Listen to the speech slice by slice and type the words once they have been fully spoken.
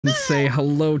And say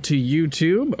hello to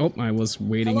YouTube. Oh, I was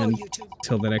waiting Hello,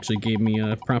 until that actually gave me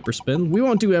a proper spin. We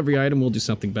won't do every item, we'll do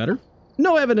something better.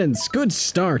 No evidence! Good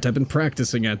start, I've been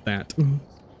practicing at that.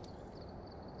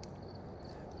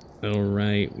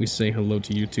 Alright, we say hello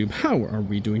to YouTube. How are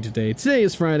we doing today? Today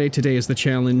is Friday, today is the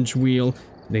challenge wheel.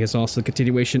 Today is also the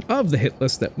continuation of the hit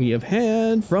list that we have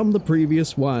had from the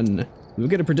previous one. We'll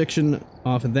get a prediction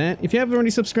off of that. If you haven't already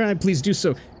subscribed, please do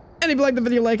so. And if you like the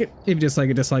video, like it. If you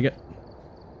dislike it, dislike it.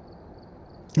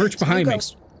 Merch behind me.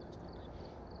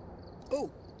 Oh,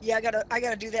 yeah, I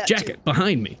gotta do that Jacket too.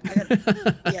 Behind me.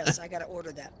 Yes, I gotta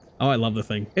order that. Oh, I love the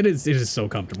thing. It is so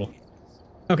comfortable.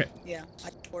 Okay. Yeah.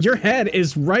 Your head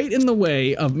is right in the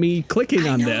way of me clicking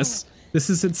on this. This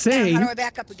is insane. How do I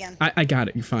back up again? I got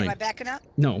it. You're fine. Am I backing up?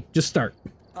 No, just start.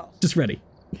 Oh. Just ready.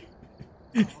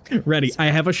 Oh, okay. Ready. Sorry.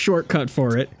 I have a shortcut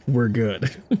for it. We're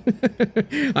good.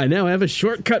 I now have a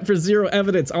shortcut for zero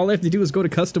evidence. All I have to do is go to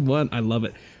custom one. I love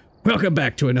it. Welcome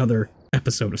back to another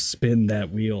episode of Spin That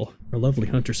Wheel. Our lovely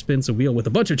hunter spins a wheel with a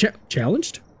bunch of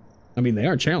challenged. I mean, they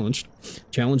are challenged.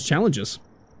 Challenges.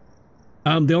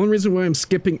 The only reason why I'm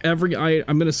skipping every item,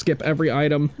 I'm gonna skip every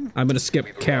item. I'm gonna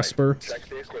skip Casper.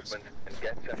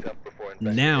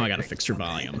 Now I gotta fix your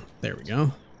volume. There we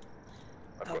go.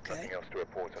 Okay.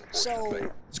 So,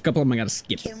 There's a couple of them I gotta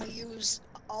skip. can we use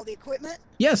all the equipment?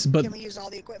 Yes, but Can we use all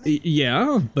the equipment?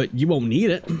 yeah, but you won't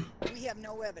need it. We have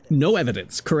no evidence. No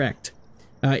evidence, correct.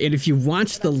 And if you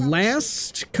watched the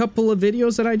last couple of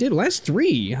videos that I did, last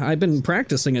 3, I've been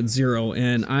practicing at 0,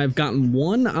 and I've gotten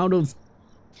 1 out of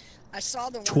I saw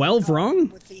the one 12 wrong?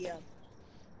 With the,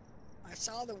 I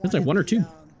saw the one. It's like 1 or 2.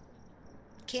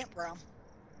 Campground.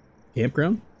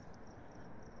 Campground?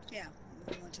 Yeah,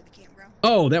 we went to the campground.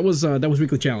 Oh, that was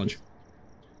weekly challenge.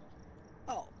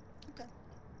 Oh, okay.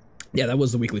 Yeah, that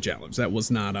was the weekly challenge. That was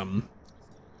not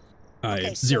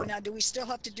Okay, so 0. now do we still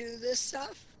have to do this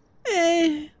stuff?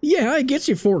 Yeah, it gets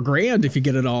you $4 grand if you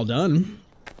get it all done.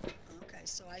 Okay,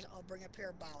 so I'll bring a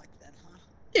parabolic then, huh?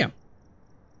 Yeah.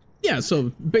 Yeah,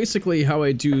 so basically how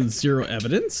I do 0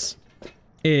 evidence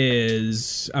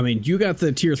is, I mean, you got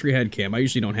the tier 3 head cam. I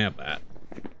usually don't have that.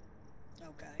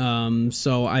 Okay.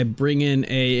 So I bring in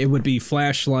it would be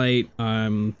flashlight,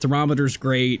 thermometer's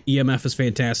great, EMF is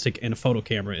fantastic, and a photo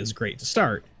camera is great to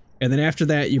start. And then after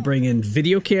that, you bring in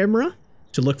video camera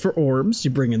to look for orbs, you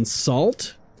bring in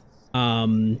salt,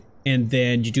 and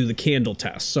then you do the candle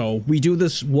test. So we do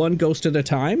this one ghost at a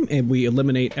time, and we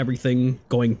eliminate everything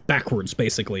going backwards,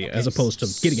 basically, as opposed to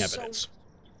getting evidence.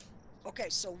 Okay,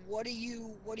 so what are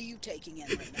you taking in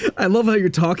right now? I love how you're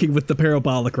talking with the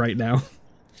parabolic right now.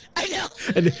 I know.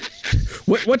 And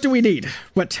what do we need?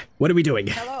 What are we doing?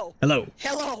 Hello. Hello.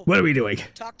 Hello. What are we doing?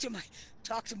 Talk to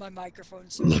my microphone.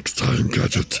 So Next time,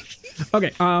 Gadget.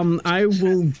 Okay, I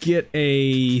will get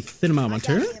a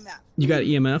thermometer. I got EMF. You got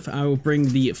EMF. I will bring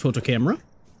the photo camera.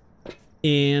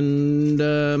 And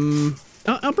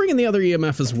I'll bring in the other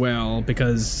EMF as well,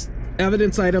 because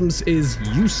evidence items is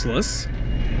useless.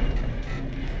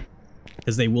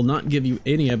 Because they will not give you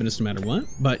any evidence no matter what.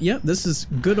 But yeah, this is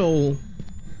good old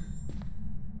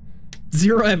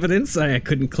 0 evidence. I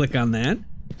couldn't click on that.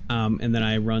 And then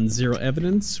I run 0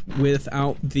 evidence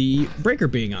without the breaker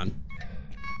being on.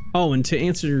 Oh, and to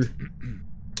answer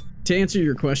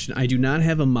your question, I do not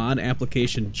have a mod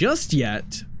application just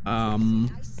yet. I'm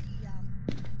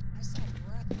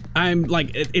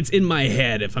like, it's in my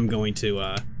head if I'm going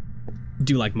to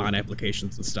do like mod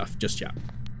applications and stuff just yet.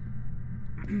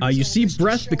 You see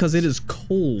breath because it is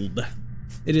cold.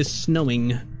 It is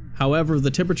snowing. However,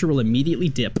 the temperature will immediately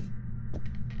dip.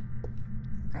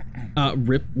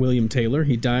 Rip William Taylor.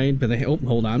 He died by the... Oh,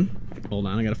 hold on. Hold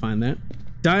on, I gotta find that.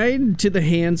 Died to the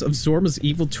hands of Zorma's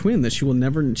evil twin that she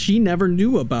never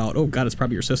knew about. Oh god, it's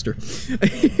probably your sister.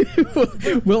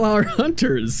 Will our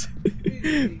hunters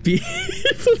be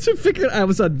able to figure it out? I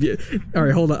was on mute.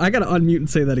 Alright, hold on. I gotta unmute and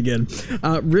say that again.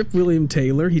 Rip William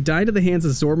Taylor. He died to the hands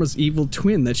of Zorma's evil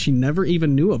twin that she never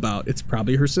even knew about. It's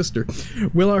probably her sister.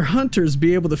 Will our hunters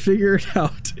be able to figure it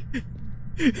out?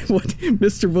 What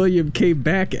Mr. William came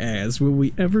back as? Will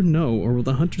we ever know, or will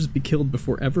the hunters be killed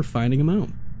before ever finding him out?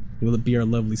 Will it be our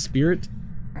lovely spirit?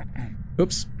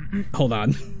 Oops. Hold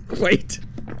on. Wait.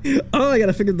 Oh, I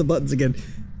gotta figure the buttons again.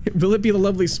 Will it be the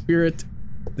lovely spirit,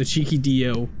 the cheeky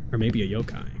Dio, or maybe a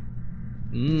yokai?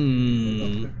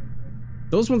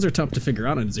 Those ones are tough to figure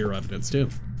out on 0 evidence, too.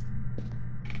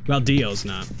 Well, Dio's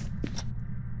not.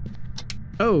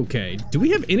 Okay. Do we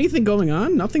have anything going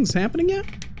on? Nothing's happening yet?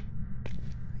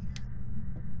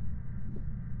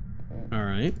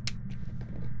 Alright.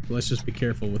 Let's just be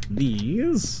careful with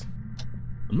these.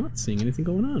 I'm not seeing anything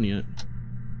going on yet.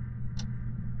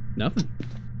 Nothing.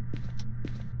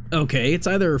 Okay, it's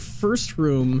either first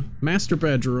room, master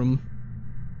bedroom.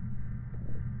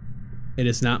 It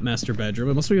is not master bedroom.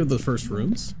 It must be the first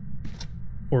rooms.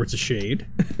 Or it's a shade.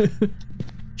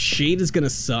 Shade is gonna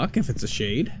suck if it's a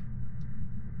shade.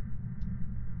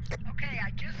 Okay,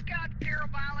 I just got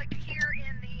parabolic here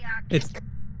in the It's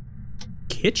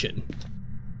kitchen.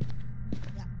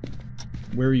 Yeah.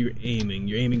 Where are you aiming?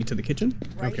 You're aiming to the kitchen?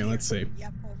 Right Okay, here. let's see.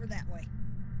 Yep, over that way.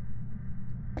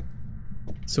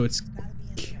 So it's Gotta be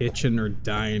in here, kitchen or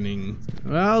dining.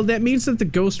 Well, that means that the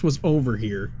ghost was over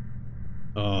here.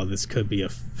 Oh, this could be a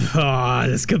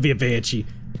this could be a banshee.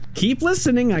 Keep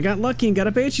listening. I got lucky and got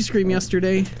a banshee scream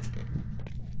yesterday.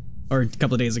 Or a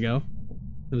couple of days ago.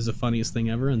 It was the funniest thing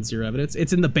ever and zero evidence.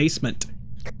 It's in the basement.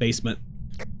 Basement.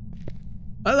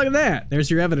 Oh, look at that.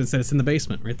 There's your evidence that it's in the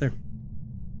basement right there.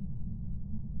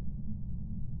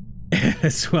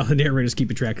 As well, the narrator's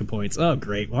keeping track of points. Oh,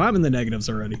 great. Well, I'm in the negatives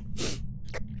already. It's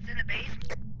in the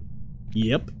basement.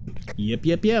 Yep. Yep,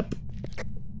 yep, yep.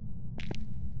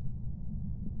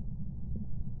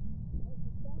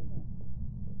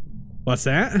 What's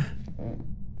that? I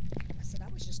said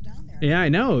I was just down there. Yeah, I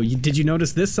know. Did you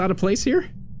notice this out of place here?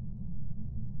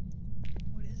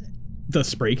 What is it? The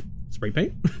spray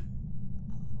paint.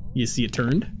 You see it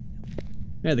turned?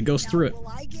 Yeah, the ghost Now, threw it. Will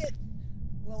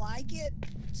I get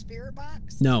spirit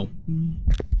box? No.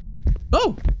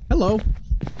 Oh, hello.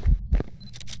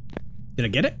 Did I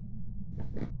get it?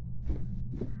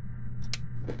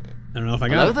 I don't know if I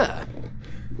got Hello it.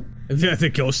 there. The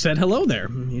ghost said hello there.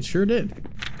 It sure did.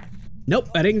 Nope,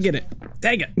 I didn't get it.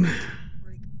 Dang it.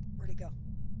 Where'd he go?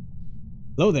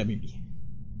 Hello there, baby.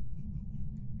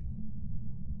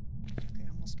 Okay,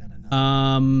 almost got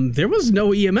another. There was no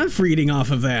EMF reading off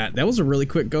of that. That was a really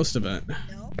quick ghost event.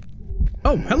 No?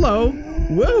 Oh, hello.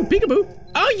 Whoa, peekaboo.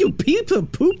 Oh, you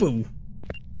pee-poo-poo-poo.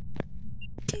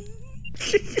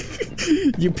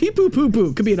 You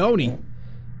pee-poo-poo-poo. Could be an Oni.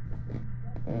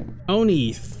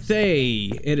 Oni,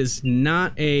 Thay. It is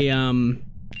not a,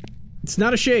 it's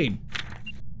not a shade.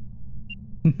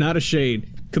 Not a shade.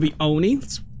 Could be Oni.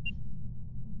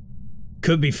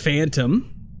 Could be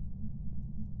Phantom.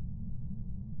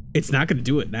 It's not gonna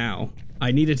do it now.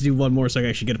 I needed to do one more so I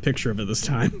can actually get a picture of it this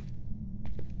time.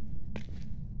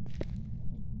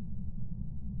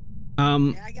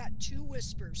 Yeah, I got 2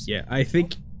 whispers. Yeah, I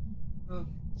think...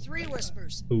 3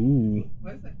 whispers. Ooh.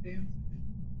 Why is that dancing?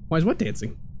 Why is what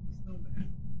dancing?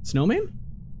 Snowman. Snowman?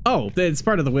 Oh, it's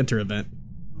part of the winter event.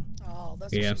 Oh,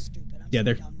 those Yeah. are so stupid. I'm Yeah, so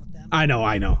they're... done with them. I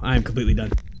know. I'm completely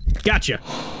done. Gotcha.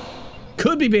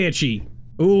 Could be Banshee.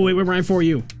 Ooh, it went right for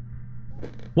you.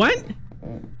 What?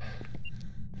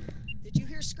 Did you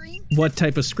hear scream? What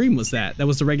type of scream was that? That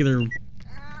was the regular...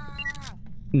 Ah!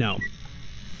 No.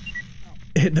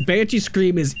 The Banshee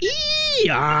scream is...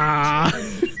 Ee-ah!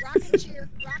 Rockin' cheer.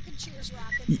 Rockin' cheers,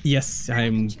 rockin'. Yes, I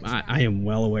am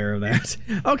well aware of that.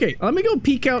 Okay, let me go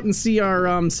peek out and see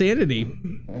our sanity.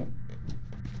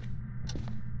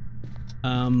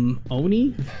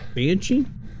 Oni? Banshee?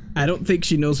 I don't think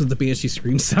she knows what the Banshee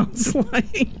scream sounds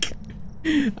like.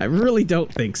 I really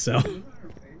don't think so.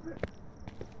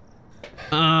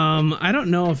 I don't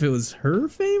know if it was her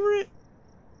favorite.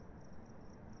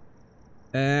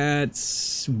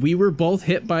 We were both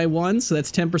hit by 1, so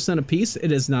that's 10% apiece.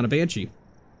 It is not a Banshee.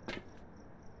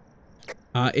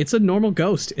 It's a normal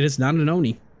ghost. It is not an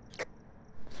Oni.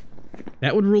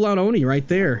 That would rule out Oni right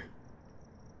there.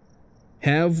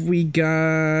 Have we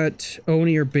got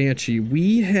Oni or Banshee?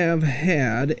 We have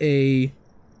had a...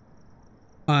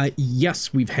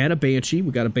 yes, we've had a Banshee.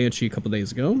 We got a Banshee a couple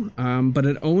days ago. But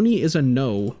an Oni is a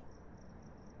no.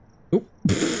 Oh.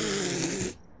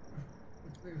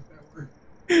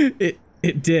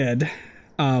 It did.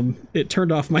 It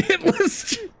turned off my hit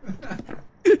list.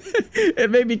 It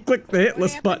made me click the hit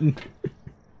list button.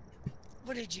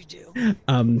 What did you do?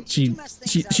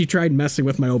 She tried messing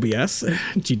with my OBS.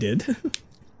 She did.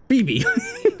 BB.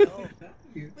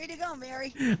 Way to go,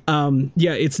 Mary.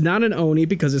 Yeah, it's not an Oni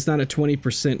because it's not a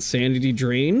 20% sanity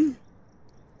drain.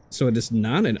 So it is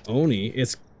not an Oni.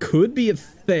 It could be a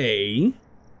Thay.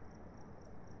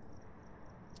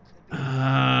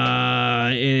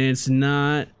 It's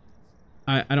not...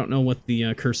 I don't know what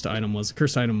the cursed item was. The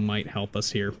cursed item might help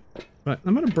us here. But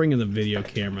I'm gonna bring in the video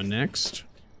camera next.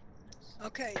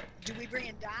 Okay, do we bring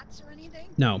in dots or anything?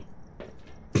 No.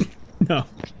 No.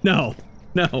 No.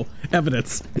 No.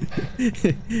 Evidence.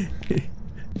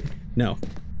 No.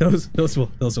 Those will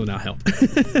not help.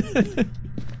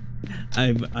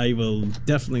 I will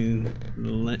definitely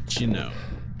let you know.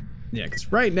 Yeah,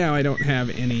 because right now I don't have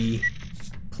any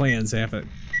plans to have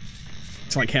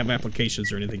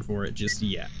applications or anything for it just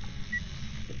yet.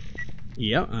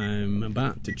 Yeah, I'm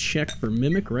about to check for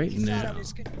Mimic right You now. thought I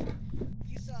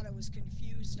was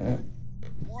confused on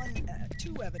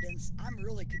two evidence. I'm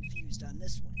really confused on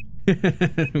this one.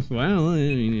 Well, I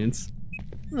mean, it's...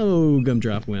 Oh,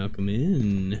 Gumdrop, welcome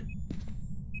in.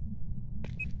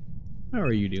 How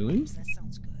are you doing? That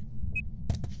sounds good.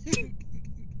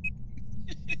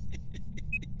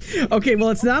 Okay, well,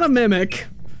 it's not a Mimic.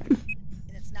 And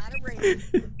it's not a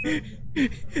wraith.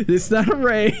 It's not a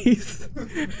wraith.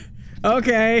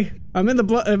 Okay, I'm in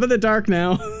the dark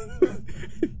now.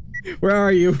 Where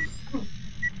are you?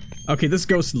 Okay, this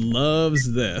ghost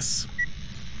loves this.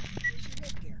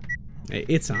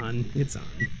 It's on. It's on.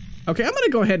 Okay, I'm gonna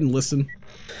go ahead and listen.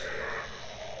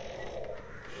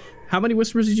 How many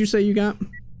whispers did you say you got?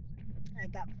 I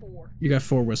got 4. You got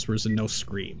 4 whispers and no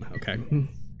scream. Okay. No.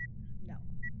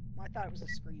 I thought it was a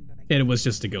scream, but I And it was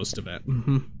just a ghost event.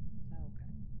 Mm-hmm.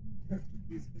 Okay.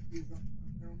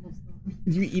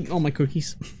 You eat all my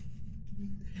cookies?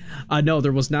 No,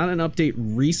 there was not an update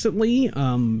recently.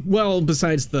 Well,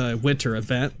 besides the winter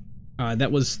event.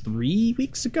 That was 3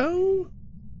 weeks ago?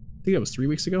 I think that was 3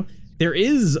 weeks ago. There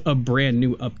is a brand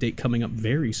new update coming up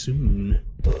very soon.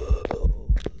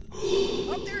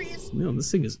 Oh, there he is. No, this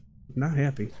thing is not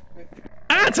happy.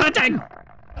 Ah, it's hunting!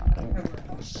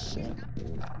 Oh, shit.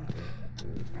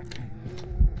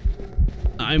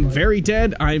 I'm very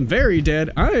dead. I'm very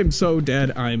dead. I'm so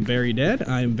dead. I'm very dead.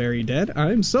 I'm very dead.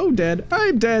 I'm so dead.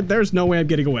 I'm dead. There's no way I'm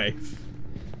getting away.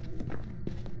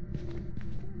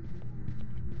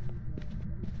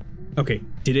 Okay,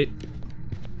 did it?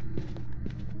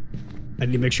 I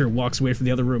need to make sure it walks away from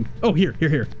the other room. Oh, here.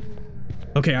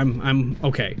 Okay, I'm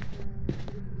okay.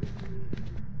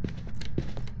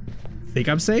 Think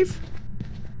I'm safe?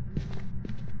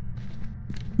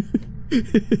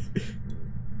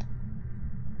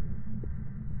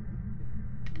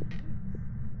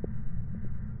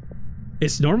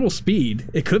 It's normal speed.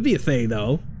 It could be a thing,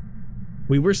 though.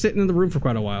 We were sitting in the room for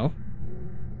quite a while.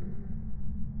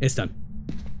 It's done.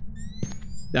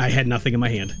 I had nothing in my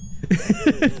hand.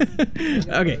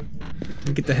 Okay.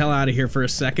 Get the hell out of here for a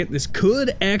second. This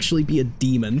could actually be a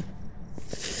demon.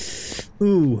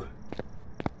 Ooh.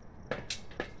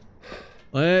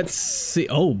 Let's see.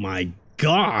 Oh my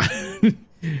god.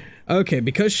 Okay,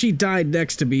 because she died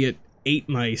next to me, it ate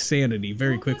my sanity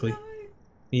very quickly.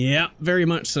 Yeah, very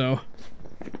much so.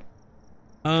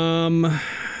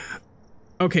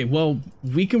 Okay, well,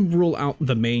 we can rule out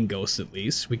the main ghost at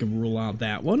least. We can rule out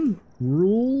that one.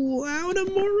 Rule out a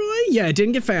Moroi? Yeah, it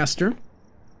didn't get faster.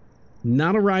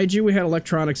 Not a Raiju, we had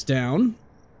electronics down.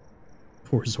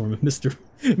 Poor Zorma,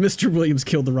 Mr. Williams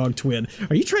killed the wrong twin.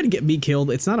 Are you trying to get me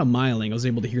killed? It's not a miling, I was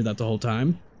able to hear that the whole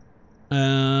time.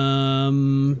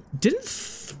 Didn't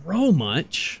throw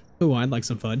much. Oh, I'd like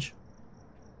some fudge.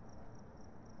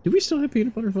 Do we still have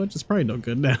peanut butter fudge? It's probably no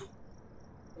good now.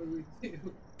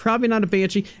 Probably not a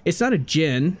Banshee. It's not a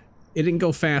Jinn. It didn't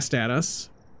go fast at us.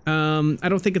 I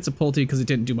don't think it's a Pulte because it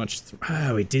didn't do much.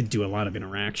 Oh, it did do a lot of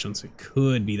interactions. It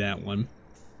could be that one.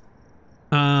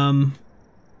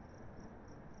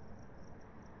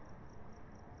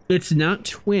 It's not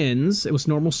twins. It was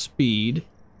normal speed.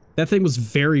 That thing was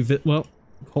very well,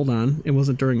 hold on. It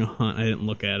wasn't during a hunt. I didn't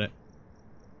look at it.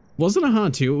 Wasn't a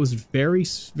hunt too. It was very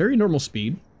normal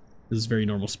speed. This is very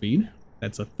normal speed.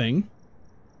 That's a thing.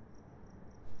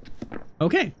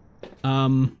 Okay. Let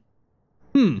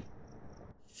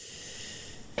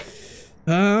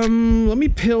me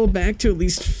pill back to at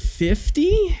least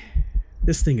 50.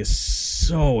 This thing is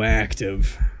so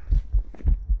active.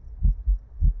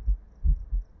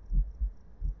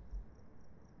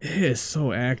 It is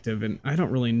so active, and I don't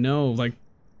really know, like...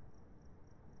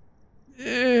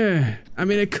 I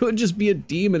mean, it could just be a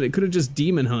demon. It could have just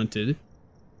demon hunted.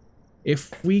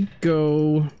 If we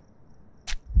go...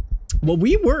 Well,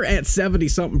 we were at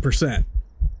 70-something%.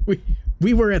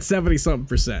 We were at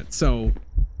 70-something%, so...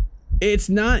 It's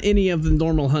not any of the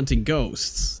normal hunting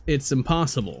ghosts. It's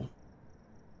impossible.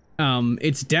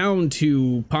 It's down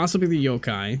to possibly the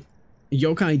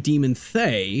yokai demon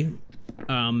Thay.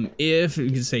 If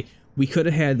you could say we could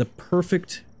have had the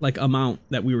perfect like amount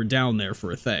that we were down there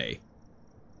for a Thay.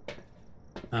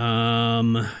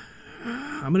 I'm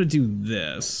gonna do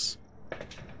this.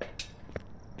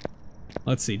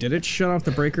 Let's see, did it shut off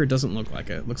the breaker? It doesn't look like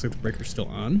it. It looks like the breaker's still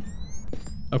on.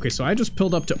 Okay, so I just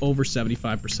pilled up to over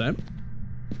 75%.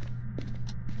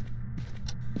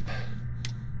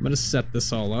 I'm gonna set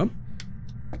this all up.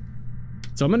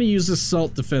 So I'm gonna use this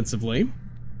salt defensively.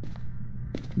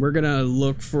 We're gonna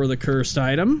look for the cursed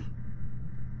item.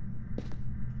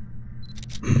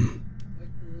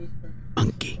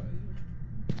 Monkey.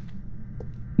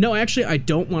 No, actually, I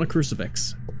don't want a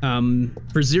crucifix.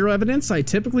 For 0 evidence, I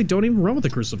typically don't even run with the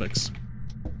crucifix.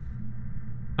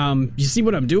 You see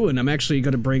what I'm doing? I'm actually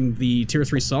going to bring the tier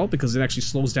 3 salt because it actually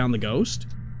slows down the ghost.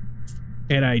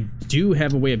 And I do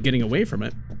have a way of getting away from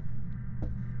it.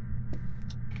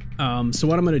 So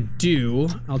what I'm going to do,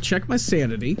 I'll check my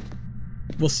sanity.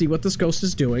 We'll see what this ghost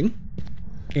is doing.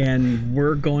 And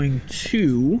we're going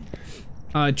to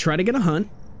try to get a hunt.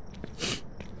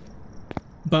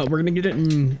 But we're going to get it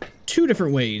in 2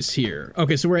 different ways here.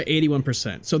 Okay, so we're at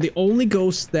 81%. So the only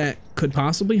ghost that could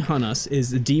possibly hunt us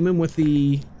is the demon with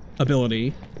the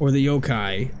ability or the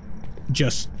yokai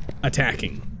just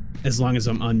attacking as long as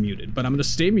I'm unmuted. But I'm going to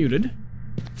stay muted.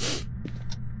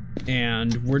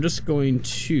 And we're just going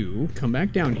to come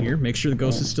back down here, make sure the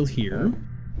ghost is still here.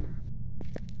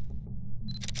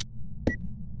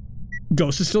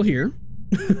 Ghost is still here.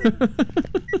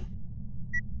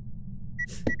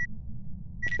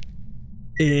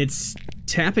 It's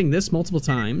tapping this multiple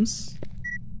times.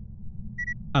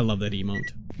 I love that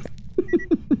emote.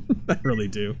 I really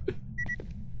do.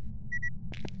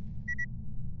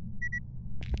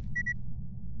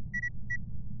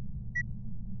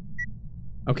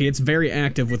 Okay, it's very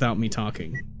active without me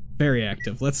talking. Very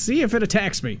active. Let's see if it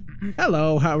attacks me.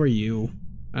 Hello, how are you?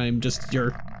 I'm just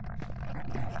your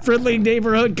friendly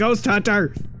neighborhood ghost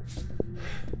hunter.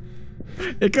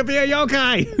 It could be a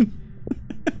yokai.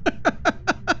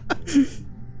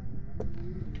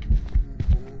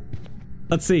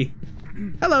 Let's see.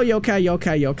 Hello, yokai,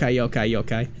 yokai, yokai, yokai,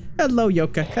 yokai. Hello,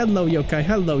 yokai, hello, yokai,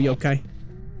 hello, yokai.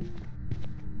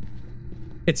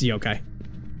 It's a yokai.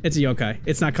 It's a yokai.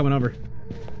 It's not coming over.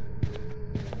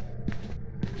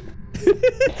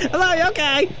 Hello,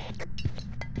 yokai.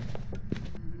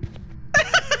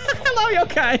 Hello,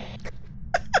 yokai.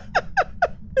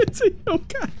 It's a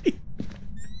yokai.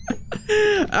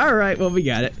 All right, well, we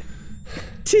got it.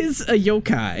 'Tis a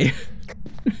yokai.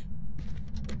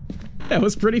 That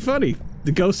was pretty funny.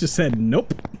 The ghost just said,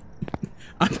 nope.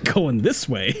 I'm going this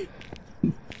way.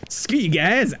 Screw you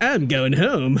guys, I'm going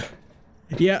home.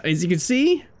 Yeah, as you can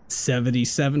see,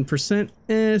 77%,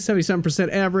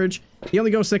 77% average. The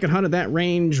only ghost that can hunt at that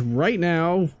range right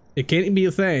now, it can't be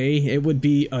a Thay, it would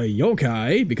be a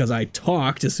yokai, because I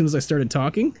talked. As soon as I started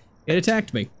talking, it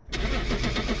attacked me.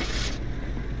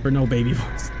 For no baby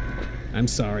voice. I'm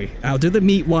sorry. I'll do the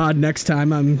meat wad next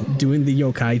time I'm doing the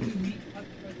yokai.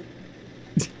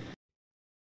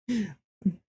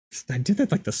 I did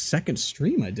that like the second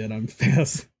stream I did on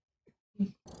Phas.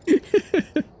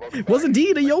 Was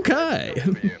indeed a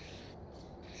yokai.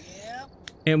 Yep.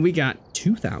 And we got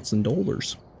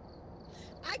 $2,000.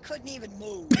 I couldn't even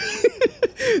move.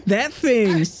 That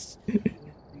thing.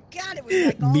 God, it was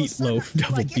like all Meatloaf, of a sudden,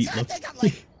 double like, meatloaf. I'm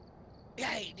like, yeah,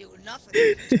 I ain't doing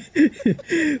nothing.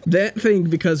 That thing,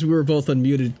 because we were both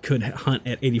unmuted, could hunt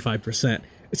at 85%.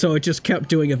 So it just kept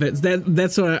doing events.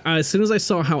 That's what as soon as I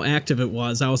saw how active it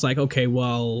was, I was like, okay,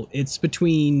 well, it's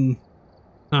between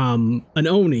an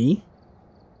Oni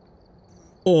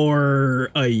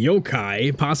or a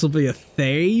yokai, possibly a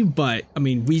Thay, but I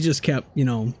mean, we just kept, you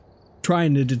know,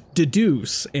 trying to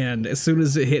deduce, and as soon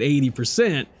as it hit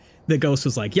 80%, the ghost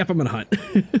was like, yep, I'm gonna hunt.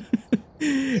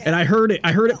 And I heard it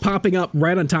popping up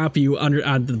right on top of you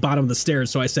on the bottom of the stairs,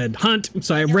 so I said, hunt,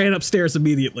 so I ran upstairs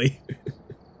immediately.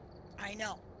 I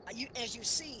know. As you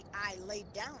see, I laid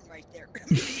down right there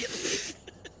immediately.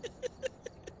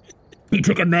 You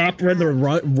took a nap right in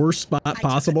the worst spot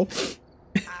possible.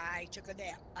 I took a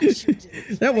nap. I sure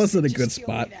did. That wasn't a good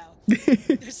spot.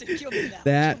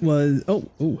 That was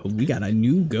we got a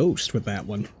new ghost with that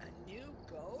one. A new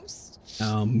ghost?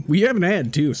 We haven't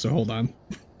had two, so hold on.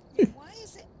 Why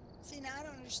is it? See, now I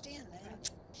don't understand that.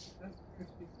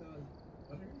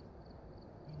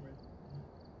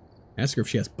 Ask her if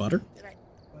she has butter.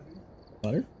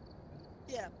 Butter?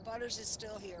 Yeah, Butters is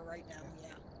still here right now,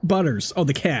 yeah. Butters. Oh,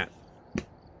 the cat.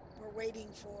 We're waiting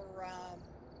for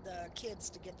the kids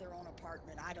to get their own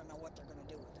apartment. I don't know what they're going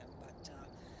to do with him, but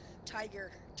Tiger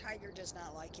does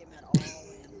not like him at all,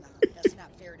 and that's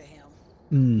not fair to him.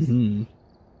 Mm-hmm.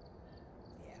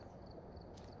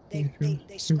 Yeah.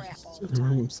 They scrap all the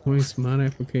time. So. Points, mod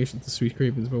application to Sweet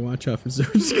Cravens, but watch out for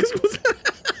zones. Now,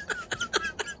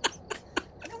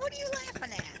 what are you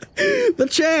laughing at? The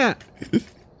chat!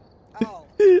 Oh.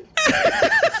 Bakery,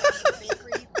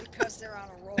 because they're on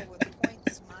a roll with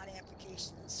points, mod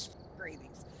applications,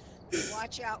 cravings.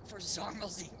 Watch out for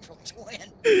Zorma's evil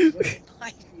twin. They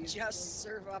might just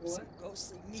serve up some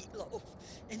ghostly meatloaf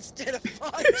instead of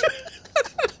fudge.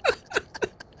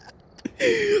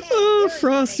 Oh,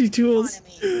 Frosty Tools.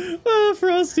 Oh,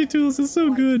 Frosty Tools is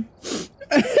so good.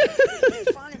 Make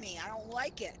fun of me. I don't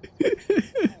like it. I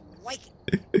don't like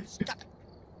it. Stop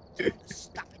it.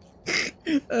 Stop it.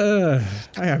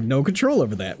 I have no control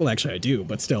over that. Well, actually, I do,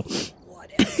 but still.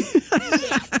 Whatever.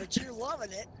 Yeah, but you're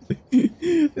loving it.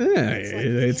 Yeah,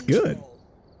 it's good.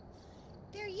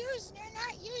 They're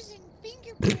not using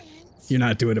fingerprints. You're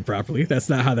not doing it properly. That's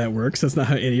not how that works. That's not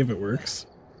how any of it works.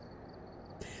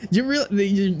 You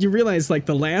realize, like,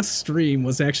 the last stream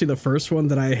was actually the first one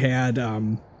that I had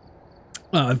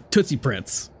Tootsie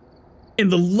Prints. In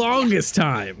the longest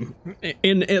time.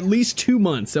 In at least 2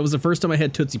 months. That was the first time I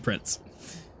had Tootsie Prints.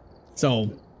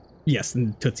 So, yes,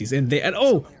 and Tootsies. And they, and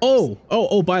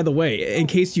oh, by the way, in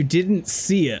case you didn't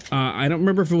see it, I don't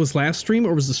remember if it was last stream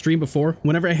or was the stream before.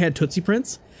 Whenever I had Tootsie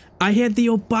Prints, I had the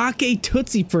Obake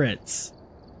Tootsie Prints.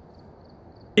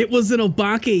 It was an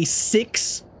Obake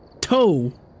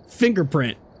 6-toe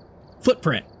fingerprint,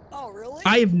 footprint. Oh, really?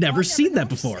 I have never seen that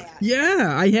before.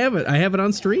 Yeah, I have it. I have it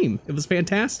on stream. It was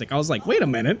fantastic. I was like, wait a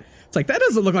minute. It's like, that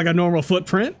doesn't look like a normal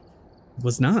footprint. It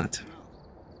was not.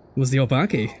 It was the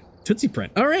Obake Tootsie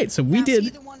Print. All right, so we did.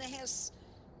 Is he the one that has?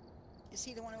 Is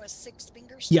he the one who has 6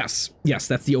 fingers? Yes,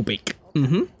 that's the Obake.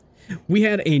 Okay. We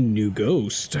had a new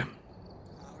ghost.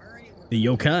 The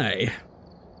yokai.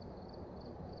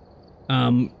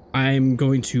 I'm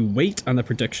going to wait on the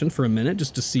prediction for a minute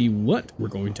just to see what we're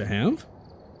going to have.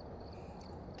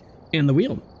 And the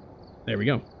wheel. There we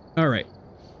go. All right.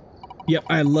 Yep,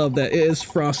 I love that. It is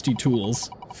Frosty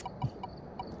Tools.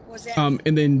 Was that?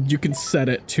 And then you can set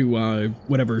it to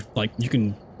whatever. Like you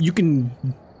can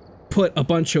put a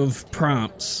bunch of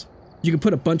prompts. You can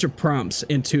put a bunch of prompts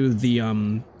into the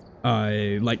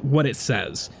like what it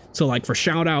says. So like for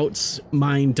shout outs,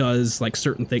 mine does like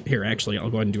certain things. Here, actually, I'll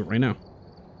go ahead and do it right now.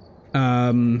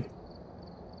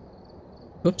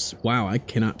 Oops, wow, I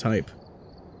cannot type.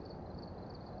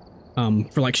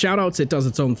 For like shout outs, it does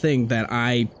its own thing that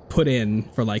I put in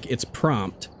for like its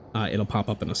prompt. It'll pop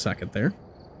up in a second there.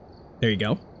 There you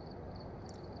go.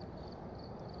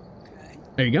 Okay.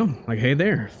 There you go. Like, hey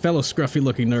there, fellow scruffy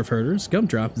looking nerve herders.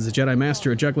 Gumdrop is a Jedi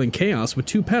Master of juggling chaos with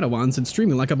 2 Padawans and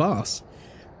streaming like a boss.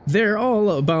 They're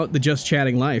all about the just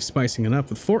chatting life, spicing it up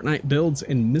with Fortnite builds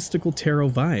and mystical tarot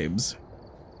vibes.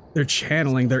 They're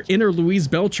channeling their inner Louise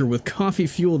Belcher with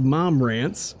coffee-fueled mom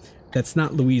rants. That's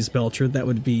not Louise Belcher, that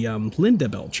would be Linda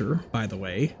Belcher, by the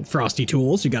way. Frosty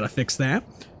Tools, you gotta fix that.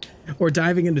 Or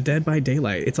diving into Dead by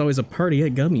Daylight. It's always a party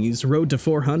at Gummies. Road to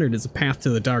 400 is a path to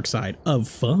the dark side of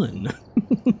fun.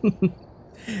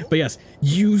 But yes,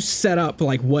 you set up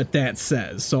like what that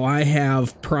says. So I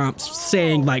have prompts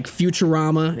saying like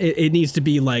Futurama. It needs to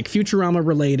be like Futurama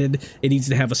related. It needs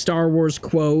to have a Star Wars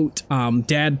quote.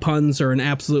 Dad puns are an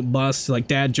absolute bust. Like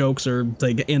dad jokes are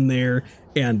like in there.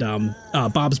 And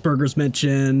Bob's Burgers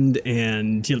mentioned.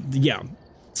 And yeah,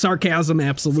 sarcasm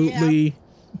absolutely.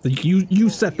 Yeah. You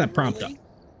set that prompt up.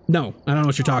 No, I don't know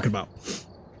what you're talking about.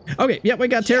 Okay, yeah, we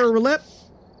got Tarot Roulette.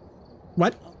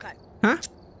 What? Okay. Huh?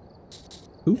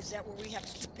 Who? Is that where we have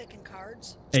to keep picking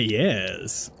cards?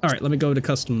 Yes. All right, let me go to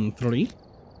custom 3.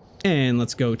 And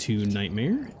let's go to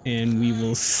Nightmare. And we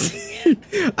will see.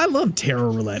 I love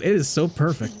Tarot Roulette. It is so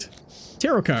perfect.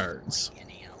 Tarot cards.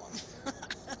 I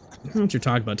don't know what you're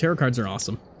talking about. Tarot cards are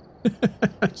awesome.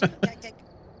 Tiger's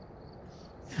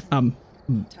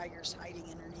hiding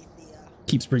underneath the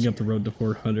keeps bringing up the road to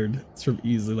 400. It's from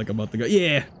easily like a month ago.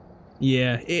 Yeah.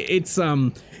 It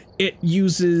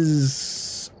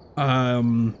uses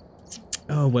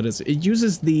what is it? It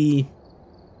uses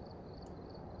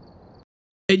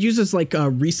like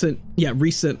recent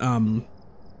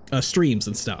streams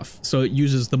and stuff. So it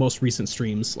uses the most recent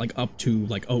streams like up to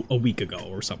like a week ago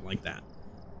or something like that.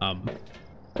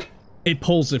 It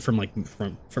pulls it from like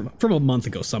from a month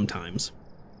ago sometimes.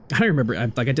 I don't remember. I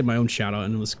did my own shout out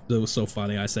and it was so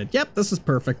funny. I said, "Yep, this is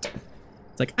perfect."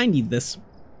 It's like I need this.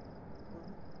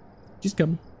 She's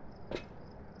coming.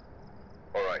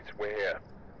 All right, we're here.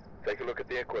 Take a look at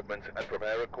the equipment and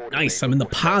prepare accordingly. Nice, I'm in the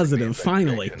positive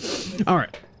finally. All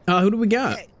right, who do we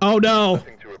got? Oh no!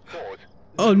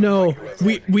 Oh no!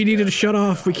 We needed to shut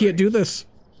off. We can't do this.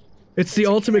 It's the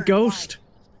ultimate ghost.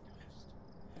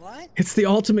 What? It's the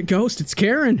ultimate ghost. It's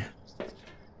Karen.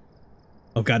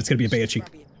 Oh god, it's gonna be a banshee.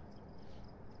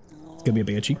 It's gonna be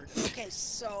a banshee. Okay,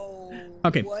 so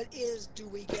okay. do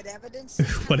we get evidence?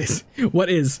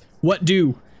 What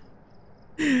do?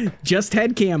 Just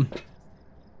head cam.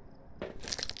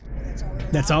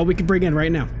 That's all we can bring in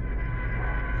right now.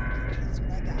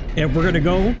 And we're gonna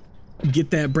go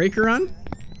get that breaker on,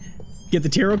 get the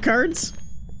tarot cards,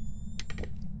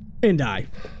 and die.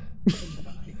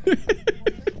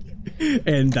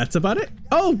 And that's about it.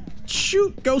 Oh,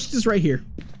 shoot, Ghost is right here.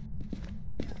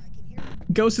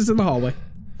 Ghost is in the hallway.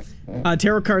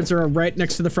 Tarot cards are right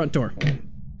next to the front door.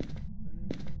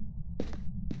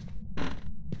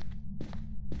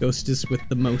 Ghostess with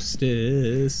the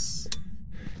mostest.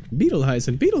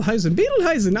 Beetleheisen, Beetleheisen,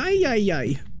 Beetleheisen,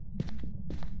 ay.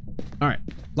 Alright,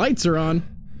 lights are on.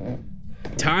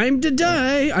 Time to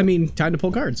die! I mean, time to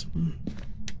pull cards.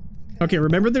 Okay,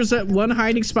 remember there's that one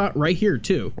hiding spot right here,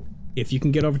 too. If you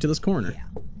can get over to this corner.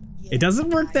 It doesn't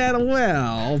work that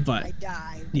well, but... I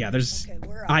dived. Yeah, there's... Okay,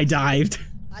 we're I up. dived.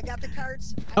 I got the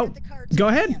cards. Oh, go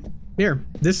ahead. Here,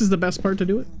 this is the best part to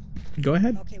do it. Go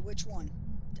ahead. Okay, which one?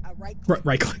 Right click.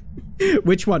 Right click.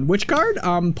 Which one? Which card?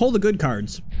 Pull the good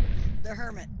cards. The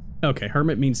Hermit. Okay,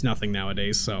 Hermit means nothing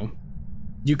nowadays, so...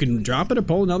 You can drop it or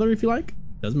pull another if you like.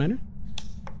 Doesn't matter.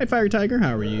 Hey, Fire Tiger,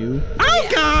 how are you? Oh,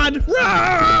 God!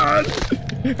 Run!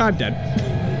 I'm dead.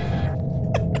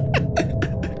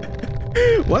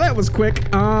 Well, that was quick.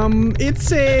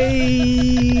 It's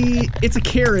a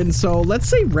Karen, so let's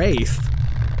say Wraith.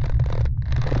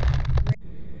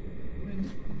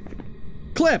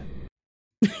 Clip.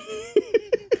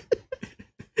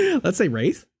 Let's say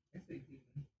Wraith.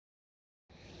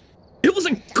 It was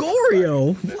a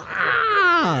Goryo.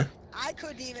 Ah! I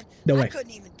couldn't even. No way. I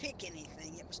couldn't even pick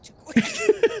anything. It was too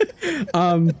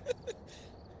quick.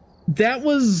 That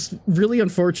was really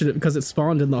unfortunate because it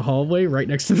spawned in the hallway right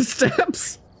next to the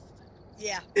steps.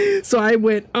 Yeah. So I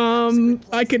went,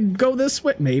 I could go this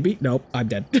way. Maybe. Nope, I'm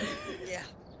dead. Yeah.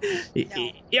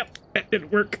 No. Yep, that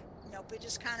didn't work. Nope, it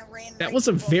just kind of ran. That right was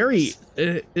a very,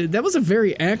 that was a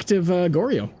very active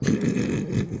Goryo.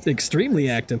 It's extremely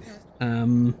active.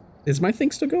 Is my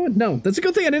thing still going? No, that's a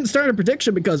good thing I didn't start a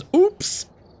prediction because, oops.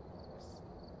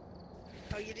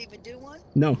 Oh, you didn't even do one?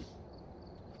 No.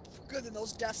 Good, then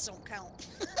those deaths don't count.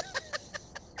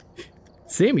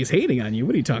 Sammy's hating on you.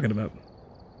 What are you talking about?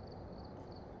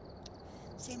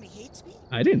 Sammy hates me?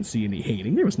 I didn't see any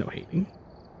hating. There was no hating.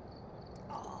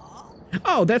 Aww.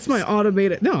 Oh, that's my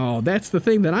automated. No, that's the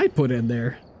thing that I put in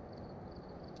there.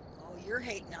 Oh, you're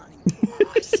hating on him.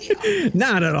 Oh, I see how it is.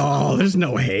 Not at all. There's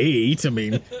no hate. I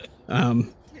mean,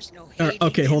 There's no hate.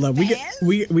 okay, hold on.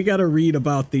 We got to read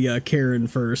about the Karen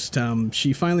first.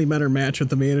 She finally met her match with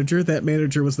the manager. That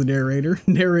manager was the narrator.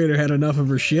 Narrator had enough of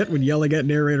her shit when yelling at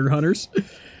narrator hunters.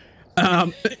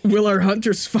 Will our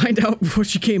hunters find out before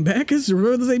she came back as or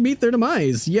will they meet their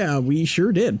demise? Yeah, we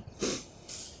sure did.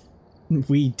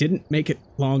 We didn't make it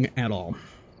long at all.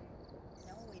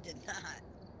 No, we did not.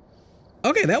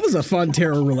 Okay, that was a fun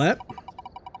tarot roulette.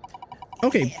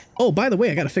 Okay. Oh, by the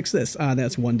way, I gotta fix this.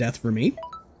 That's one death for me.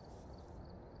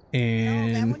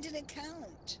 And No, that one didn't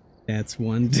count. that's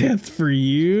one death for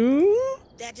you.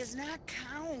 That does not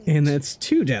count. And that's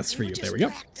two deaths for We you. were There we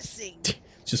just go. practicing.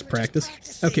 Just We were practice.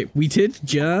 practicing. Okay, we did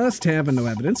just have no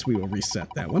evidence. We will reset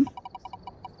that one.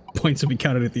 Points will be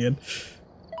counted at the end.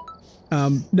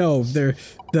 No,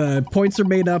 the points are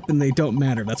made up and they don't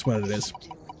matter. That's what it is. What are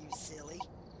you doing, you silly?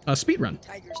 Speed run.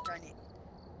 Tiger's trying to.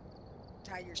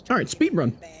 All right, to speed get run.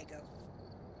 a bag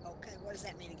of. Okay, what does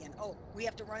that mean again? Oh, we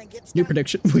have to run and get stuff. New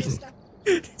prediction. Get stuff?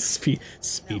 Speed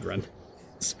No. run.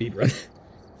 Speed run.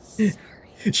 Sorry.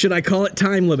 Should I call it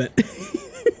time limit?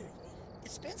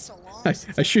 It's been so long. I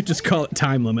since should just played call it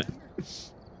time limit.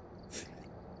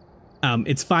 Okay.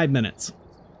 It's 5 minutes.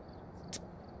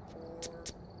 For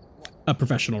what? A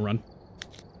professional run.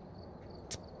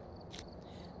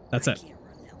 That's I it. can't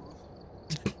run that long.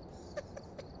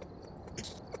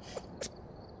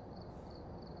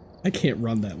 I can't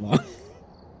run that long.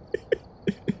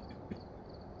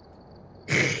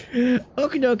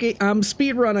 Okie dokie.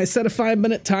 Speed run. I set a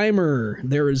 5-minute timer.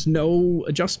 There is no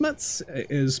adjustments.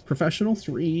 Is professional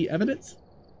 3 evidence?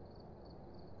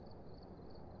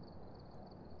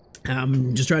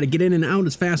 Just try to get in and out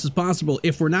as fast as possible.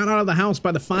 If we're not out of the house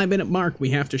by the 5-minute mark, we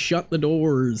have to shut the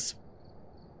doors.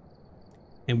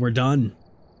 And we're done.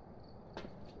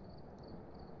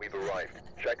 We've arrived.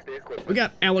 Check the equipment. We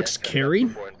got Alex Get Carey.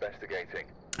 before investigating.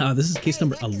 This is case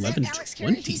number Hey, is that Alex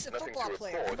Carey? 1120. He's a Nothing football to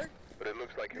player, report, remember? but it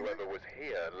looks like whoever was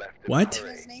here left in What? a Wasn't that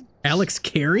hurry. his name? Alex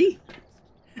Carey?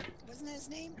 Wasn't that his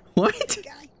name? What? Big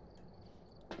guy?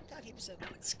 I thought he was a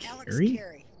Alex Alex Carey?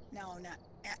 Carey. No, not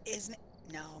isn't it?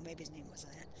 No, maybe his name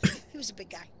wasn't that. He was a big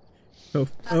guy. Oh,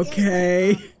 Anyway,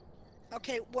 okay.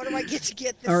 Okay, what do I get to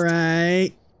get this? All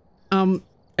time? right.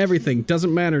 Everything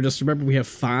doesn't matter. Just remember we have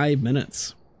 5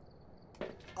 minutes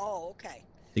Oh, okay.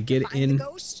 to get Find in. the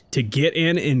ghost? To get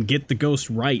in and get the ghost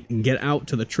right and get out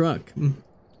to the truck. Oh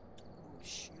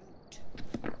shoot.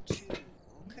 2.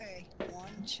 Okay. 1,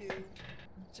 2,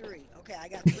 3. Okay, I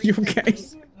got 3. You okay?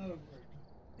 fingers.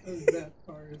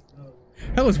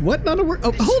 That was what? Not a word.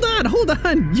 Oh, hold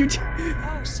on. You.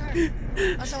 Oh, sorry.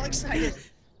 I was all excited.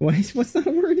 What's not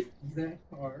a word?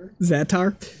 Zatar.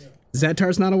 Zatar.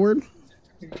 Zatar's not a word.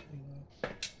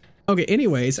 Okay,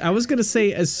 anyways, I was gonna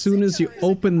say as soon as you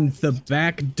open the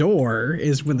back door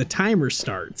is when the timer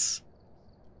starts.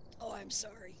 Oh, I'm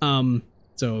sorry.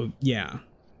 So yeah.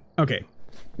 Okay.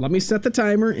 Let me set the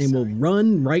timer and we'll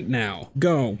run right now.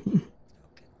 Go.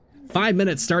 5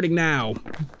 minutes starting now.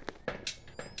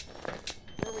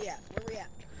 Where we at? Where we at?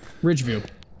 Ridgeview.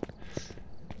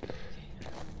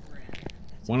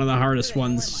 One of the hardest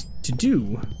ones to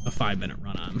do a 5-minute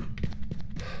run on.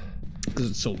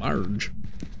 Because it's so large.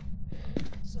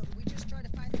 So do we just try to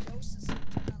find the ghosts and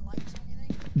turn on lights or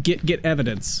anything? Get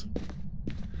evidence.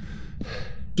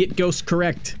 Get ghost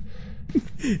correct.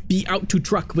 Be out to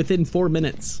truck within 4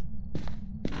 minutes.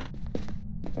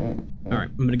 Alright,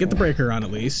 I'm gonna get the breaker on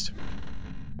at least.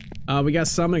 We got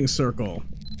summoning circle.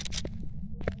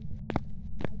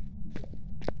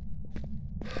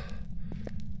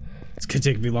 It's gonna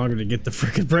take me longer to get the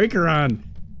frickin' breaker on.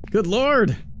 Good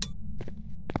lord!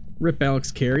 Rip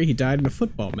Alex Carey, he died in a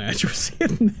football match. Was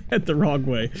hitting it the wrong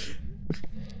way.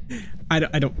 I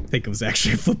don't think it was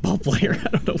actually a football player. I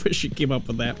don't know where she came up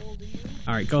with that.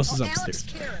 Alright, Ghost is upstairs.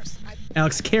 Alex Karras.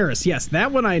 Alex Karras, yes,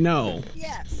 that one I know.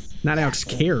 Yes. Not Alex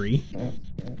Carey.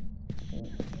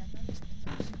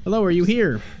 Hello, are you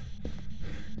here?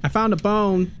 I found a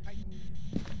bone.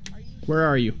 Where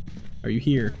are you? Are you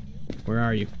here? Where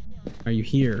are you? Are you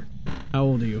here? How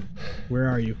old are you? Where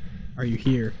are you? Are you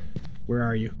here? Where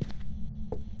are you?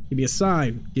 Give me a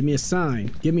sign. Give me a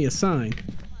sign. Give me a sign.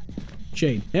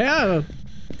 Shade. Yeah!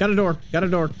 Got a door. Got a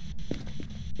door.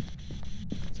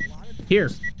 Here.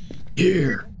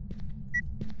 Here.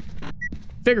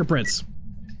 Fingerprints.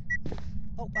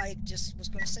 Oh, I just was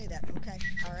going to say that. Okay.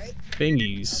 All right.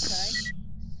 Thingies.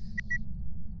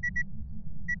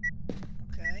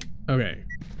 Okay. Okay.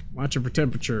 Watching for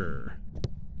temperature.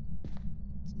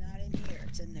 It's not in here.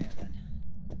 It's in there then.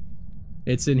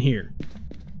 It's in here.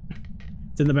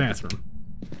 It's in the bathroom.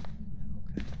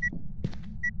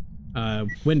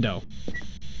 Okay. Window.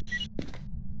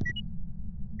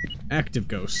 Active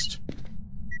ghost.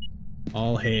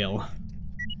 All hail.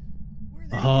 Where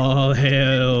the All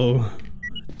hail.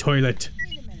 Toilet.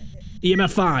 Wait a minute.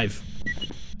 EMF 5.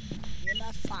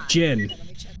 EMF 5. Gin. Okay, let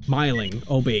me check. Myling.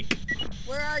 Obake.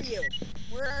 Where are you?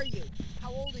 Where are you?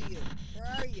 How old are you?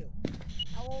 Where are you?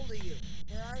 How old are you?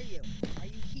 Where are you? Are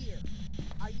you here?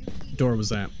 Are you here? Door was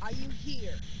that? Are you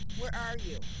here? Where are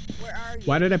you? Where are you?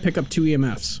 Why did I pick up 2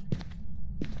 EMFs?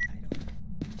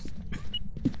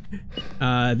 I don't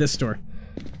know. This door.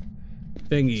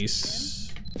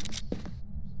 Thingies.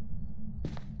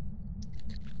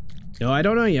 No, I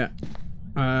don't know yet.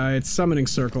 It's summoning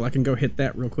circle. I can go hit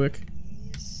that real quick.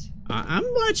 Please. I'm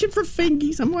watching for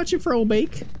fingies. I'm watching for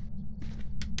Obake.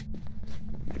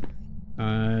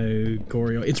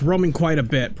 Goryo. It's roaming quite a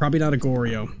bit. Probably not a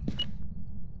Goryo.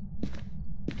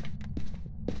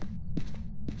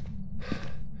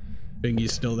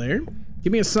 Fingy's still there.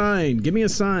 Give me a sign. Give me a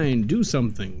sign. Do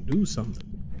something. Do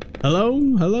something. Hello?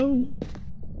 Hello?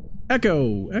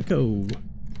 Echo. Echo.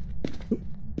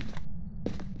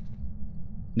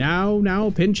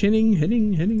 Now, pinch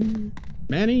hitting.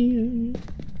 Manny.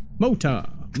 Mota.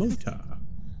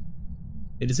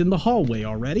 It is in the hallway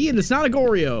already, and it's not a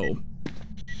Goryo.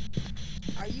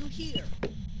 Are you here?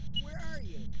 Where are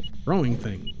you? Throwing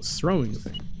things.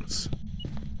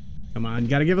 Come on, you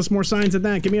gotta give us more signs than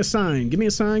that. Give me a sign. Give me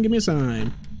a sign. Give me a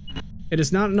sign. It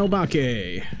is not an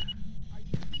Obake. Are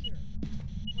you here?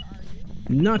 Where are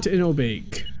you? Not an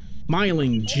Obake.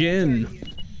 Myling, Jin.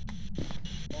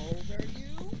 Old are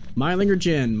you? Myling or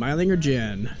Jin. Myling or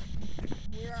Jin.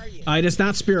 Where are you? It is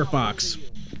not Spirit Box.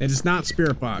 It is not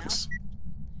Spirit Box.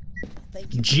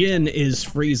 Thank you. Jin is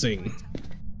freezing.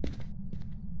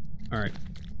 Alright.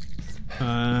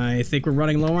 I think we're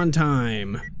running low on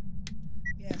time.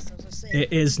 Yes, I was gonna say.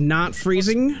 It is not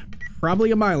freezing.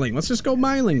 Probably a Myling. Let's just go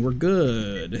Myling. We're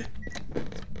good.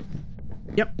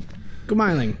 Yep. Go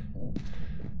Myling.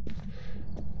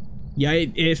 Yeah,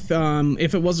 if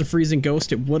it was a freezing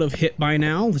ghost, it would have hit by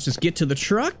now. Let's just get to the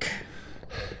truck.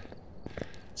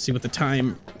 See what the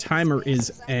timer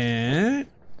is at.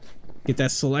 Get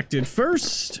that selected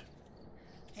first.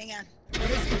 Hang on. What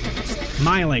is it? What you say?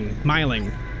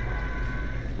 Myling.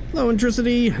 Hello,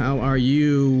 Intricity. How are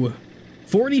you?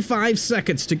 45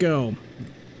 seconds to go.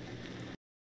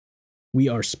 We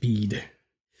are Speed.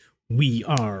 We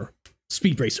are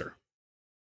Speed Racer.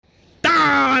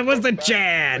 Ah, it was the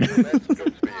Chad!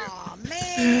 Aw,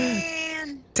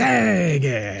 man! Dang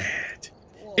it!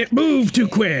 It moved too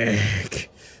quick!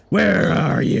 Where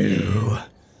are you?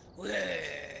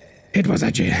 It was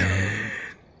a Jan.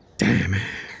 Damn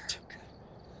it.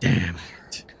 Damn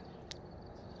it.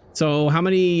 So how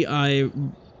many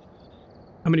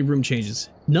room changes?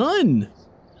 None!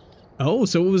 Oh,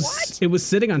 so it was What? it was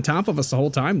sitting on top of us the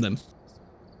whole time then.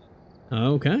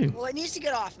 Okay. Well, it needs to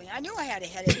get off me. I knew I had a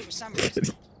headache for some reason.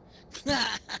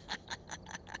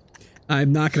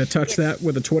 I'm not going to touch that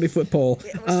with a 20-foot pole.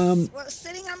 It was, well, it was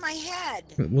sitting on my head.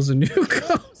 It was a new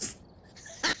ghost.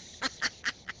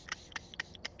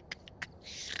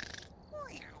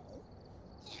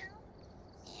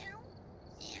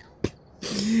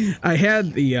 I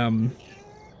had the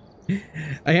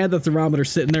thermometer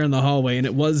sitting there in the hallway, and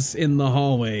it was in the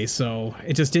hallway, so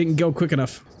it just didn't go quick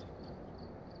enough.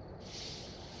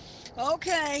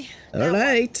 Okay. All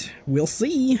right, we'll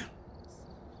see.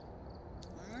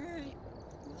 All right.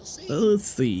 We'll see. Let's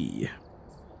see.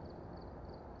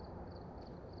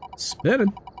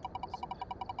 Spinning.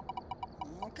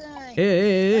 Okay.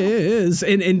 Is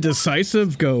an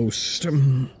indecisive ghost.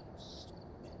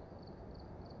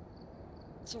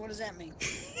 So what does that mean?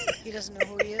 He doesn't know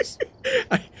who he is?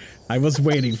 I was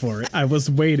waiting for it. I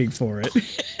was waiting for it.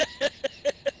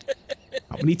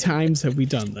 How many times have we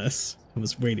done this? I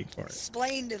was waiting for it.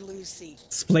 Explain to Lucy.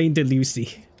 Explain to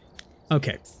Lucy.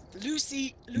 Okay.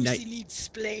 Lucy needs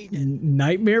splain.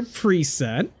 Nightmare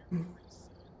preset.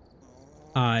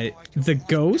 The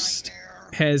ghost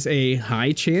has a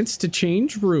high chance to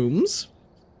change rooms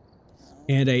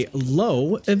and a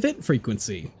low event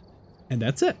frequency. And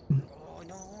that's it. Oh, I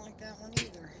don't like that one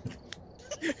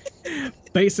either.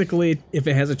 Basically, if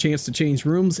it has a chance to change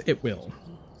rooms, it will.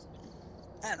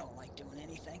 I don't like doing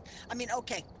anything. I mean,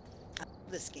 okay.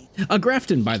 This game.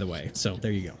 Grafton, by the way. So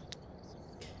there you go.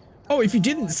 Oh, if you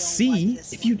didn't see,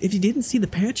 if you didn't see the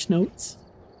patch notes,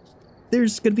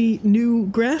 there's gonna be new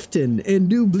Grafton and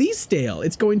new Bleasdale.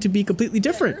 It's going to be completely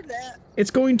different. I heard that. It's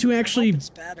going to actually, it's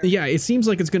better. yeah, it seems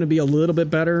like it's going to be a little bit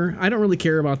better. I don't really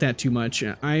care about that too much.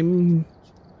 I'm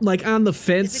like on the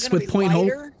fence with Point Hope.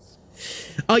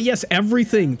 Oh yes,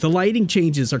 everything. The lighting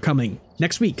changes are coming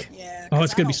next week. Yeah, oh,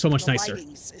 it's going to be so much the nicer.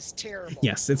 It's terrible.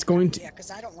 Yes, it's going to. Yeah, because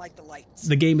I don't like the lights.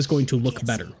 The game is going to look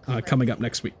better coming up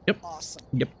next week. Yep. Awesome.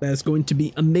 Yep, that's going to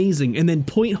be amazing. And then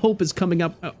Point Hope is coming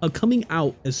up, coming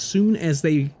out as soon as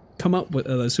they come up with,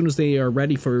 as soon as they are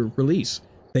ready for release.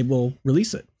 They will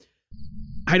release it.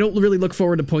 I don't really look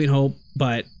forward to Point Hope,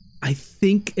 but I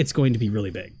think it's going to be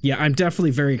really big. Yeah, I'm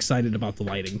definitely very excited about the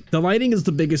lighting. The lighting is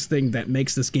the biggest thing that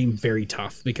makes this game very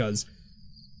tough because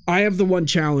I have the one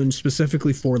challenge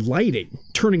specifically for lighting,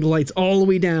 turning the lights all the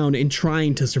way down and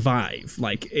trying to survive.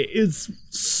 Like, it's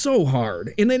so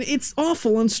hard. And then it's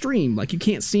awful on stream. Like, you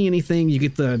can't see anything. You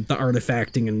get the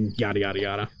artifacting and yada, yada,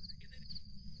 yada.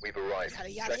 We've arrived.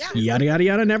 Yada, yada, yada. Yada, yada,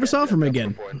 yada. Never saw from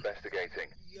again.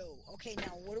 Yo, okay,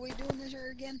 now what are we doing this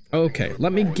here again? Okay,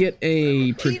 let me get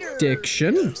a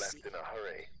prediction.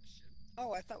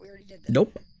 Oh, I thought we already did that.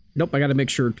 Nope. Nope, I gotta make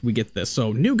sure we get this.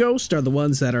 So, new ghosts are the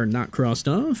ones that are not crossed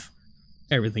off.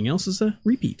 Everything else is a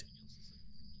repeat.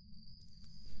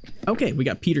 Okay, we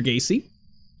got Peter Gacy.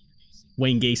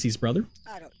 Wayne Gacy's brother.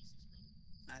 I don't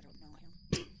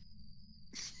know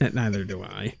him. Neither do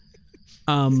I.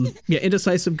 Yeah,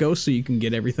 indecisive ghost, so you can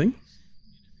get everything.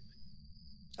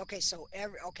 Okay, so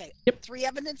okay. Yep. 3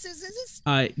 evidences is this?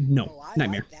 No. Oh, I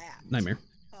Nightmare. like that. Nightmare.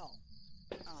 Oh.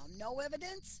 No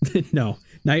evidence? No.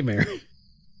 Nightmare.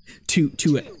 Two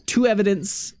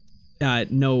evidence,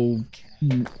 no,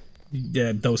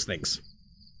 those things.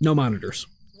 No monitors.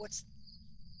 What's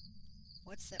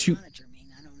that Two. monitor mean?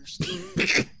 I don't understand.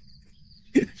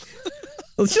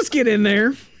 Let's just get in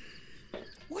there.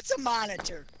 What's a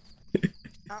monitor? I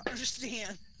don't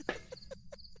understand. Okay,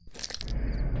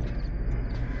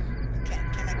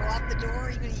 can I go out the door or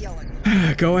are you going to yell at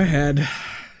me? Go ahead.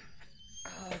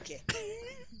 Okay.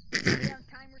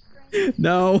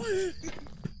 No.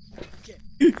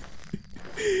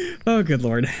 Oh, good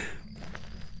lord.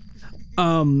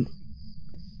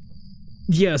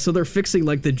 Yeah, so they're fixing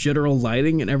like the general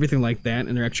lighting and everything like that,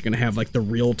 and they're actually gonna have like the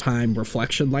real-time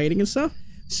reflection lighting and stuff.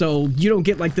 So you don't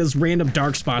get like those random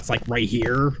dark spots like right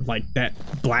here, like that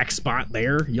black spot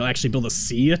there. You'll actually be able to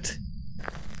see it.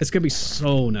 It's gonna be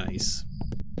so nice.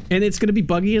 And it's gonna be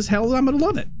buggy as hell, and I'm gonna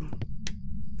love it.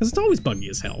 Because it's always buggy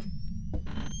as hell.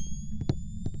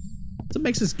 That's what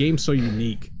makes this game so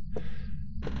unique.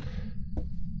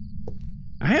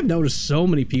 I have noticed so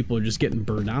many people are just getting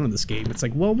burned out on this game. It's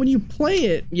like, well, when you play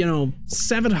it, you know,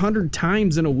 700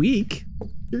 times in a week,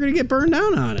 you're gonna get burned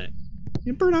down on it.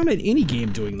 You get burned out at any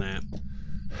game doing that.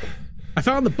 I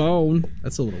found the bone.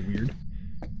 That's a little weird.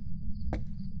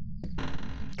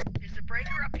 Is the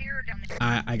breaker up here or down there?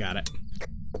 I got it.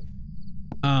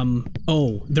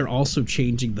 Oh, they're also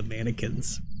changing the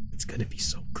mannequins. It's gonna be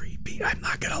so creepy. I'm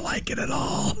not gonna like it at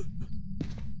all.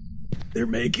 They're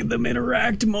making them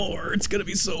interact more. It's gonna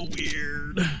be so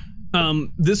weird.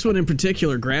 This one in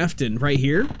particular, Grafton, right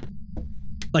here.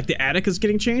 Like the attic is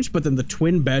getting changed, but then the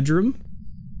twin bedroom.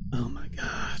 Oh my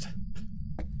god.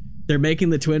 They're making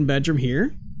the twin bedroom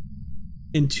here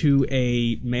into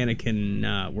a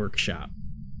mannequin workshop.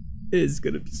 It is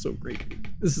gonna be so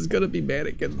great. This is gonna be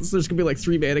mannequins. There's gonna be like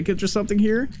 3 mannequins or something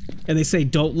here. And they say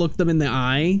don't look them in the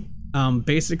eye.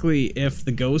 Basically, if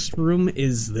the ghost room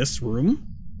is this room,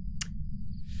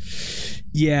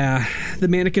 yeah, the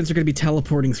mannequins are gonna be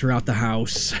teleporting throughout the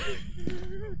house.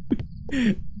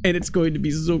 And it's going to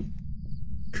be so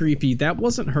creepy. That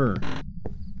wasn't her.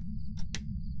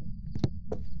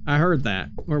 I heard that.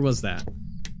 Where was that?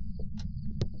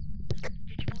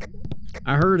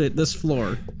 I heard it this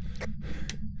floor.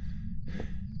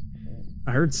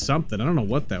 I heard something. I don't know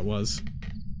what that was.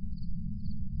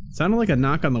 It sounded like a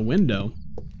knock on the window.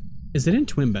 Is it in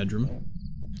twin bedroom?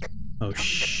 Oh,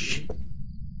 shit.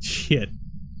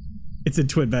 It's in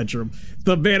twin bedroom.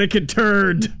 The mannequin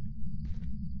turned!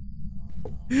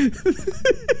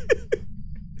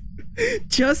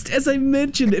 Just as I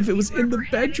mentioned, if it was in the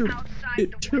bedroom,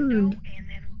 it turned.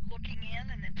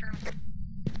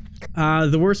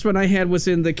 The worst one I had was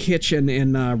in the kitchen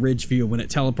in Ridgeview when it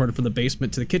teleported from the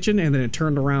basement to the kitchen and then it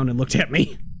turned around and looked at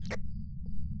me.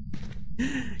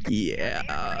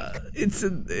 Yeah, it's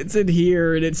in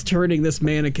here and it's turning this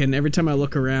mannequin. Every time I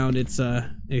look around, it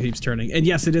keeps turning. And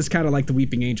yes, it is kind of like the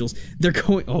Weeping Angels. They're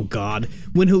going, oh god.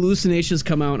 When hallucinations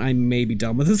come out, I may be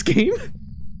done with this game.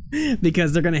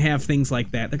 Because they're gonna have things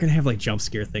like that. They're gonna have like jump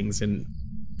scare things, and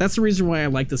that's the reason why I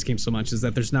like this game so much, is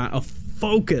that there's not a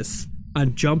focus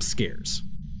on jump scares.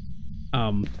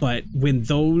 But when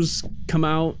those come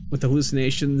out with the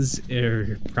hallucinations,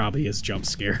 there probably is jump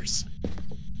scares.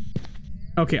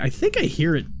 Okay, I think I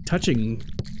hear it touching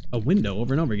a window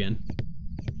over and over again.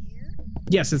 In here?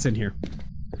 Yes, it's in here.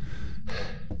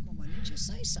 Well, why didn't you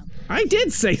say something? I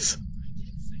did say so.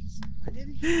 I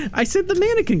didn't hear. I said the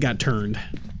mannequin got turned.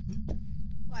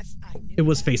 Well, I knew It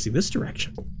was that. facing this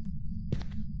direction. Oh,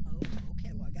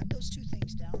 okay. Well, I got those 2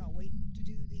 things down. I'll wait to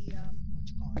do the, what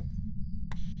you call it?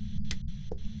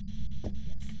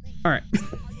 Yes, thank you. Alright.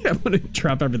 I'm gonna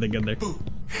drop everything in there.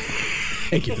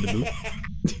 Thank you for the boot.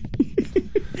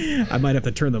 I might have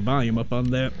to turn the volume up on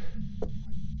that.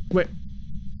 Wait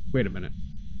a minute.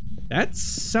 That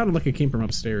sounded like it came from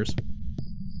upstairs.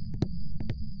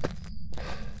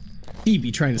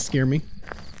 Phoebe trying to scare me.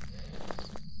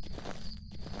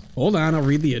 Hold on, I'll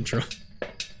read the intro.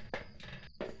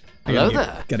 Hello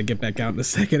there. Gotta get back out in a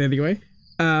second anyway.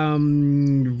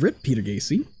 Rip Peter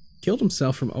Gacy. Killed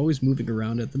himself from always moving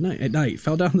around at night.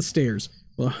 Fell down the stairs.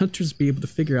 Will hunters be able to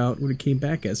figure out what it came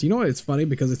back as? You know what? It's funny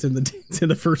because it's in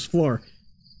the first floor.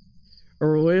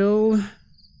 Or will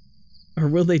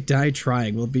they die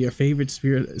trying? Will it be our favorite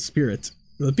spirit?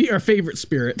 Will it be our favorite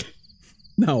spirit?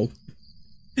 No.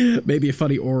 Maybe a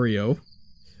funny Oreo.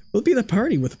 Will it be the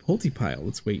party with a Pulty-Pile?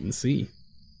 Let's wait and see.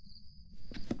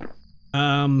 What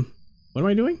am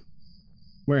I doing?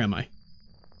 Where am I?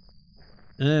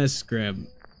 Let's grab.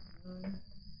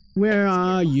 Where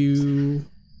are you?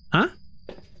 Huh?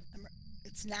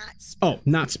 It's not. Oh,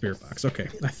 not Spirit Box. Okay.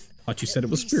 I thought you said it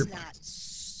was Spirit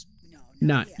Box.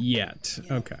 Not yet. You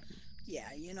know, okay. Yeah,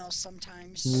 you know,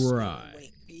 sometimes.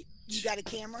 Right. Wait, you got a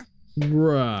camera?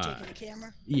 Right. Taking a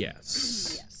camera?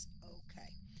 Yes. Yes.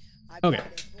 Okay. Okay.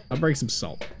 I'll bring some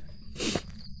salt.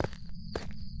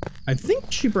 I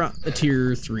think she brought a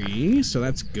tier 3, so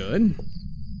that's good.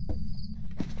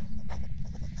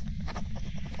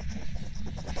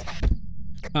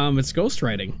 It's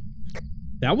ghostwriting.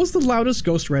 That was the loudest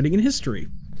ghostwriting in history.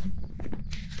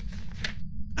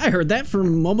 I heard that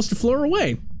from almost a floor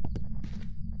away.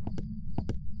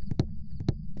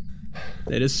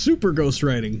 That is super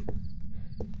ghostwriting.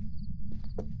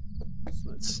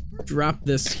 So let's drop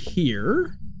this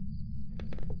here.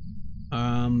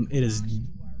 It is.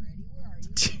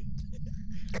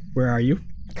 Where are you?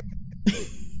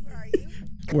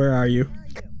 Where are you?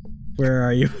 Where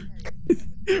are you?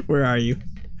 Where are you?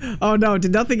 Oh no,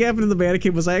 did nothing happen to the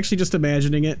mannequin? Was I actually just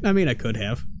imagining it? I mean, I could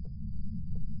have.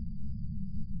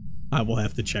 I will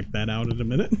have to check that out in a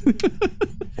minute.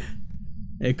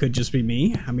 It could just be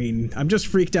me. I mean, I'm just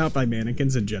freaked out by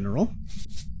mannequins in general.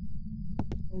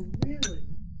 Oh, really?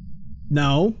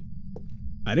 No.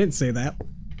 I didn't say that.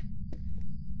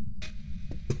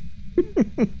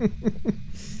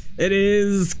 It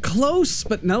is close,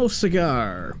 but no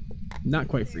cigar. Not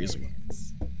quite freezing.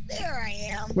 There I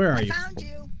am. Where are you? I found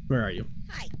you. Where are you?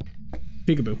 Hi.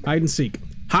 Peekaboo. Hide and seek.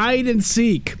 Hide and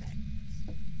seek!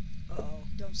 Uh-oh,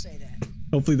 don't say that.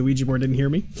 Hopefully the Ouija board didn't hear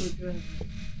me.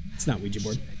 It's not Ouija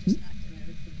board. I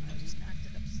just knocked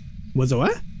it up. Was it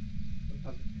what?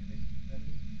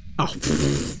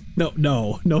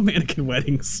 Oh, no mannequin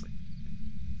weddings.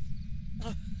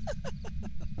 Okay,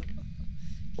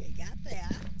 got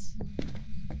that.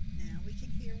 Now we can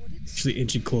hear what it's Actually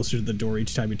inching closer to the door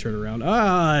each time you turn around.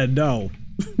 No.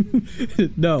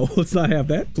 No, let's not have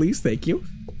that, please, thank you.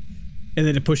 And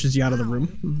then it pushes you out of the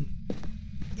room.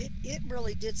 It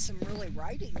really did some really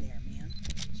writing there, man.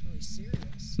 It's really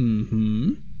serious.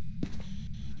 Mm-hmm.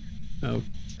 Try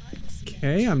this again.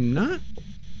 Okay, I'm not...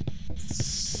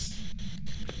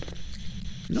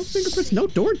 No fingerprints, no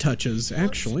door touches,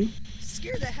 actually.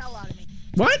 Scared the hell out of me.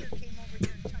 What? Came over here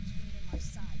and touched me in my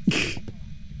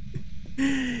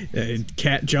side.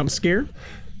 Cat jump scare?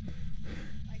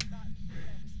 I thought that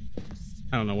was the ghost.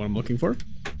 I don't know what I'm looking for.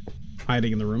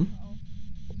 Hiding in the room.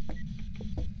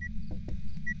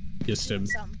 Just a, Doing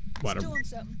something. what, It's a doing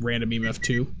something. random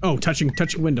EMF2. Oh, touching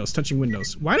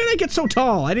windows. Why did I get so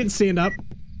tall? I didn't stand up.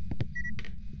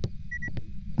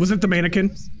 Was it the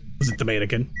mannequin? Was it the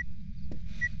mannequin?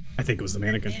 I think it was the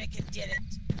mannequin. Mannequin did it.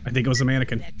 I think it was the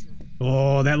mannequin. Bedroom.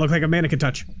 Oh, that looked like a mannequin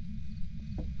touch.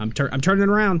 I'm turning it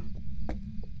around.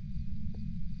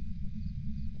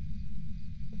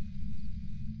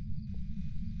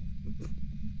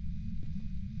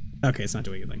 Okay, it's not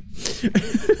doing anything.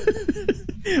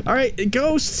 All right,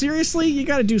 Ghost, seriously? You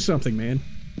gotta do something, man.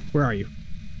 Where are you?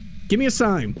 Give me a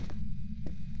sign.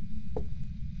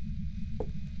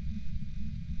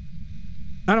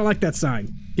 I don't like that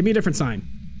sign. Give me a different sign.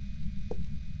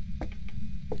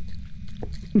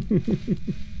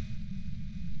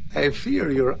 I fear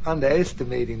you're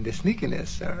underestimating the sneakiness,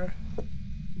 sir.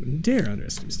 Wouldn't dare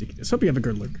underestimate sneakiness. Hope you have a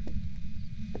good look.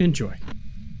 Enjoy.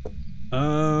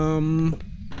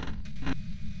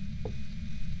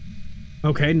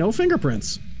 Okay, no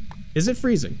fingerprints. Is it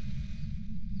freezing?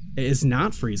 It is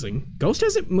not freezing. Ghost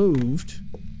hasn't moved.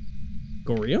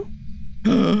 Goryo?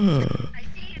 I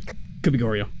see it. Could be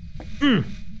Goryo.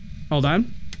 Hold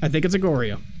on. I think it's a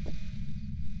Goryo.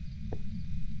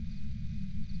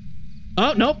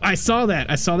 Oh, nope. I saw that.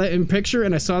 I saw that in picture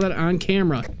and I saw that on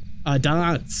camera.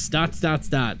 Dots. I was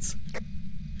just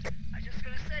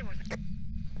gonna say, was it?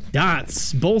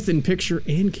 Dots. Both in picture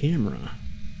and camera.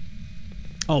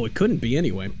 Oh, it couldn't be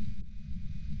anyway.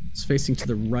 It's facing to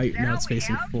the right, now it's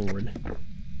facing forward.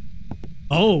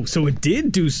 Oh, so it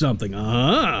did do something.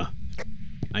 I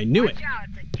knew it. Watch out,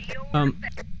 it's a deal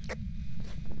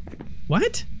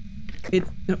What?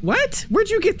 What? Where'd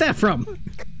you get that from?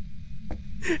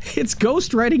 It's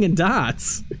ghost writing in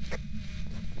dots.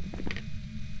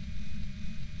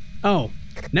 Oh,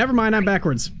 never mind, I'm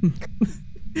backwards.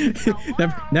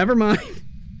 Never mind.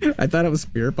 I thought it was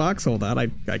Spirit Box. Hold on, I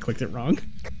clicked it wrong.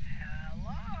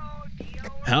 Hello,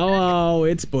 deal. Hello,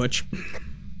 it's Butch.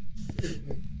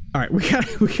 All right, we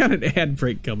got an ad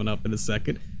break coming up in a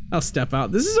second. I'll step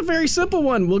out. This is a very simple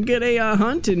one. We'll get a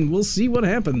hunt and we'll see what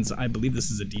happens. I believe this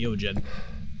is a Diogen.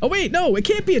 Oh wait, no, it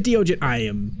can't be a Diogen. I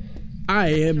am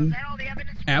Is that all the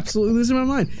evidence? absolutely losing my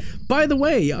mind. By the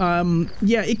way,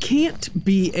 yeah, it can't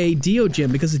be a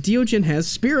Diogen because a Diogen has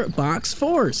Spirit Box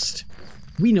forced.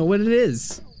 We know what it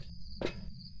is.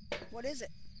 What is it?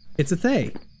 It's a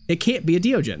Thay. It can't be a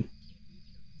Diogen.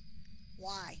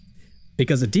 Why?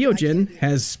 Because a Diogen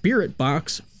has Spirit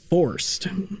Box forced.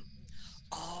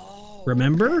 Oh.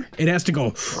 Remember? It has to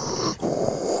go.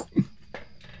 Oh,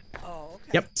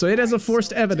 okay. Yep, so it has a forced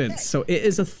so it's a evidence. Thay. So it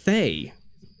is a Thay.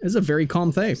 It's a very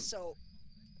calm Thay. So,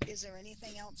 is there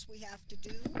anything else we have to do?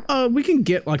 We can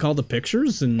get like all the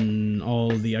pictures and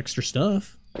all the extra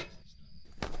stuff. Okay,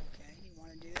 you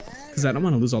want to do that? Because I don't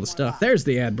want to lose all the stuff. There's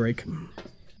the ad break.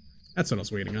 That's what I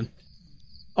was waiting on.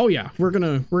 Oh yeah, we're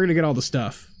gonna get all the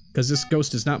stuff because this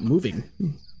ghost is not moving.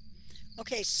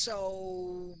 Okay,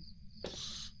 so...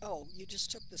 Oh, you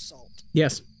just took the salt.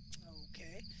 Yes,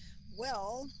 Okay.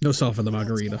 Well... no salt for the what else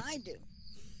margarita. can I do?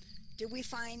 Did we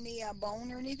find the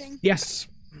bone or anything? Yes.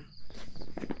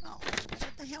 Oh, what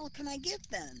the hell can I get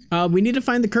then? We need to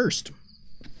find the cursed.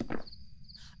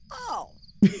 Oh,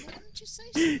 why didn't you say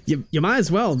so? You might as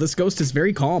well. This ghost is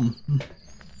very calm.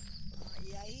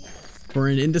 Yeah, he is. For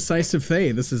an indecisive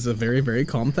Thay, this is a very, very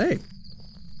calm Thay.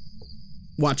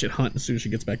 Watch it hunt as soon as she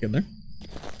gets back in there.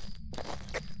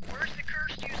 Where's the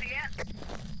cursed usually at?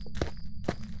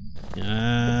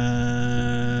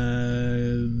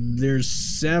 There's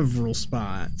several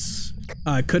spots.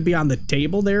 It could be on the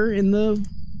table there in the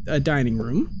dining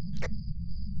room.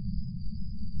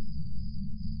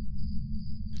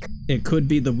 It could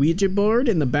be the Ouija board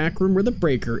in the back room where the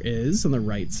breaker is on the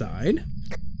right side.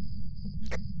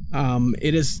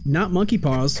 It is not monkey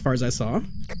paws as far as I saw. Okay,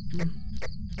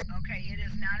 it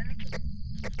is not in the kitchen.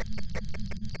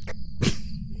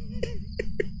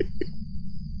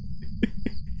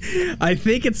 I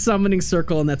think it's summoning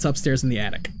circle, and that's upstairs in the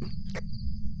attic.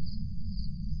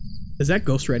 Is that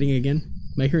ghost writing again?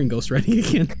 Am I hearing ghost writing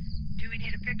again? Do we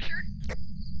need a picture?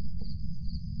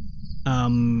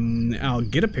 I'll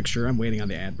get a picture. I'm waiting on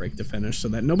the ad break to finish so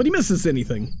that nobody misses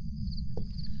anything.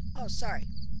 Oh, sorry.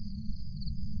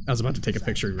 I was about to take a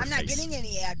picture of your I'm not face. getting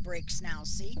any ad breaks now,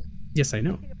 see? Yes, I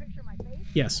know. Take a picture of my face?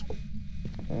 Yes.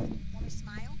 Want me to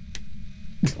smile?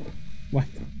 What?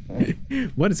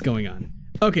 What is going on?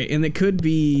 Okay, and it could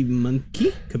be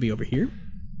monkey. Could be over here.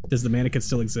 Does the mannequin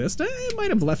still exist? It might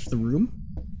have left the room.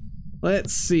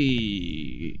 Let's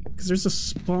see. Because there's a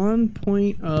spawn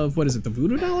point of, what is it, the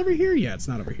voodoo doll over here? Yeah, it's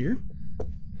not over here.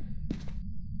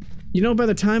 You know, by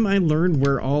the time I learn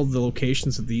where all the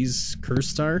locations of these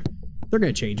cursed are, they're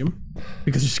going to change them.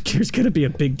 Because there's going to be a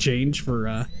big change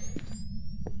for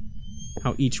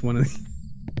how each one of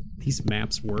these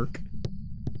maps work.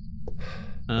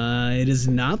 It is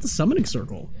not the summoning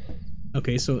circle.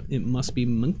 Okay, so it must be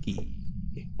monkey.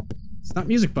 It's not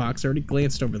music box. I already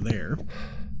glanced over there.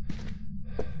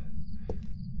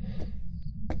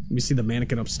 You see the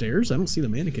mannequin upstairs? I don't see the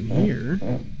mannequin here.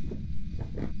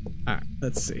 Alright,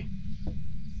 let's see.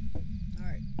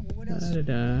 Alright, well, what else?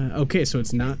 Okay, so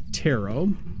it's not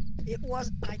tarot. It was,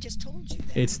 I just told you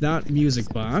that. It's not music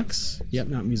box. Yep,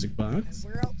 not music box.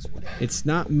 Where else would it be? It's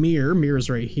not mirror. Mirror's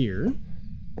right here.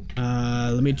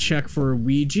 Let me check for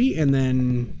Ouija, and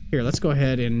then... Here, let's go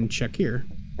ahead and check here.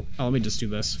 Oh, let me just do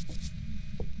this.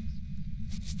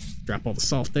 Drop all the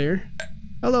salt there.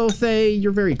 Hello, Thay.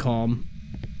 You're very calm.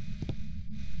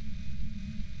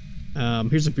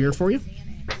 Here's a beer for you.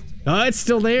 Oh, it's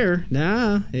still there.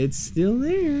 Nah, it's still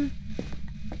there.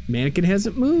 Mannequin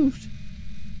hasn't moved.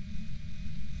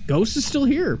 Ghost is still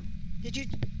here. Did you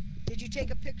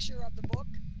take a picture of the book?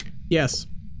 Yes.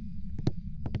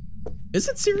 Is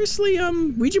it seriously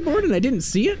Ouija board and I didn't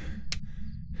see it?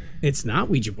 It's not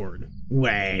Ouija board.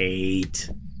 Wait.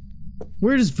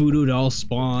 Where does voodoo doll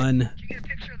spawn? Did you get a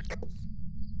picture of the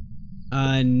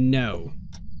ghost? No.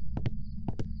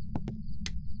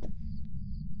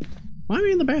 Why am I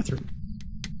in the bathroom?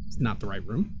 It's not the right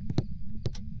room.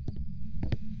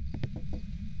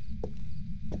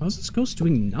 How's this ghost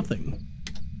doing nothing?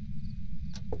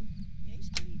 Yeah, he's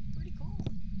pretty calm.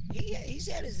 He's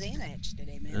at his Xanax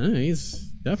today, man.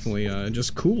 He's definitely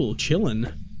just cool, chilling.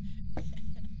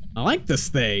 I like this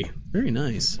thing. Very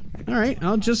nice. Alright,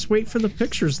 I'll just wait for the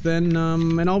pictures then,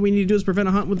 and all we need to do is prevent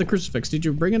a hunt with the crucifix. Did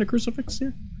you bring in a crucifix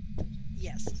here?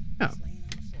 Yes. Oh. It's laying on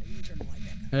the floor. You can turn the light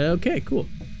back on. Okay, cool.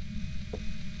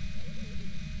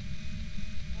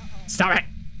 Uh-oh. Stop it!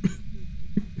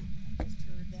 I just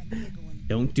heard that giggling.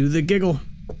 Don't do the giggle.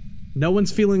 No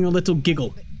one's feeling a little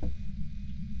giggle.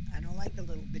 I don't like the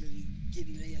little bitty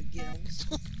giggles.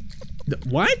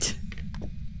 What?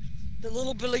 The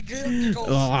little Billy giggles.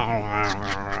 Well,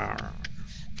 I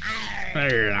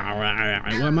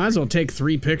might as well take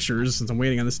 3 pictures since I'm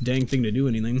waiting on this dang thing to do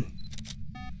anything.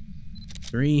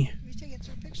 3. We're taking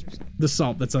 3 pictures. The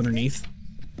salt that's underneath.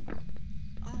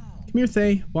 Oh. Come here,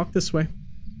 Thay. Walk this way.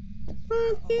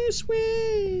 Walk this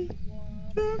way.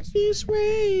 Walk this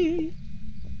way.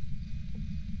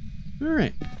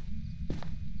 Alright.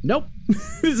 Nope.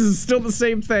 This is still the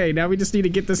same thing. Now we just need to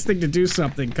get this thing to do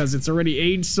something because it's already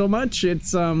aged so much.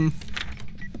 It's, not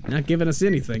giving us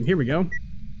anything. Here we go.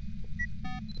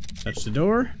 Touch the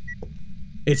door.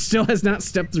 It still has not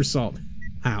stepped through salt.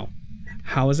 How?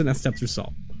 How has it not stepped through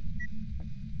salt?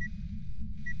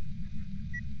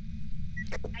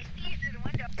 I see you through the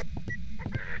window.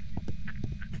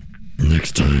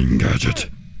 Next time, Gadget.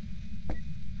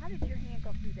 How did your hand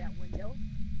go through that window?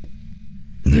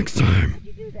 Next time. How'd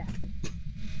you do that?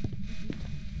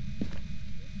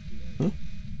 Huh?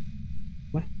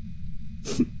 What?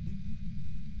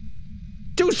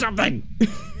 Do something!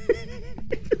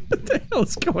 What the hell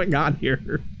is going on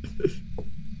here?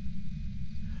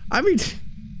 I mean,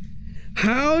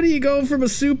 how do you go from a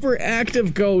super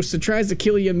active ghost that tries to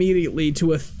kill you immediately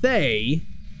to a Thay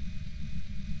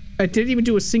that didn't even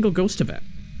do a single ghost event?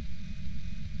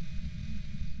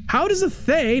 How does a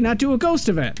Thay not do a ghost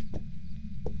event?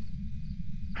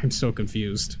 I'm so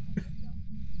confused.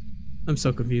 I'm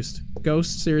so confused.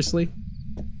 Ghost, seriously?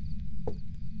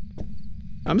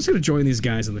 I'm just gonna join these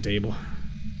guys on the table.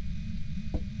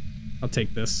 I'll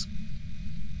take this.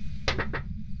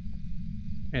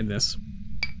 And this.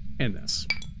 And this.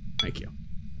 Thank you.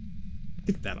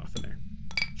 Get that off in there.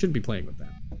 Shouldn't be playing with that.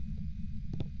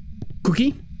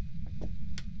 Cookie?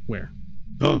 Where?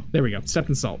 Oh, there we go. Stepped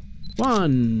in salt.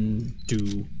 1,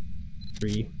 2,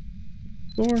 3,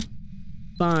 4,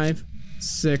 5,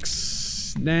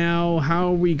 6. Now, how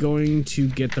are we going to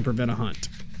get the prevent a hunt?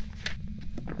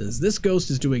 Because this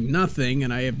ghost is doing nothing,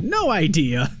 and I have no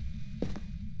idea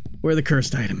where the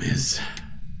cursed item is.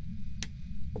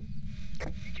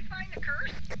 Did you find the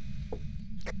curse?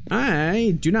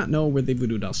 I do not know where the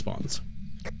voodoo doll spawns.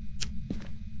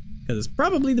 Because it's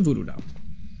probably the voodoo doll.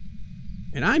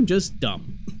 And I'm just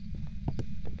dumb.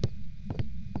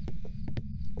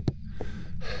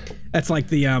 That's like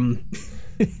the,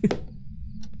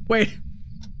 Wait.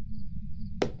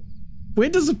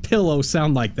 When does a pillow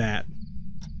sound like that?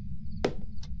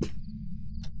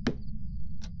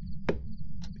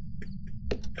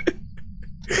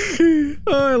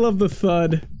 Oh, I love the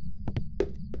thud.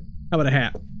 How about a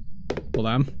hat? Hold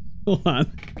on. Hold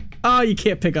on. Oh, you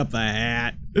can't pick up the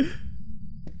hat.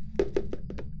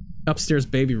 Upstairs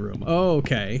baby room. Oh,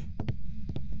 okay.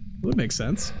 That makes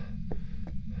sense.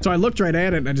 So I looked right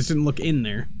at it and I just didn't look in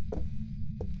there.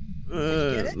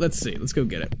 Let's see. Let's go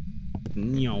get it.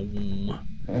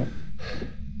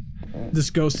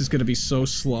 This ghost is gonna be so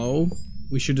slow.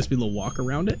 We should just be able to walk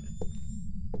around it.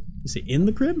 Is it in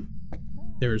the crib?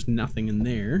 There's nothing in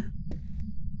there.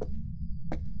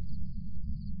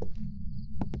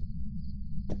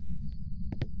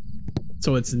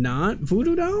 So it's not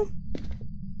voodoo doll?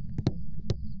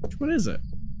 Which one is it?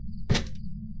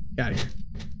 Got here.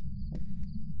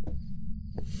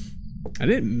 I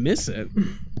didn't miss it.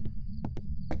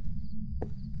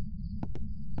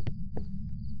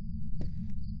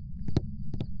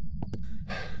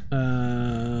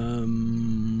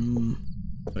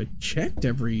 I checked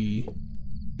every...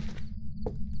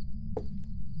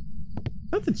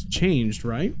 Nothing's changed,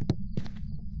 right?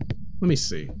 Let me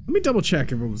see. Let me double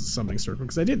check if it was a summoning circle,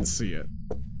 because I didn't see it.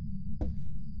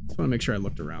 Just want to make sure I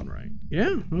looked around right.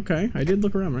 Yeah, okay. I did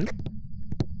look around right.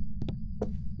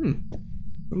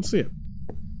 Don't see it.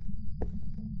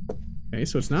 Okay,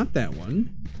 so it's not that one.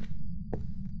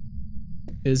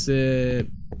 Is it...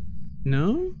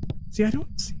 No? See, I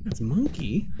don't see that's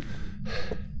monkey.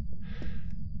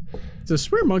 So I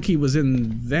swear monkey was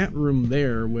in that room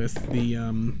there with the,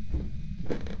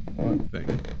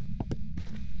 thing.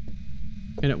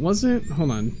 And it wasn't...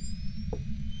 Hold on.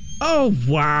 Oh,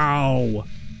 wow!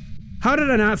 How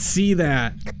did I not see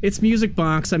that? It's music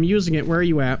box. I'm using it. Where are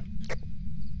you at?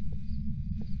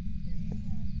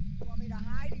 You want me to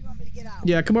hide or you want me to get out?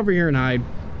 Yeah, come over here and hide.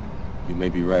 You may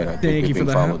be right. I think Thank you for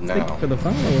the followed thank you for the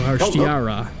follow,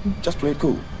 Harshiara. Just play it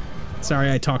cool.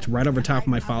 Sorry, I talked right over top of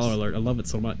my follow alert. I love it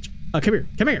so much. Come here,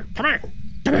 come here, come here,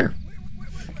 come here,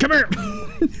 come here.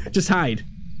 Just hide.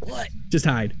 What? Just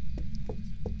hide.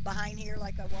 Behind here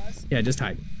like I was? Yeah, just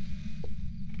hide.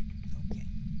 Okay.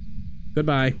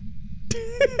 Goodbye.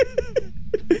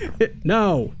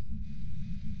 No.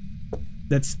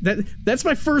 That's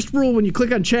my first rule when you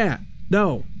click on chat.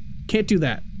 No. Can't do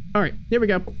that. All right, here we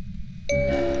go.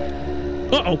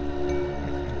 Uh-oh.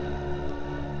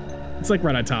 It's like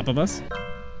right on top of us.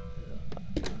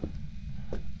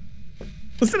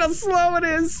 Listen how slow it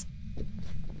is.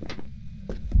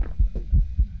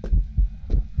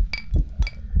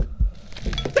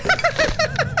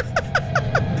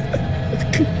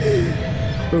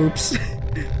 Oops.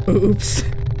 Oops.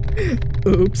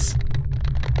 Oops.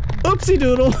 Oopsie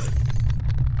doodle.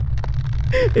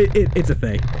 It's a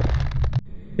thing.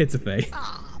 It's a thing.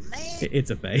 Aw, man.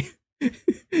 It's a thing.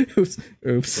 Oops.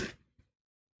 Oops.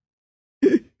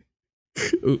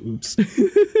 Oops.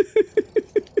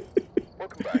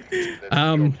 Welcome back. The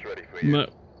job's ready for you.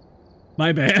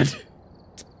 My bad.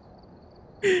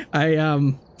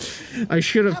 I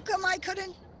should have. How come I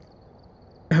couldn't?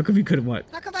 How come you couldn't what?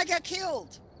 How come I got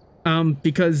killed?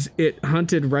 Because it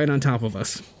hunted right on top of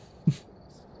us.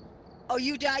 Oh,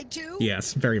 you died too?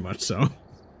 Yes, very much so.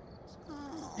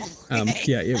 Oh,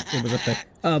 Yeah, it was up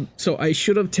there. So I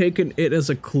should have taken it as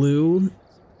a clue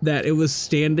that it was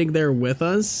standing there with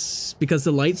us because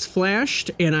the lights flashed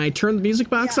and I turned the music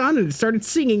box on and it started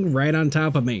singing right on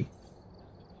top of me.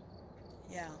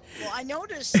 Yeah. Well, I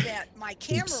noticed that my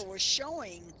camera was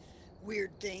showing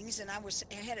weird things and I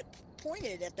had it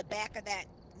pointed at the back of that,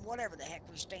 whatever the heck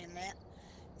we're standing at.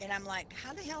 And I'm like,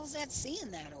 how the hell is that seeing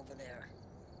that over there?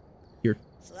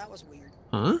 So that was weird.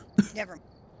 Huh? Never.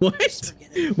 What?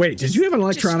 Wait, did you have an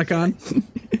electronic on?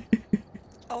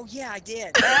 Oh yeah, I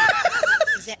did.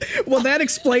 Well, that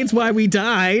explains why we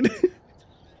died.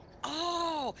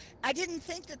 Oh, I didn't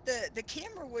think that the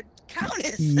camera would count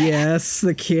as that. Yes,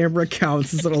 the camera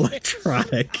counts as an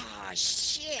electronic. Oh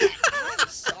shit! I'm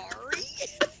sorry.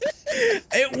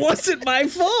 It wasn't my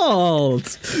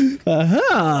fault.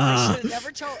 Aha.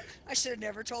 I should have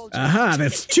never told you. Aha,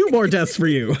 that's 2 more deaths for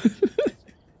you.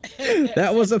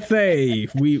 That was a thay.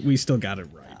 We still got it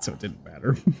right, so it didn't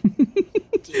matter.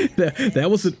 That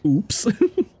was an oops.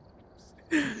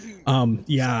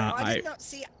 Yeah, So I didn't know,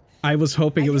 see, I was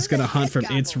hoping I it knew was gonna they hunt had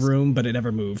from its goggles. room, but it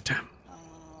never moved.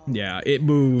 Yeah, it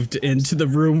moved into the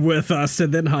room with us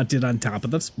and then hunted on top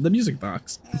of the music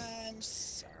box. I'm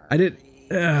sorry. I did.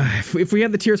 If we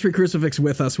had the tier 3 crucifix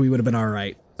with us, we would have been all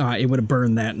right. It would have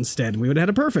burned that instead. We would have had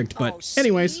it perfect. But Oh,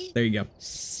 anyways, see? there you go.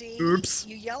 See, Oops.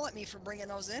 you yell at me for bringing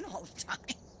those in all the time.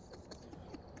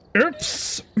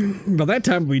 Oops. Well, that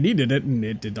time we needed it, and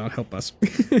it did not help us.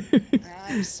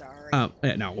 I'm sorry.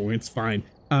 No, it's fine.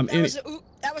 that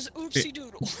was a oopsie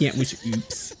doodle. Yeah, we should.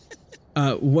 Oops.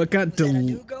 What got Was that a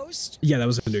new ghost? Yeah, that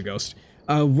was a new ghost.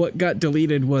 What got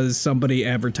deleted was somebody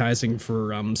advertising for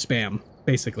spam,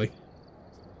 basically.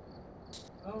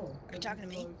 Oh. Are you talking to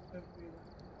me?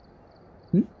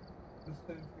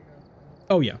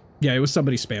 Oh yeah, it was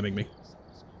somebody spamming me.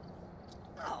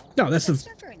 Oh, No, that's not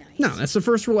very nice. No, that's the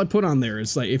first rule I put on there.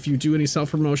 It's like, if you do any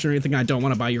self-promotion or anything, I don't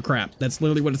want to buy your crap. That's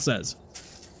literally what it says.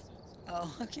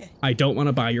 Oh, okay. I don't want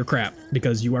to buy your crap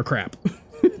because you are crap.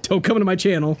 Don't come into my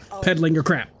channel peddling your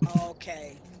crap.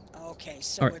 Okay. Okay.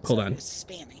 So All right, hold on. It's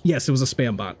spammy. Yes, it was a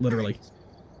spam bot, literally.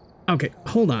 Okay,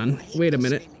 hold on. Wait a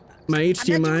minute. My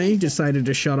HDMI decided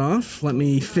to shut off. Let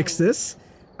me fix this.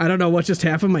 I don't know what just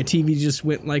happened. My TV just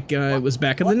went like it was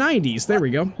back in the 90s. There we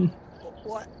go.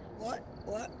 What?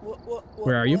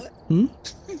 Where are you?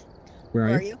 What? Where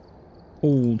are you?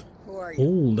 Old. Who are you?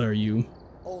 Old are you?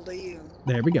 Old are you?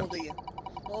 There we go. Old are you?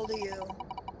 Old are you?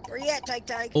 Where you at, Tyke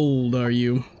Tyke? Old are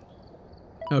you?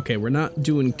 Okay, we're not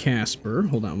doing Casper.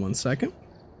 Hold on one second.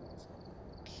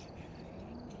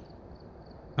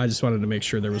 I just wanted to make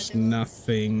sure there was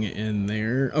nothing in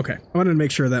there. Okay, I wanted to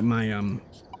make sure that my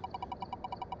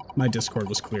my Discord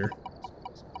was clear.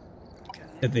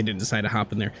 That they didn't decide to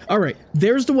hop in there. All right,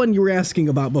 there's the one you were asking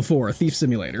about before, Thief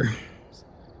Simulator.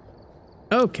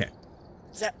 Okay.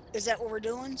 Is that what we're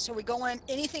doing? So we go in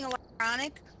anything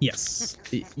electronic? Yes.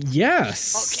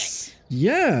 Yes. Okay.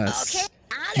 Yes. Okay.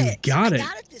 Got You it. got I it.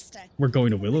 got it this time. We're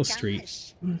going to Willow Gosh.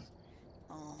 Street. Oh,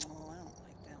 I don't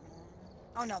like that one.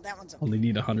 Oh no, that one's okay. Only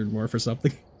need 100 more for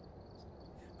something.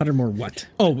 100 more what?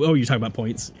 Oh, you're talking about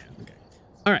points. Yeah, okay.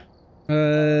 All right.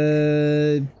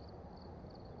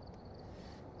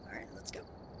 All right, let's go.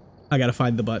 I gotta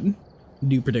find the button.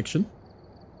 New prediction.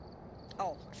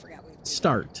 Oh, I forgot we.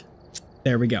 Start.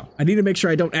 There we go. I need to make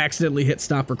sure I don't accidentally hit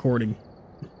stop recording.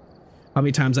 How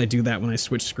many times I do that when I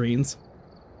switch screens?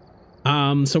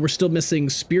 So we're still missing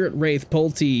Spirit Wraith,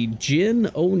 Pulte, Jin,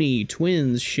 Oni,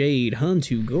 Twins, Shade,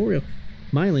 Huntu, Goryo,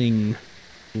 Myling,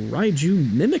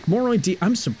 Raiju, Mimic, Moroi D.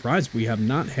 I'm surprised we have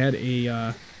not had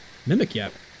a Mimic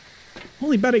yet.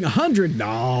 Only betting 100.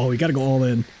 No, we gotta go all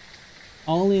in.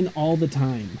 All in all the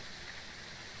time.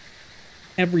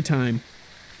 Every time.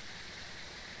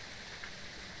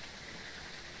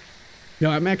 You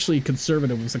know, I'm actually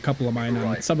conservative with a couple of mine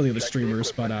on some of the other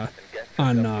streamers, but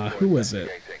on who was it?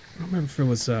 I don't remember if it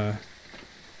was I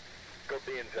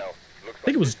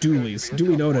think it was Dooley's.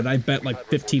 Dooley noted I bet like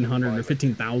 1,500 or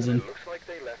 15,000.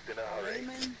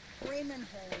 Raymond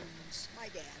Holmes, my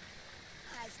dad.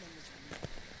 His name is Raymond.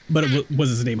 But it was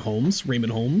his name Holmes?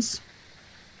 Raymond Holmes?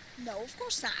 No, of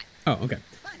course not. Oh, okay.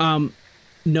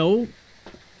 No.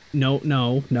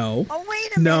 Oh,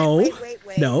 wait a No. minute.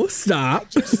 Wait. No, stop. I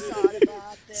just thought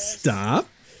about this. Stop.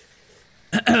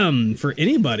 For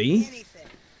anybody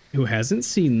who hasn't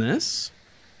seen this.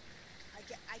 I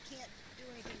can't do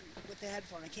anything with the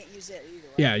headphone. I can't use it either.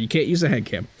 Right? Yeah, you can't use a head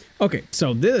cam. Okay,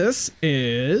 so this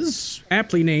is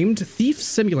aptly named Thief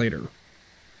Simulator.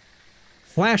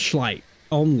 Flashlight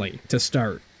only to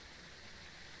start.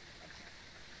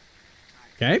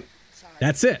 Okay? Sorry.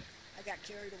 That's it. I got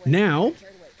carried away. Now,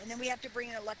 And then we have to bring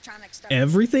in electronic stuff.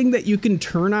 everything that you can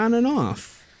turn on and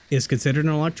off is considered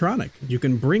an electronic. You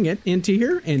can bring it into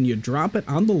here and you drop it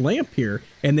on the lamp here,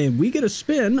 and then we get a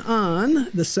spin on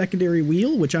the secondary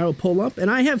wheel, which I will pull up, and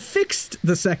I have fixed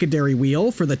the secondary wheel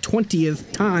for the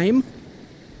 20th time.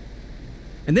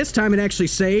 And this time it actually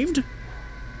saved.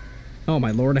 Oh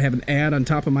my lord, I have an ad on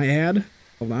top of my ad.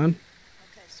 Hold on.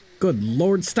 Okay, so Good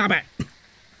lord, stop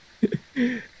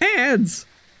it. Ads.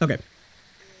 Okay.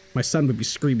 My son would be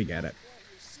screaming at it.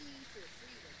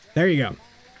 There you go.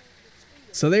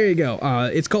 So there you go.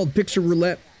 It's called Picture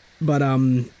Roulette, but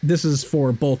this is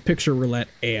for both Picture Roulette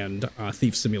and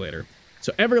Thief Simulator.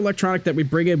 So every electronic that we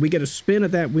bring in, we get a spin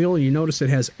at that wheel, and you notice it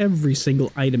has every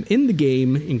single item in the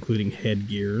game, including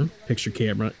headgear, picture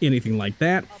camera, anything like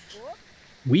that.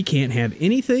 We can't have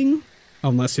anything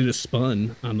unless it is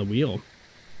spun on the wheel.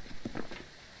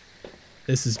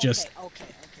 This is just... Okay.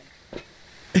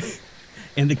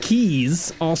 And the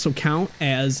keys also count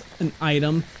as an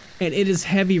item, and it is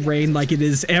heavy rain like it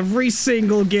is every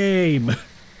single game.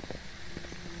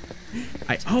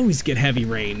 I always get heavy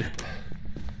rain.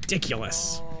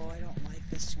 Ridiculous. Oh, I don't like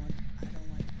this one. I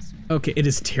don't like this one. Okay, it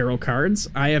is tarot cards.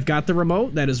 I have got the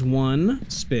remote. That is 1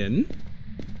 spin.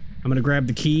 I'm gonna grab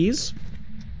the keys.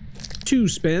 2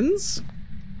 spins.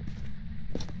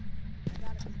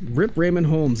 Rip Raymond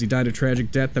Holmes. He died a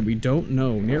tragic death that we don't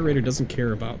know. Narrator doesn't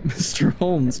care about. Mr.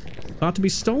 Holmes. Thought to be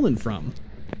stolen from.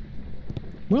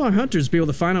 Will our hunters be able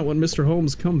to find out what Mr.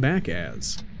 Holmes come back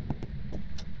as?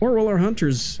 Or will our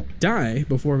hunters die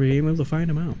before we are able to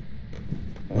find him out?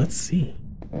 Let's see.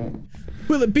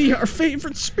 Will it be our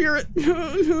favorite spirit?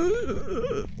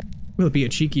 Will it be a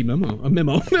cheeky memo? A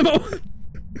memo. Memo!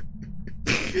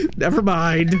 Never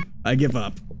mind. I give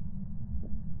up.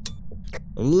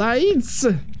 Lights!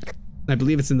 I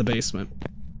believe it's in the basement.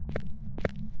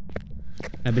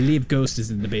 I believe Ghost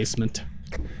is in the basement.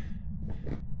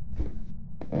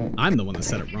 I'm the one that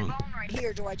said it wrong. Right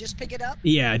here, do I just pick it up?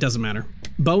 Yeah, it doesn't matter.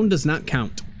 Bone does not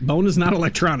count. Bone is not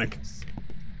electronic.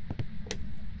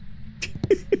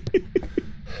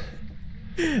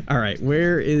 Alright,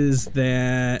 where is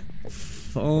that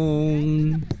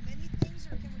phone? Can I pick up as many things,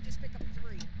 or can we just pick up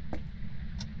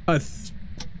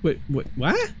 3?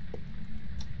 What?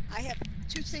 I have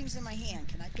 2 things in my hand.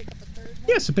 Can I pick up a 3rd one?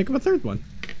 Yeah, so pick up a 3rd one.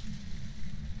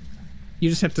 You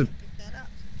just have to... Pick that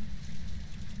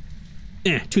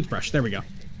up. Toothbrush. There we go.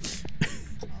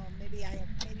 Oh, maybe I have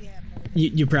more.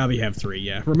 You probably have 3,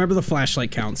 yeah. Remember the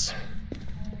flashlight counts.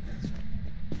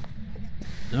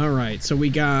 Alright, so we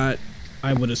got,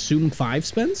 I would assume 5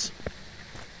 spins?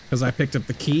 Because I picked up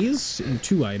the keys and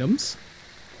 2 items.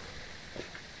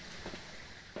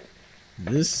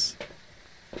 This...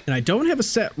 And I don't have a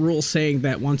set rule saying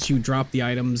that once you drop the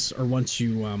items, or once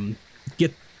you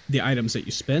get the items that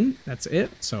you spin, that's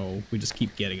it. So we just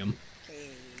keep getting them. Okay,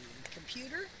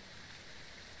 computer.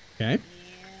 Okay.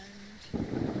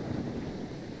 And...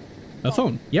 A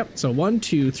phone. Yep. So 1,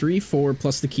 2, 3, 4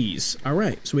 plus the keys. All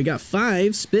right. So we got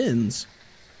 5 spins.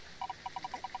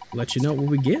 Let you know what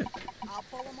we get. I'll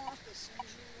pull them off as soon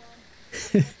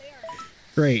as you there.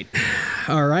 Great.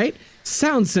 All right.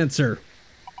 Sound sensor.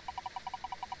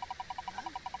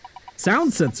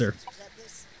 Sound sensor. Is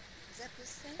that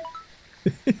this thing?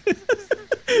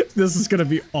 This is gonna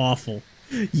be awful.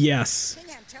 Yes. Hang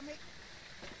on, tell me.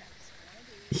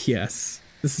 Yes.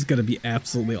 This is gonna be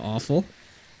absolutely awful.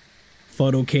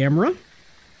 Photo camera.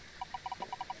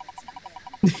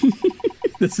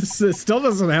 This still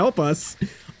doesn't help us.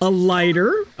 A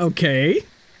lighter. Okay.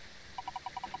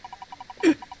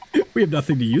 We have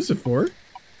nothing to use it for.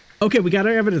 Okay, we got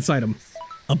our evidence item.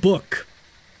 A book.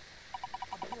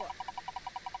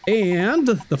 And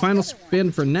the final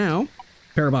spin for now,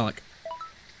 parabolic.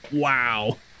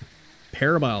 Wow.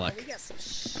 Parabolic.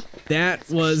 That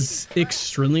was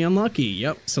extremely unlucky.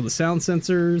 Yep. So the sound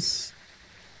sensors,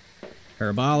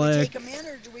 parabolic, take them in,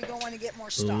 or do we go in and get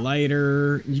more stuff?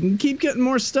 lighter. You can keep getting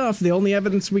more stuff. The only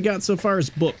evidence we got so far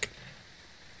is book,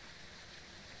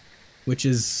 which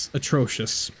is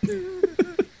atrocious.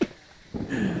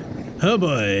 Oh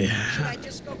boy. Should I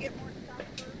just go get more stuff?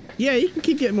 Yeah, you can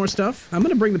keep getting more stuff. I'm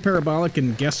gonna bring the parabolic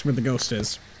and guess where the ghost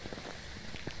is.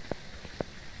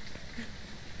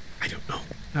 I don't know.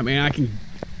 I mean, I can...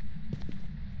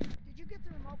 Did you get the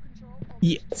remote control?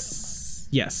 Yes.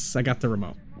 Yes, I got the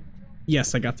remote.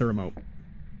 Yes, I got the remote.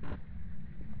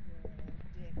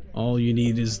 All you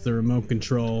need is the remote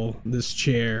control, this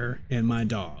chair, and my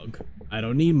dog. I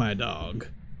don't need my dog.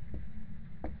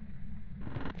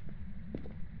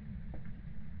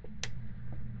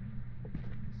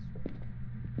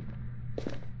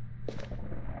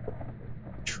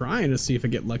 Trying to see if I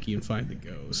get lucky and find the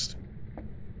ghost.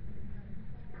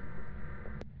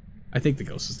 I think the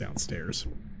ghost is downstairs.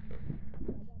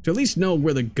 To at least know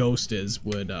where the ghost is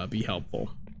would be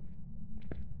helpful.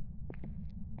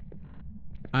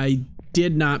 I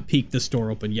did not peek this door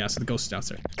open. Yes, the ghost is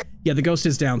downstairs. Yeah, the ghost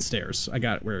is downstairs. I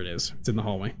got it where it is. It's in the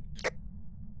hallway.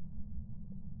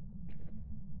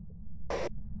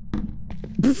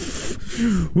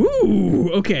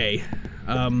 Ooh, okay.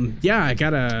 Yeah, I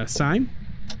got a sign.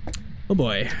 Oh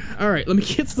boy. Alright, let me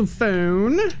get the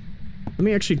phone. Let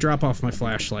me actually drop off my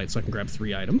flashlight so I can grab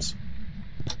 3 items.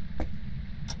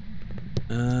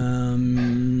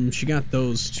 She got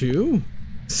those 2.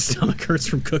 Stomach hurts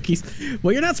from cookies.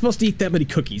 Well, you're not supposed to eat that many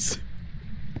cookies.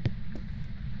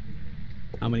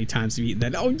 How many times have you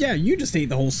eaten that? Oh yeah, you just ate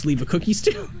the whole sleeve of cookies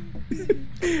too.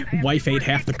 Wife ate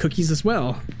half the cookies as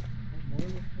well.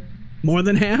 More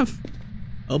than half?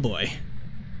 Oh boy.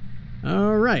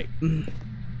 Alright.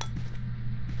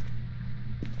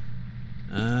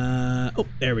 Oh,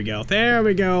 there we go. There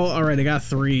we go. Alright, I got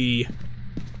 3.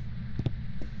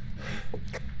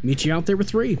 Meet you out there with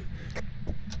 3.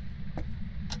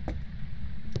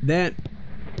 that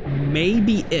may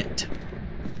be it.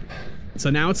 So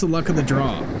now it's the luck of the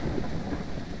draw.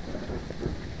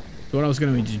 So what I was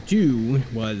going to do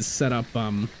was set up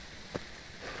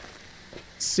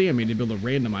Sammy to be able to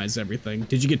randomize everything.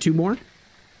 Did you get 2 more?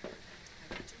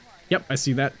 Yep, I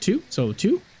see that. 2. So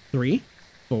 2, 3,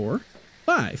 4,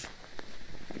 5.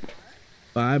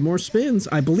 5 more spins.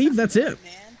 I believe that's it.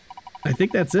 I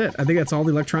think that's it. I think that's all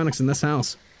the electronics in this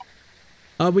house.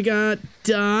 We got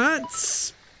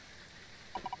dots.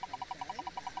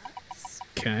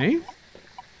 Okay.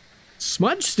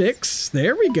 Smudge sticks.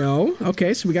 There we go.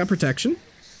 Okay, so we got protection.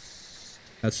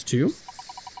 That's 2. That's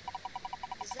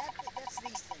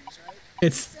these things, right?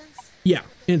 It's, Incense? yeah,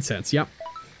 incense, yep.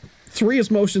 3 is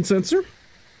motion sensor.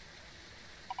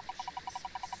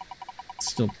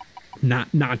 Still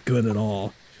not good at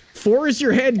all. 4 is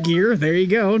your headgear. There you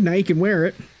go. Now you can wear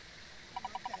it.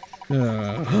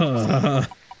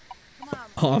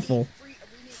 Awful.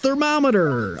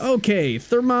 Thermometer. Okay,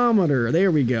 thermometer.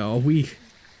 There we go.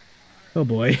 Oh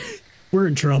boy, we're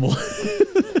in trouble.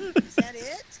 Is that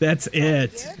it? That's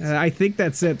it. I think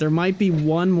that's it. There might be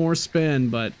one more spin,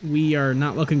 but we are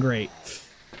not looking great.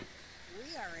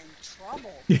 We are in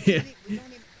trouble. Yeah.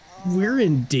 We're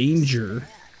in danger.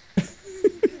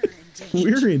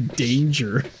 We're in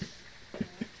danger.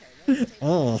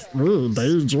 Oh, we're in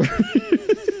danger.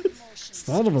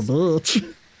 Son of a bitch.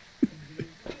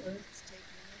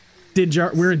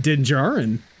 We're in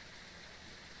Dinjarin.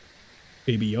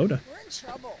 Baby Yoda. We're in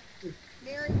trouble.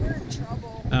 Mary, we're in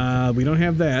trouble. We don't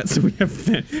have that, so we have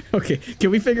that. Okay,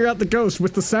 can we figure out the ghost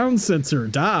with the sound sensor?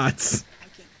 Dots.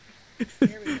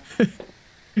 There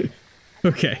we go.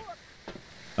 Okay.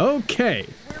 Okay.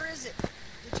 Where is it?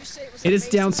 Did you say it was It the is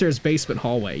basement? downstairs basement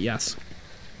hallway, yes.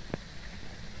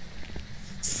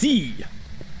 C.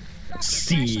 Drop your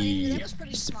C. flashlight in here. That was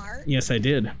pretty smart. Yes, I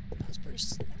did. That was pretty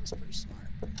smart.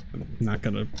 I'm not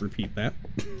gonna repeat that.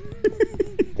 Who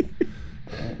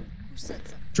said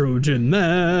something? Trojan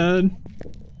man.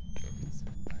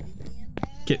 Somebody being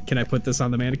bad? Can I put this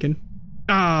on the mannequin?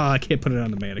 Ah, I can't put it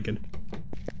on the mannequin.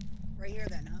 Right here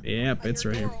then, huh? Yep, I it's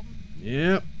hear a right here. door open.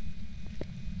 Yep.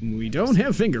 We don't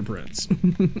have fingerprints.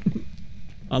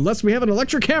 Unless we have an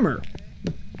electric hammer.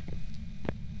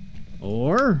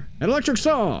 Or an electric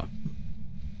saw.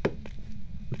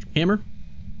 Electric hammer.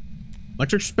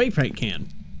 Electric spray paint can.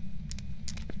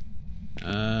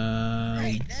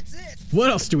 Right, that's it. What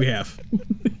else do we have?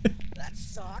 That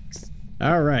sucks.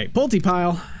 All right, Pulte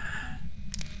pile.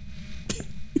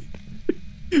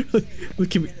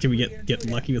 Can we get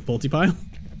lucky with Pulte pile?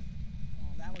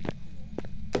 Oh, that would be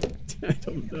cool. I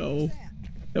don't know.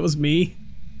 What was That was me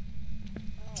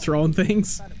that? throwing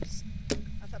things. I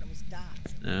thought it was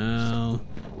dots. Oh.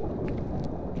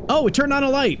 Oh, it turned on a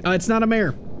light. It's not a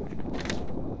mare.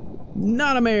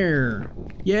 Not a mare.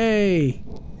 Yay.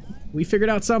 We figured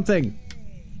out something.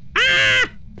 Ah!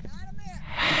 Not a mare.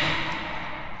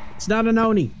 It's not an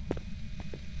Oni.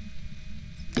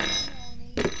 Not a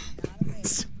mare.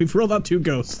 We've rolled out 2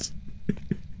 ghosts.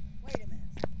 Wait a minute.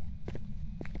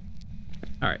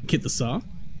 All right, get the saw.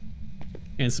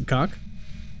 And some cock.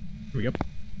 Here we go.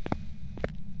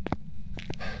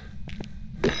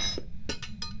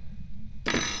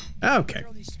 Okay.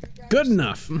 Throw these screwdrivers. Good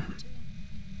enough.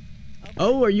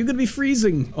 Oh, are you gonna be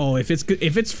freezing? Oh, if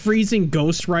it's freezing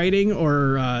ghost writing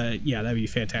or yeah, that'd be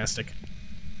fantastic.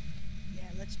 Yeah,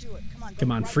 let's do it. Come on.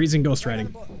 Come on, freezing ghost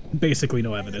writing. Basically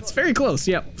no evidence. Very close,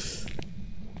 yep.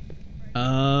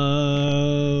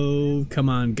 Oh, come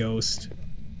on, ghost.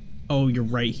 Oh, you're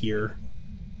right here.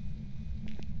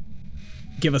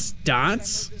 Give us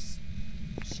dots?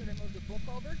 Should I move the book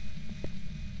over?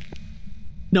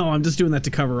 No, I'm just doing that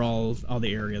to cover all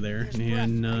the area there. There's breath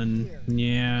And none. right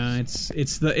Yeah,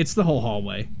 it's the whole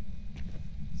hallway.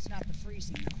 It's not the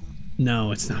freezing, though, huh?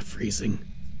 No, it's not freezing.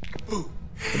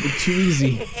 It'd be too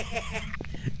easy.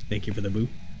 Thank you for the boo.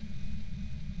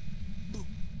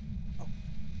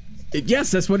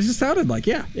 Yes, that's what it just sounded like.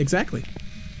 Yeah, exactly. Did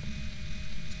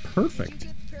Perfect. you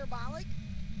get the parabolic?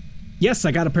 Yes,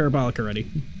 I got a parabolic already.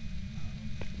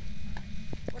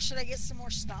 Or should I get some more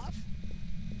stuff?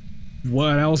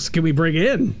 What else can we bring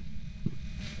in?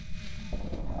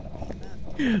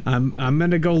 I'm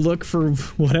gonna go look for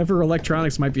whatever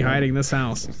electronics might be hiding in this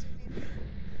house.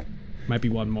 Might be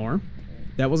one more.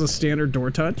 That was a standard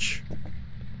door touch.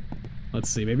 Let's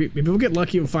see, maybe we'll get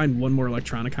lucky and find one more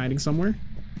electronic hiding somewhere.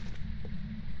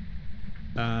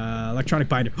 Electronic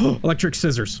binder. Oh, electric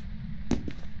scissors.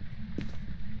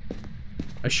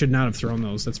 I should not have thrown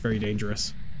those. That's very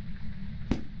dangerous.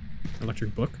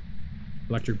 Electric book.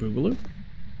 Electric boogaloo.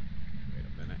 Wait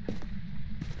a minute.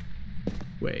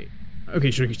 Wait.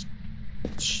 Okay, should I...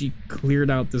 She cleared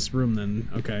out this room then.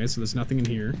 Okay, so there's nothing in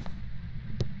here.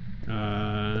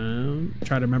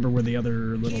 Try to remember where the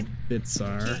other little bits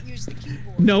are. Can't use the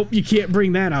keyboard. Nope, you can't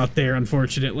bring that out there,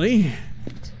 unfortunately.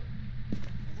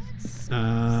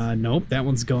 Nope, that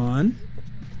one's gone.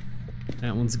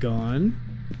 That one's gone.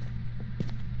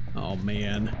 Oh,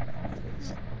 man.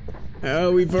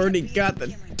 Oh, we've already got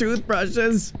the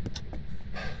toothbrushes.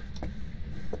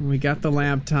 We got the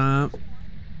laptop.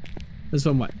 This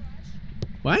one what?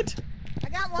 What? I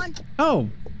got one. Oh,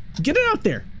 get it out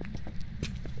there.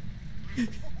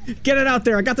 Get it out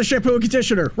there. I got the shampoo and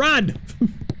conditioner. Run.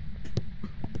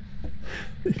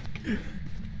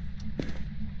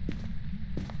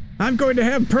 I'm going to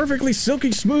have perfectly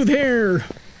silky smooth hair.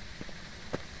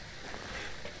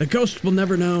 The ghost will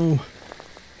never know.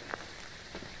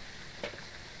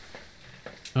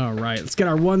 All right, let's get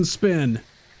our one spin.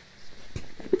 I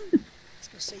was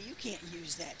gonna say you can't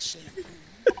use that shampoo.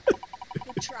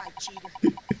 Good try, cheater.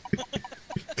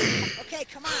 Okay,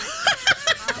 come on.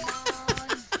 Come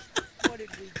on. What did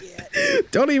we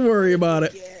get? Don't even worry about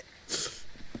it.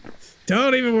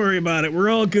 Don't even worry about it. We're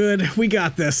all good. We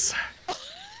got this.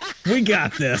 We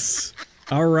got this.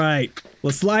 All right.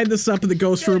 Let's slide this up in the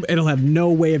ghost room. It'll have no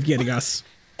way of getting us.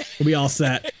 We'll be all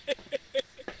set.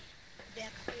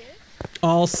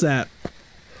 All set.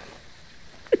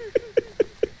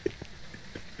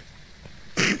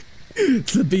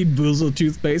 It's the Bean Boozled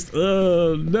toothpaste.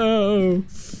 Oh, no.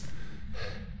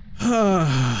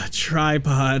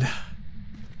 Tripod.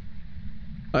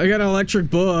 I got an electric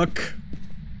book.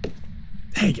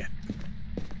 Dang it.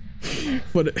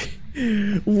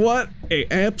 What a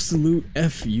absolute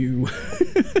FU.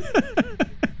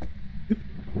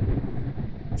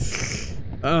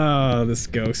 Oh, this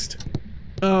ghost.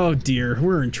 Oh dear,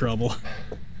 we're in trouble.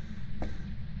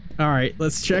 Alright,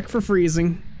 let's check for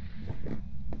freezing.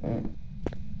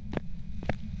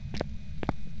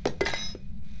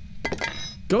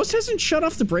 Ghost hasn't shut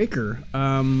off the breaker.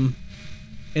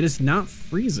 It is not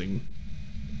freezing.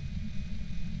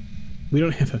 We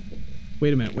don't have a...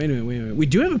 Wait a minute. We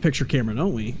do have a picture camera,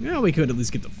 don't we? Yeah, we could at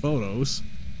least get the photos.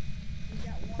 We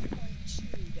got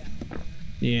 1.2 down there.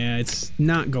 Yeah, it's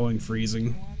not going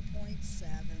freezing. 1.7.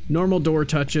 Normal door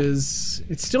touches.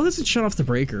 It still hasn't shut off the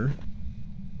breaker.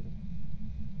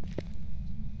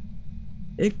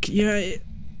 This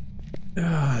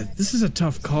is a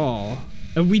tough call.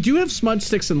 And we do have smudge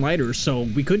sticks and lighters, so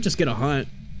we could just get a hunt.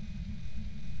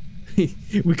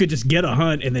 We could just get a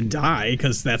hunt and then die,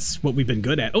 because that's what we've been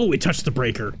good at. Oh, it touched the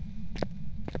breaker.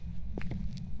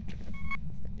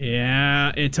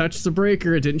 Yeah, it touched the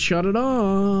breaker. It didn't shut it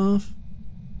off.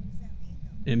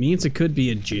 It means it could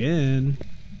be a djinn.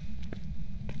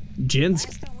 Djinns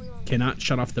cannot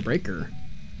shut off the breaker.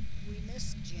 We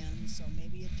missed djinn, so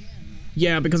maybe a djinn, huh?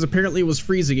 Yeah, because apparently it was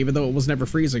freezing, even though it was never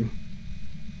freezing.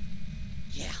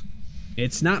 Yeah.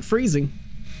 It's not freezing.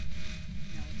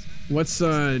 No, it's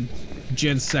not. What's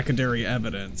Jen's secondary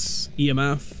evidence?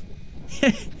 EMF?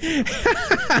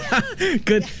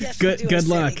 good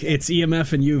luck. It's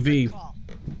EMF and UV.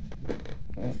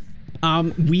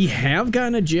 We have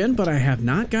gotten a Jinn, but I have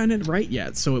not gotten it right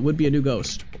yet, so it would be a new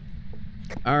ghost.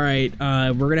 Alright,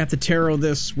 we're gonna have to tarot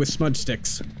this with smudge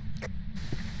sticks.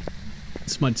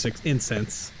 Smudge sticks,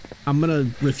 incense. I'm gonna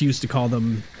refuse to call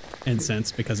them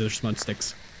incense because they're smudge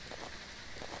sticks.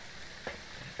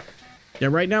 Yeah,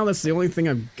 right now that's the only thing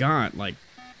I've got, like,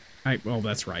 oh,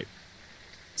 that's right.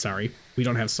 Sorry, we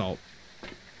don't have salt.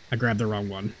 I grabbed the wrong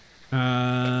one.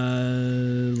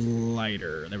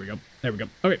 Lighter, there we go. There we go.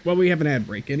 Okay, well, we have an ad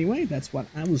break anyway. That's what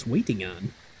I was waiting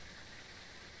on.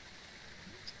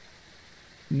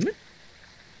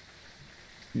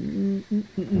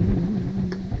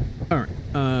 Alright,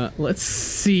 let's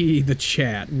see the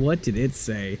chat. What did it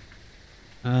say?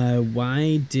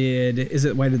 Why did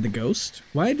the ghost?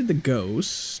 Why did the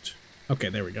ghost... Okay,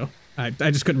 there we go. I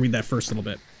just couldn't read that first little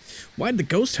bit. Why did the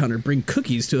ghost hunter bring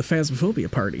cookies to the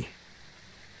Phasmophobia party?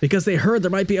 Because they heard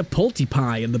there might be a Pulte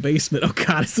Pie in the basement. Oh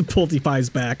god, it's the Pulte Pie's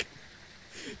back.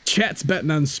 Chat's betting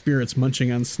on spirits,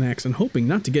 munching on snacks, and hoping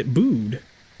not to get boozled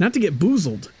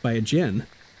by a djinn.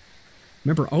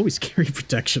 Remember, always carry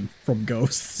protection from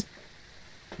ghosts.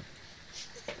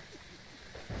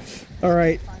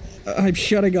 Alright, I'm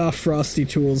shutting off Frosty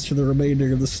Tools for the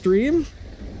remainder of the stream.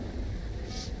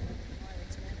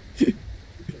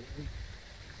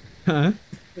 Huh?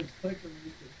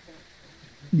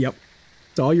 Yep.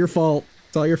 It's all your fault.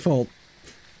 It's all your fault.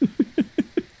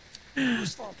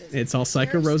 Whose fault is it? It's all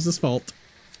Psycho Rose's fault.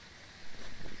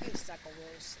 Okay, Psycho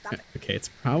Rose, stop it. Okay, it's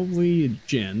probably a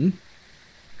djinn.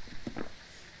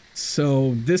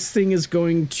 So this thing is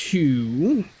going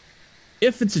to,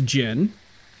 if it's a djinn,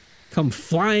 come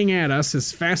flying at us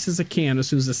as fast as it can as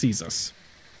soon as it sees us.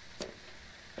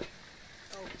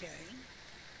 Okay.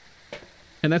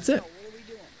 And that's it. So what are we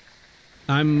doing?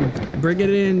 I'm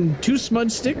bringing in 2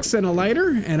 smudge sticks and a lighter,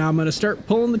 and I'm gonna start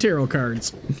pulling the tarot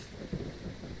cards. Okay.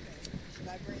 Should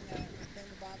I bring a thing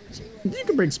of bobby too? You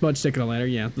can bring smudge stick and a lighter.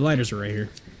 Yeah, the lighters are right here.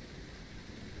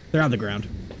 They're on the ground.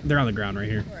 They're on the ground right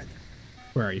here. Where are they?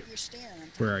 Where are you? You're standing on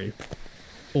top. Where are you?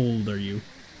 Old are you?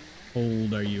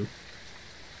 Old are you?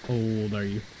 Old are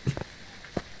you?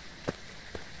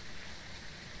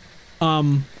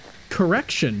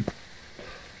 Correction.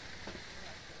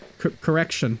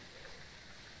 Correction.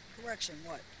 Correction,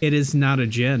 what? It is not a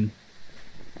gin.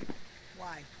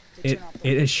 Why? To turn off the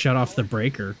It has shut off the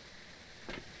breaker.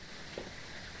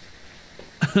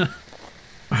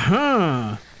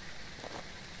 Huh.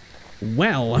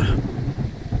 Well.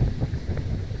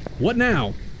 What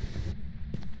now?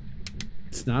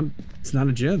 It's not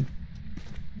a gin.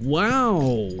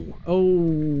 Wow.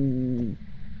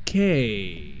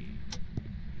 Okay.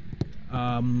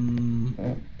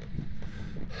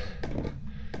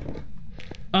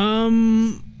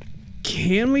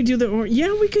 Can we do the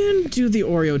yeah, we can do the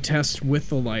Oreo test with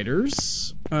the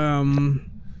lighters.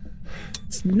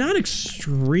 It's not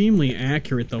extremely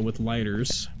accurate though with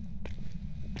lighters.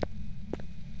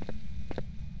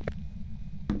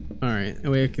 All right, that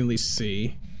way I can at least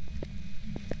see.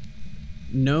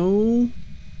 No.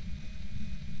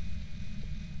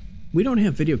 We don't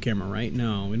have video camera, right?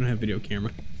 No, we don't have video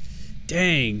camera.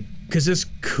 Dang, because this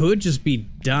could just be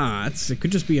dots. It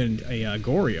could just be a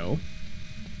Goreo.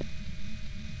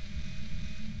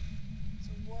 So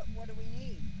what do we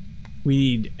need? We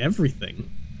need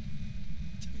everything.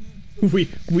 We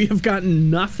have gotten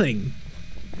nothing.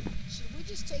 Should we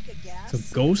just take a guess? So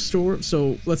ghost orb.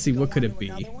 So let's see, Go what could on it to be?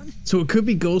 another one? So it could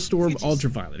be ghost orb just-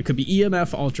 ultraviolet. It could be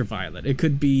EMF ultraviolet. It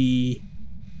could be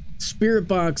spirit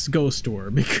box ghost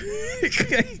orb. It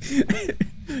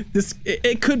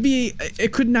could be.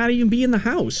 It could not even be in the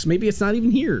house. Maybe it's not even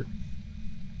here.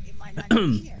 It might not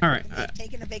be here. All right, They've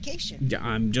taken a vacation. Yeah,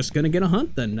 I'm just gonna get a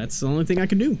hunt then. That's the only thing I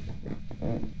can do.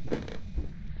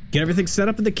 Get everything set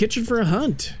up in the kitchen for a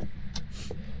hunt.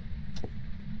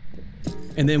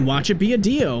 And then watch it be a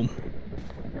Dio.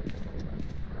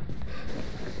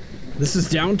 This is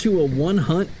down to a 1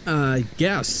 hunt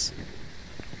guess.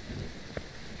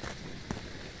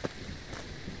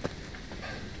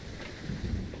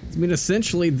 I mean,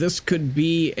 essentially, this could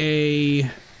be a...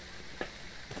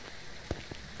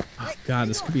 Oh, God,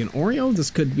 this could be an Oreo. This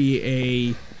could be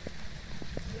a...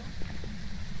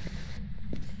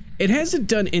 It hasn't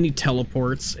done any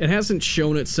teleports. It hasn't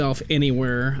shown itself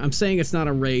anywhere. I'm saying it's not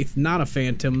a Wraith, not a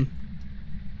Phantom,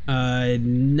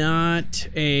 not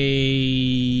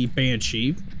a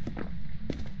Banshee.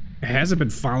 It hasn't been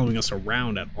following us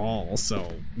around at all,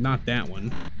 so not that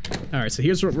one. All right, so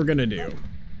here's what we're gonna do.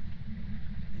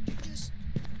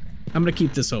 I'm gonna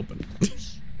keep this open.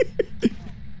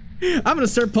 I'm gonna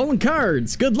start pulling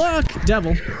cards. Good luck,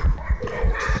 devil.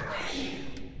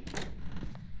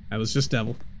 That was just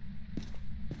devil.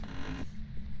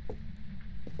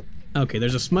 Okay,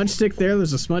 there's a smudge stick there,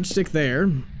 there's a smudge stick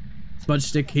there. Smudge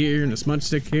stick here, and a smudge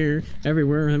stick here.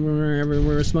 Everywhere, everywhere,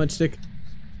 everywhere, a smudge stick.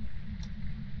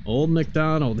 Old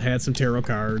MacDonald had some tarot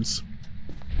cards.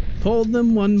 Pulled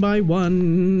them one by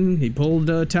one. He pulled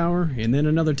a tower, and then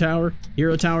another tower. Here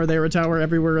a tower, there a tower,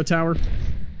 everywhere a tower.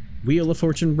 Wheel of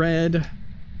Fortune red.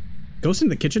 Ghost in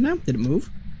the kitchen now? Did it move?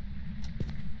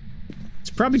 It's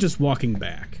probably just walking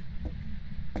back.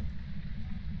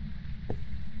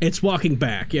 It's walking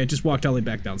back. Yeah, it just walked all the way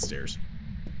back downstairs.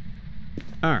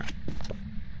 Alright.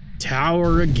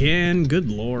 Tower again. Good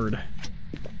lord.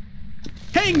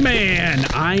 Hangman!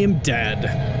 I am dead.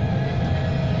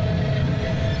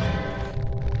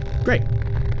 Great.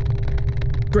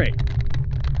 Great.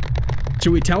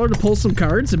 Should we tell her to pull some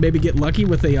cards and maybe get lucky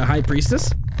with a High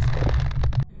Priestess?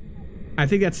 I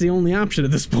think that's the only option at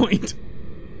this point.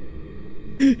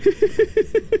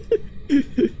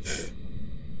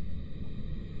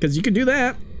 Because you can do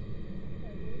that.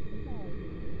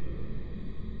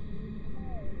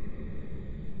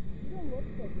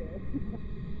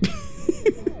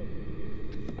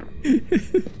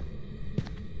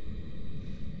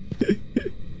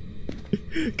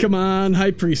 Come on,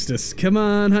 High Priestess. Come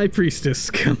on, High Priestess.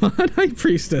 Come on, High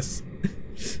Priestess.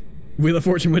 Wheel of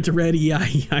Fortune went to red.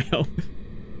 E-I-E-I-O.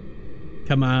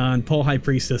 Come on, pull High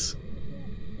Priestess.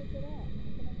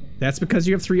 That's because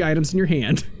you have 3 items in your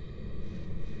hand.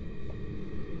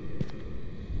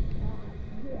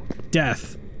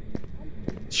 Death.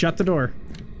 Shut the door.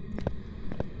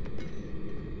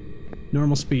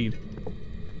 Normal speed.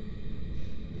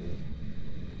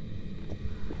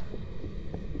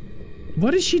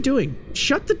 What is she doing?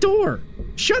 Shut the door!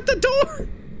 Shut the door!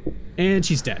 And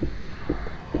she's dead.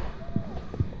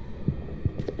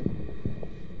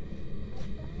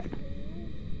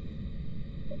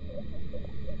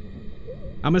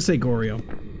 I'm gonna say Goryo.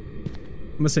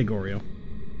 I'm gonna say Goryo.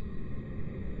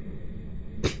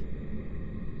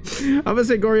 I'm gonna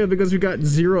say Goryo because we got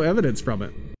zero evidence from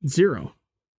it. Zero.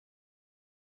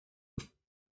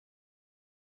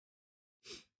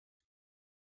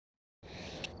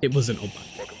 It was an open.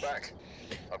 Welcome back.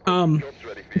 I've got some jobs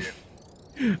ready for you.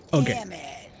 Okay. Damn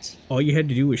it. All you had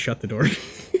to do was shut the door.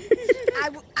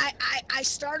 I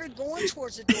started going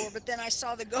towards the door, but then I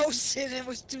saw the ghost and it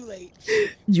was too late.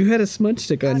 You had a smudge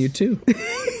stick on you too.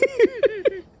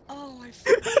 Oh, I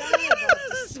forgot about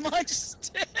the smudge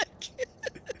stick.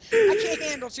 I can't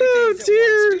handle two things at once.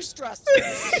 Too stressful.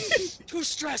 Too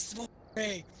stressful.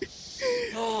 Hey.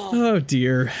 Oh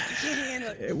dear. I can't handle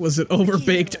it. It was an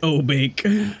overbaked O-bake.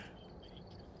 Man.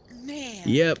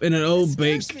 Yep, and an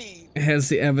O-bake scares me. has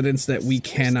the evidence that we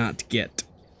cannot get.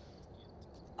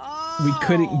 Oh, We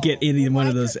couldn't get any well, one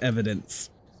of why those could-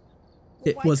 evidence. well,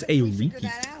 It why was a couldn't we figure repeat.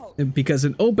 that out? Because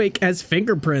an O-bake has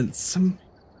fingerprints.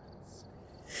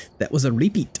 That was a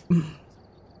repeat.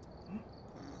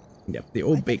 Yep, the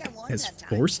O-bake I won has that time.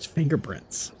 forced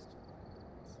fingerprints.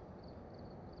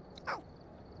 Oh.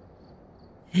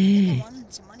 I think I won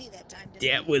some money that time.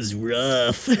 Didn't That was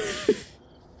rough.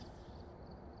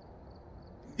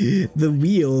 The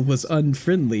wheel was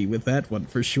unfriendly with that one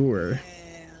for sure.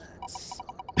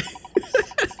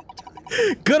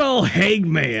 Good old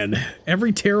Hangman.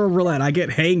 Every tarot roulette, I get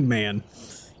Hangman.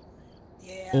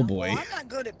 Yeah. Oh boy. Well, I'm not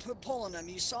good at pulling them.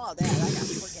 You saw that. I got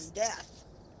freaking death.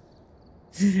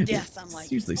 Death. I'm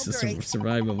like. It's usually oh, great.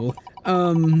 survivable.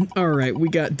 Alright, we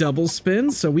got double spin,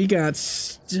 so we got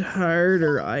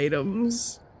starter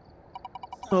items.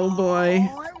 Oh boy.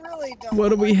 Oh, I really don't What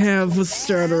do we like have to with do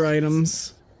starter that.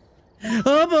 items?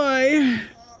 Oh boy! I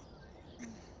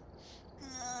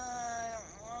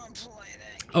don't want to play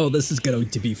that. Oh, this is going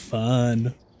to be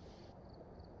fun.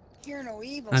 Hear no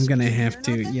evil. I'm so gonna can you have hear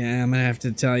to, nothing? yeah, I'm gonna have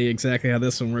to tell you exactly how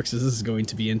this one works, 'cause this is going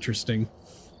to be interesting.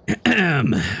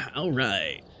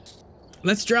 Alright.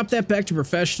 Let's drop that back to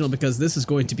professional, because this is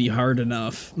going to be hard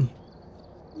enough.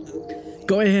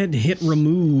 Go ahead and hit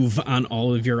remove on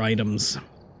all of your items. I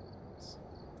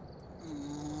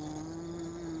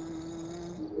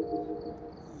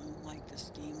like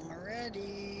this game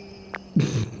already.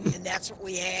 And that's what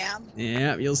we have.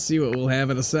 Yeah, you'll see what we'll have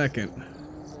in a second.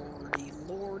 Lordy,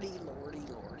 lordy, lordy,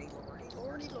 lordy, lordy,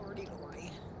 lordy, lordy,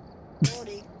 lordy.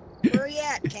 Lordy. Where are you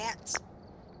at, cats?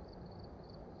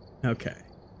 Okay,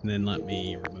 and then let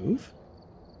me remove.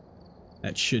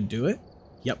 That should do it.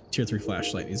 Yep, tier 3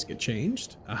 flashlight needs to get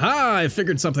changed. Aha, I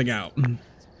figured something out.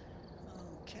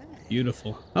 Okay.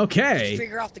 Beautiful. Did you Okay,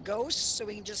 figure out the ghosts so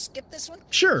we can just skip this one?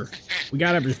 sure, we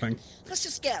got everything. Let's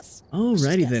just guess.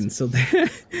 Alrighty then, so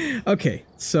that, okay,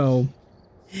 so,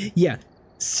 yeah,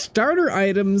 starter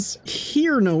items,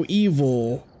 hear no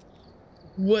evil.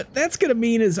 What that's gonna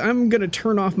mean is I'm gonna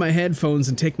turn off my headphones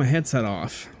and take my headset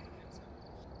off.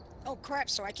 Oh crap,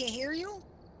 so I can't hear you?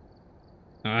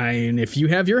 And if you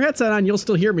have your headset on, you'll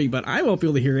still hear me, but I won't be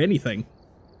able to hear anything.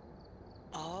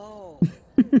 Oh.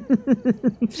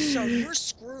 So you're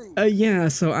screwed. Yeah,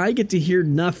 so I get to hear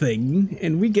nothing,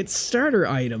 and we get starter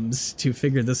items to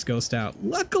figure this ghost out.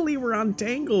 Luckily, we're on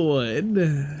Tanglewood.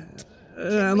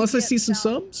 Unless I see some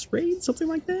subs, raid, something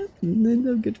like that, and then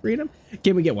they'll get to read them.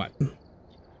 Can we get what?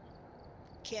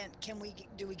 Can we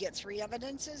do we get 3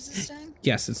 evidences this time?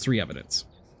 Yes, it's 3 evidence.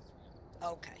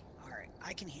 Okay. All right.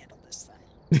 I can handle this then.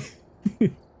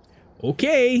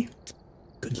 Okay.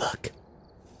 Good luck.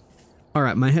 All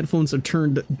right, my headphones are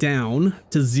turned down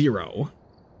to 0.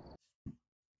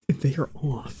 They are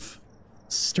off.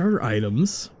 Starter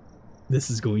items. This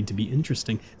is going to be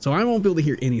interesting. So I won't be able to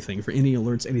hear anything for any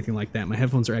alerts, anything like that. My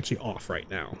headphones are actually off right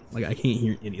now. Like, I can't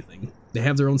hear anything. They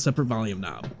have their own separate volume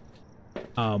knob.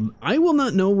 I will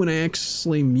not know when I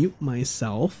actually mute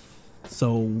myself.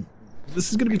 So this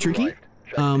is going to be tricky.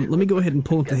 Let me go ahead and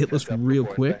pull up the hit list real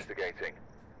quick.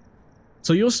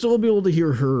 So you'll still be able to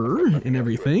hear her and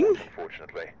everything.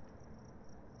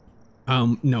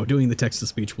 No, doing the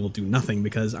text-to-speech will do nothing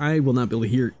because I will not be able to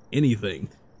hear anything.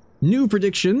 New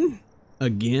prediction,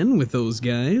 again with those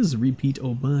guys, repeat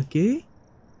Obake.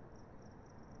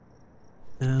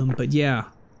 But yeah.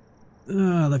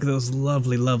 Look at those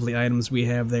lovely, lovely items we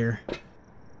have there.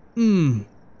 Best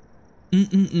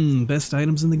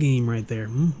items in the game right there.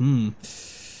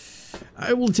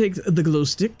 I will take the glow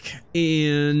stick,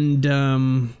 and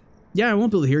yeah, I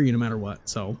won't be able to hear you no matter what,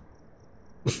 so.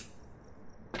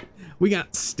 We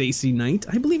got Stacy Knight.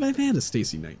 I believe I've had a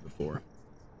Stacy Knight before.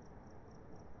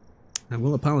 I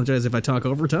will apologize if I talk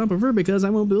over top of her because I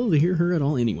won't be able to hear her at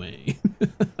all anyway.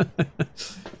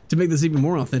 To make this even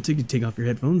more authentic, you take off your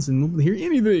headphones and won't be able to hear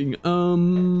anything.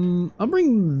 I'll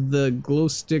bring the glow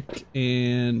stick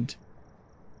and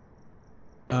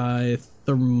a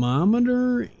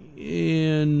thermometer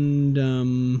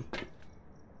and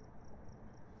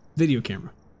video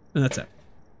camera, and that's it.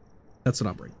 That's what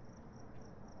I'll bring.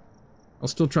 I'll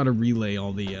still try to relay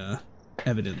all the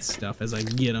evidence stuff as I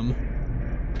get them,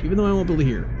 even though I won't be able to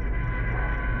hear.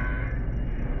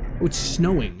 Oh, it's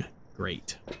snowing.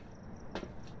 Great.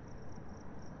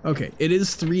 Okay, it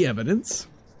is 3 evidence.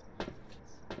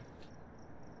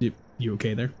 You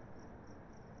okay there?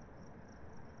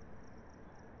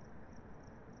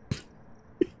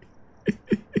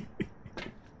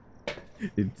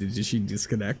 Did she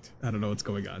disconnect? I don't know what's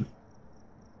going on.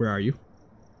 Where are you?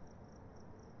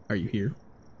 Are you here?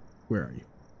 Where are you?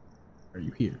 Are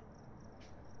you here?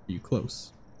 Are you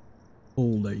close? How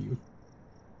old are you?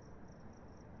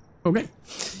 Okay.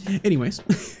 Anyways.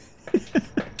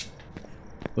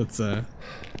 Let's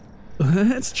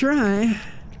try.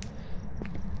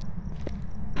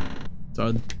 So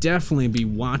I'll definitely be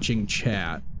watching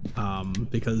chat,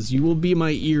 because you will be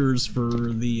my ears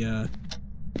for the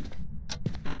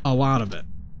a lot of it.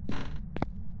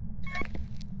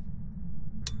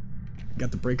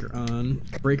 Got the breaker on.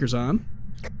 Breaker's on.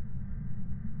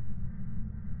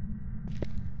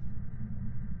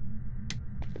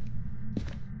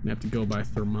 I have to go by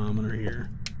thermometer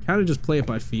here. Kind of just play it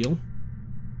by feel.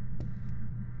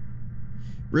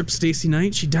 Rip Stacy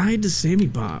Knight, she died to Sammy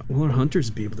Bot. Will our hunters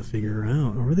be able to figure her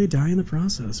out? Or will they die in the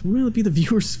process? Will it be the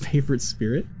viewer's favorite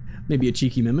spirit? Maybe a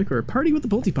cheeky mimic or a party with the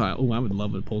Pulte pile. Oh, I would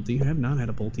love a Pulte. I have not had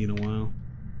a Pulte in a while.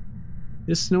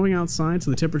 It's snowing outside, so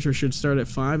the temperature should start at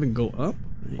 5 and go up.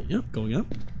 Yep, going up.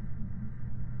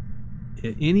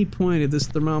 At any point, if this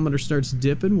thermometer starts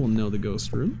dipping, we'll know the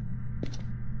ghost room.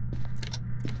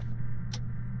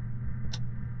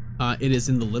 It is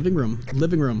in the living room.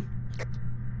 Living room.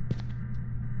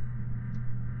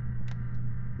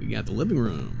 We got the living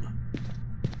room.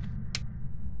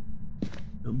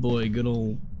 Oh boy, good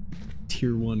old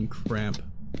tier 1 crap.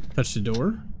 Touch the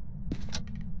door.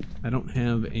 I don't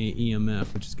have a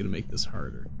EMF, which is gonna make this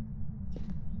harder.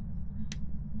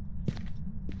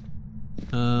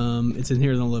 It's in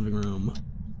here in the living room.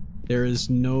 There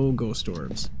is no ghost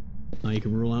orbs. You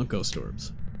can rule out ghost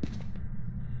orbs.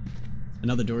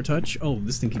 Another door touch. Oh,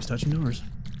 this thing keeps touching doors.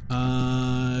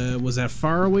 Was that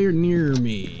far away or near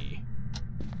me?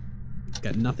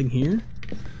 Got nothing here.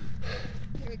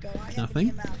 Here we go. I Nothing.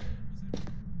 Have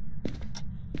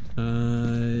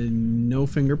No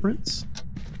fingerprints.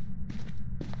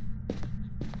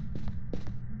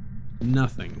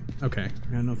 Nothing. Okay,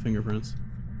 I got no fingerprints.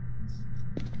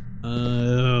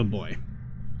 Oh boy.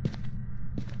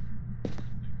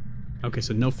 Okay,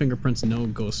 so no fingerprints, no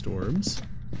ghost orbs.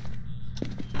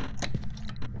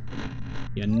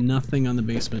 Yeah, nothing on the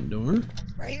basement door.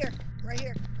 Right here. Right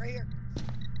here. Right here.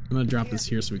 I'm gonna drop this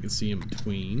here so we can see in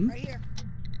between. Right here.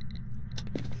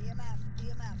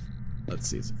 EMF. Let's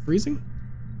see, is it freezing?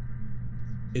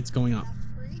 It's going up.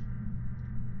 EMF3.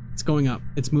 It's going up.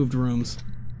 It's moved rooms.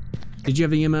 Did you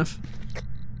have EMF?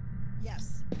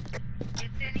 Yes. It's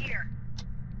in here.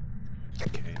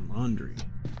 Okay, laundry.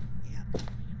 Yeah.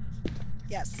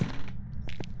 Yes.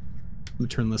 Let me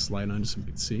turn this light on just so we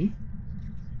can see.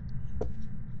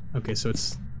 Okay, so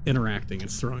it's interacting.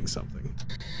 It's throwing something.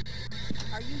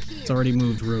 Are you here? It's already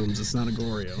moved rooms. It's not a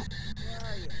Goryo. Where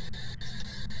are you?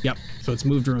 Yep, so it's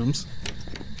moved rooms.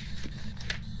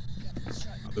 Yep, shut.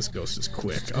 Oh, this ghost is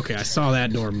quick. Okay, I saw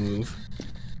that door move.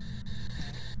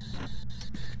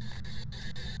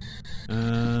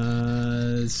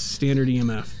 Standard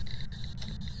EMF.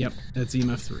 Yep, that's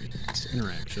EMF 3. It's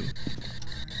interaction.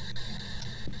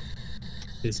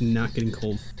 It's not getting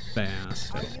cold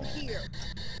fast Are at you all. here?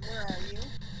 Where are you?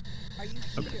 Are you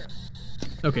Okay. here?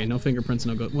 Okay, no fingerprints,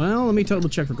 no ghost. Well, let me double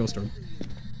check for ghost orb.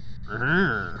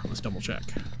 Let's double check.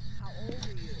 How old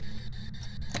are you?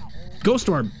 How old? Ghost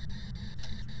orb.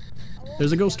 How old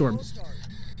There's a is ghost that orb. Ghost orb?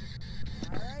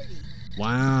 Alrighty.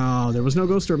 Wow, there was no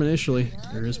ghost orb initially.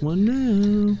 There is one now.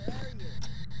 Where are you?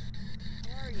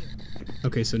 Where are you?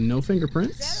 Okay, so no Is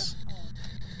fingerprints.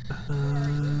 that a,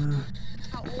 oh,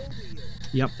 how old are you?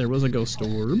 Yep, there was a ghost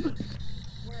orb.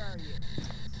 Where are you? Okay.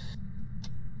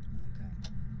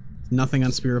 Nothing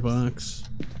on Spirit Box.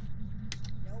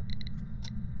 Nope.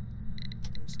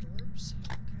 Ghost orbs.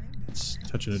 Okay. It's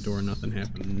touching a door, nothing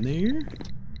happened there.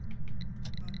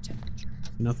 About temperature.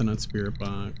 Nothing on Spirit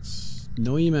Box.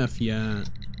 No EMF yet.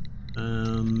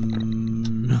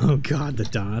 Oh god, the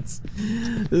dots.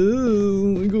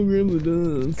 Oh, go grab the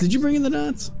dots. Did you bring in the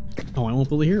dots? Oh, I won't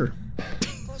be able to hear her.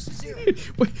 Close to 0.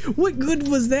 What good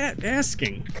was that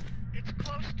asking? It's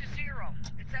close to 0.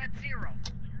 It's at 0.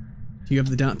 Do you have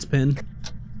the dots pen?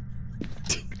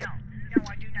 No,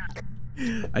 I do not.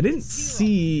 I didn't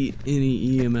see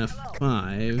any EMF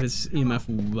 5. It's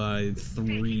EMF by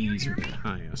 3 is your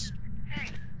highest. Hey,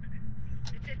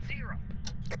 it's at 0.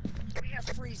 We have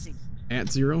freezing. At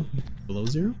 0? Below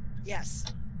 0? Yes.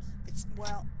 It's,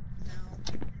 well, no.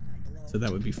 Not below. So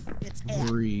that would be It's at.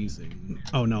 freezing.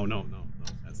 Oh, no.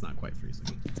 That's not quite freezing.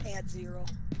 It's at 0.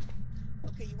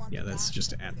 Okay, you want Yeah, the that's dot?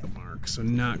 just at Okay. the mark, so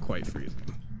not quite freezing.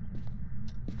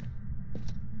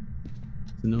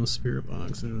 So no spirit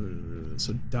box.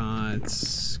 So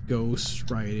dots,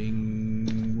 ghost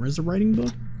writing. Where's the writing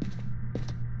book?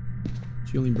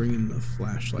 She only bring in the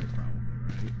flashlight, probably,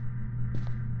 right?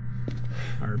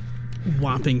 Our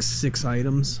whopping 6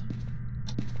 items.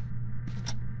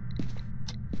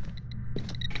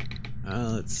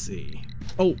 Let's see.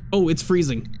 Oh, it's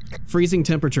freezing. Freezing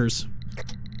temperatures.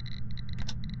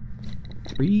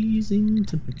 Freezing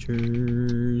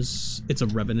temperatures. It's a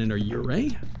Revenant or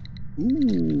Ure?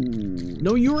 Ooh.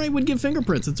 No, Ure would give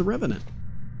fingerprints. It's a Revenant.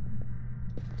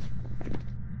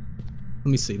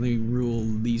 Let me see. Let me rule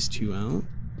these 2 out.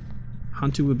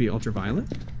 Hantu would be ultraviolet.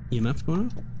 EMF's going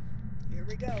on. Here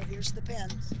we go. Here's the pen.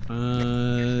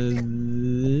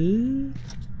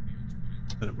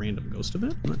 Is that a random ghost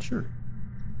event? I'm not sure.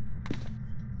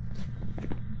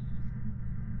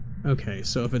 Okay,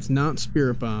 so if it's not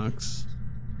spirit box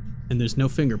and there's no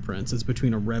fingerprints, it's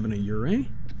between a Rev and a Ure.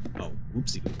 Oh,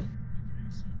 oopsie.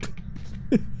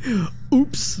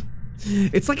 Oops.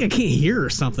 It's like I can't hear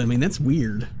or something. I mean, that's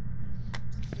weird.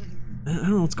 I don't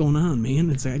know what's going on,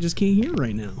 man. It's like I just can't hear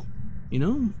right now. You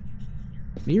know?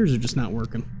 My ears are just not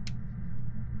working.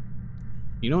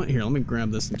 You know what? Here, let me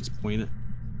grab this and just point it.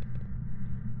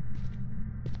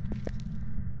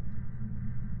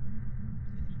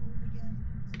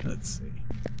 Let's see.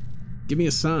 Give me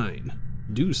a sign.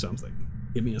 Do something.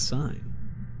 Give me a sign.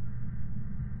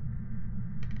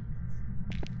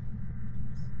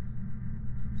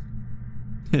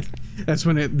 That's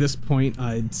when at this point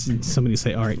I'd see somebody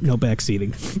say, all right, no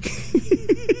backseating.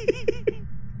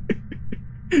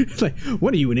 It's like,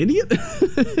 what are you, an idiot?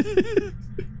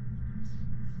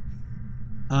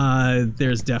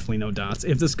 There's definitely no dots.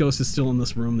 If this ghost is still in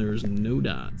this room, there's no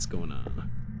dots going on.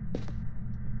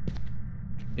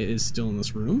 It is still in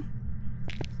this room.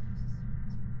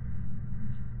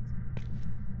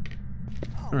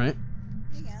 Oh, all right.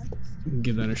 hang on.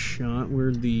 Give that a shot.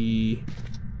 Where'd the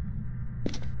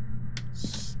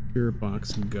spirit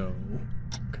box go?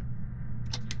 Okay.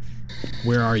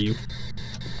 Where are you?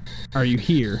 Are you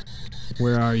here?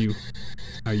 Where are you?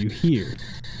 Are you here?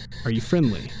 Are you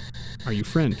friendly? Are you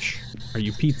French? Are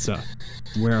you pizza?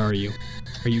 Where are you?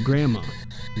 Are you grandma?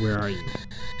 Where are you?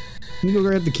 Can you go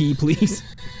grab the key, please?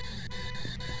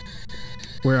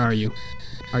 Where are you?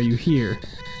 Are you here?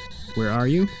 Where are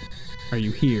you? Are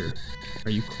you here?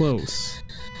 Are you close?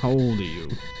 How old are you?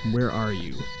 Where are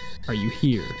you? Are you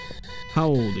here? How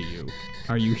old are you?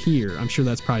 Are you here? I'm sure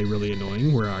that's probably really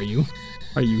annoying. Where are you?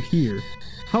 Are you here?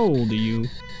 How old are you?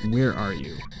 Where are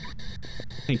you?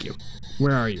 Thank you.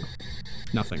 Where are you?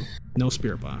 Nothing. No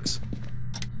spirit box.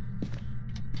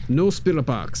 No spirit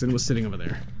box. And it was sitting over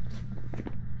there.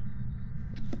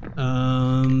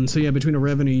 So yeah, between a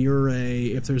Rev and a Ure,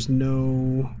 if there's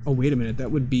no... Oh, wait a minute.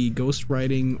 That would be ghost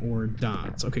writing or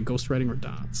dots. Okay, ghost writing or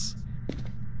dots.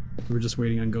 We were just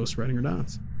waiting on ghost writing or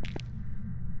dots.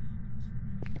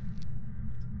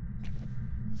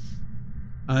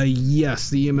 Yes,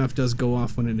 the EMF does go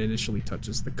off when it initially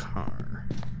touches the car.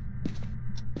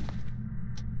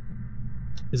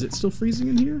 Is it still freezing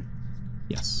in here?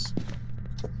 Yes.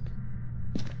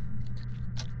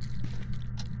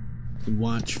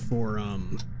 Watch for,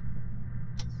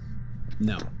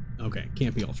 no. Okay,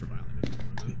 can't be ultraviolet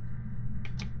anymore.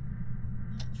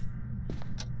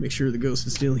 Make sure the ghost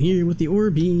is still here with the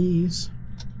Orbeez.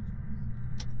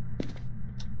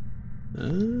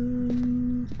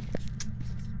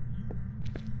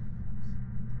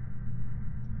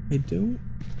 I don't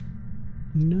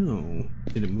know.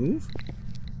 Did it move?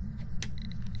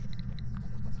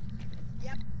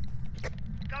 Yep.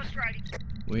 Ghost writing.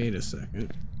 Wait a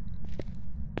second.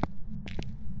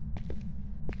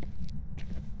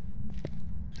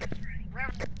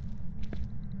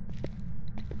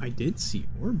 I did see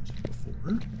orbs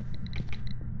before.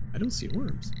 I don't see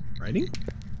orbs. Writing?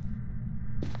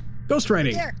 Ghost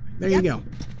writing! There you go.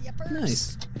 Yep.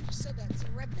 Nice. I just said that. It's a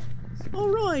Revenant.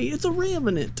 Alright, it's a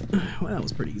Revenant. Well, that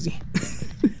was pretty easy.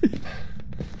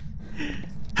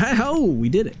 Hi-ho! We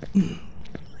did it.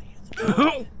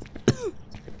 Oh.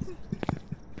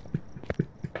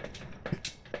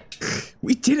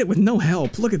 We did it with no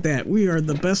help. Look at that. We are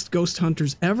the best ghost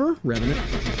hunters ever. Revenant.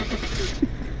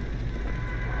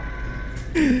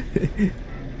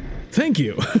 Thank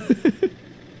you.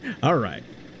 All right.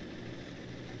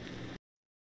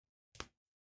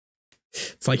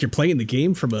 It's like you're playing the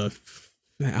game from a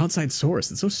outside source.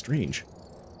 It's so strange.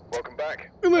 Welcome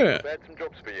back. Come here. I've had some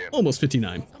jobs for you. Almost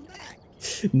 59. Welcome back.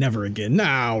 Never again.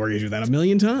 Nah, we're gonna do that a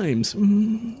million times.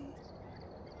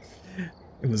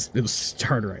 It was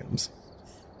starter items.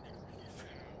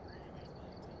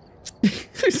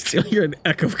 I still hear an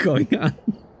echo going on.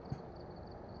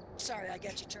 Sorry, I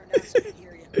got you turned down so I can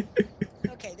hear you.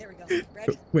 Okay, there we go.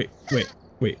 Ready?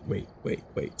 Wait.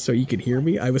 So you can hear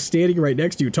me? I was standing right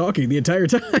next to you talking the entire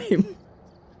time.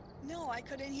 No, I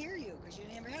couldn't hear you because you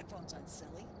didn't have your headphones on,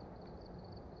 silly.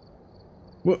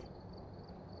 What?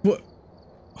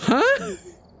 Huh?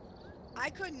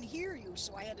 I couldn't hear you,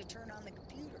 so I had to turn on the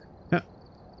computer.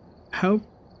 How?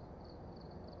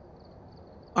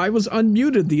 I was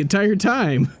unmuted the entire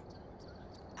time.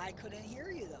 I couldn't hear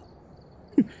you,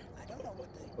 though. I don't know what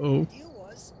the deal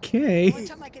was. Okay. The only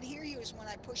time I could hear you is when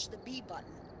I pushed the B button.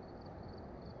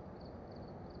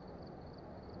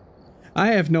 I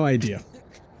have no idea.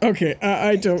 Okay,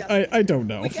 I don't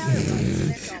know. We got it right, so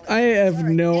that's all. I have All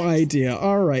right, no next. idea.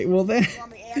 All right, well You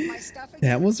want me to add my stuff again?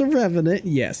 that was a Revenant.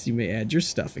 Yes, you may add your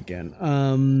stuff again.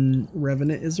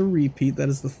 Revenant is a repeat. That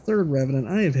is the third Revenant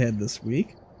I have had this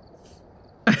week.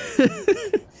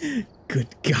 Good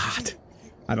God.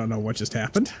 I don't know what just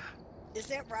happened. Is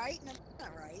that right? No, that's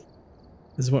not right.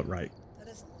 Is what right? That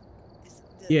isn't. Is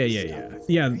Yeah. stuff,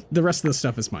 Yeah, right? the rest of the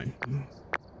stuff is mine.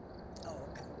 Oh,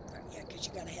 okay. Yeah, because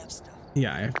you gotta have stuff.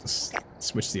 Yeah, I have to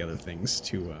switch the other things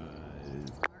to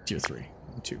tier 3.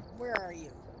 2. Where are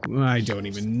you? I don't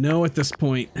even know at this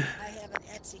point. I have an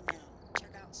Etsy now.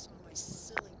 Check out some of my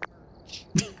silly merch.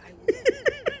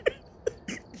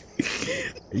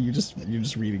 You're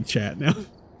just reading chat now.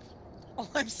 Oh,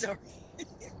 I'm sorry.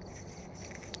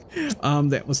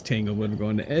 That was Tanglewood. We're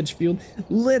going to Edgefield.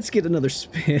 Let's get another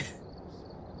spin.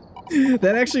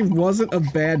 That actually wasn't a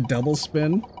bad double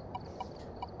spin.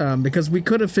 Because we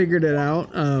could have figured it out,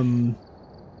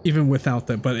 even without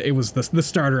that, but it was the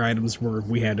starter items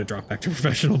we had to drop back to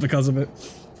professional because of it.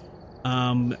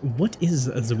 What is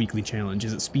the weekly challenge?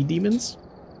 Is it Speed Demons?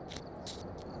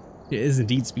 It is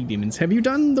indeed Speed Demons. Have you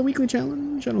done the weekly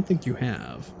challenge? I don't think you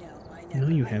have. No,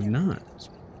 you have not.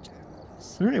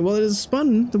 Alright, well, it is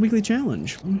Spun, the weekly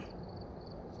challenge. Oh,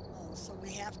 so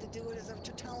we have to do it, is that what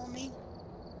you're telling me?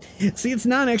 See, it's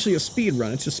not actually a speed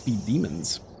run, it's just Speed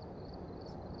Demons.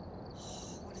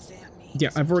 What does that mean? Yeah,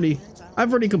 I've already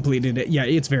completed it. Yeah,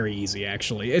 it's very easy,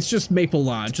 actually. It's just Maple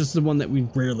Lodge, just the one that we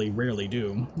rarely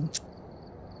do.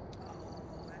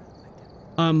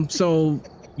 So,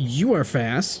 you are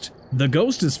fast, the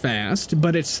ghost is fast,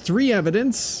 but it's 3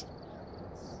 evidence,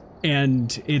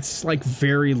 and it's like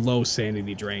very low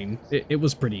sanity drain. It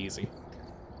was pretty easy.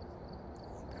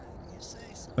 Okay, you say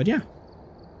so. But yeah.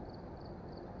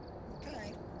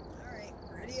 Okay, alright,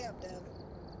 ready up, Deb.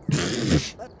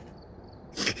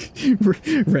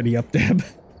 Ready up, Deb.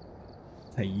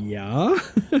 Yeah.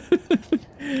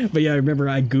 But yeah, I remember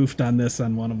I goofed on this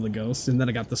on one of the ghosts, and then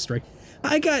I got the strike.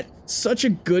 I got such a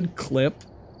good clip,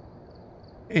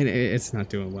 and it's not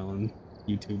doing well on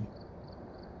YouTube.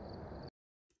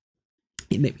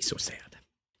 It made me so sad.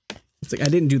 It's like I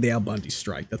didn't do the Al Bundy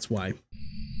strike, that's why.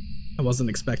 I wasn't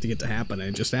expecting it to happen, and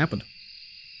it just happened.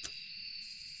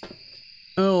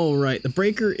 Oh, right, the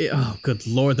breaker, oh, good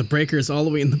lord, the breaker is all the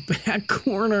way in the back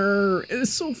corner. It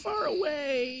is so far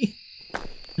away.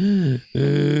 We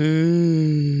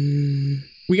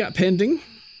got pending.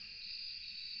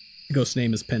 The ghost's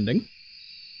name is pending.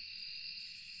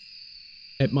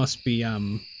 It must be,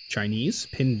 Chinese.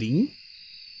 Pending.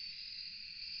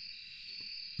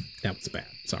 That was bad,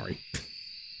 sorry.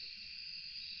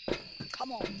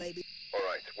 Come on, baby.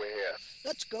 Alright, we're here.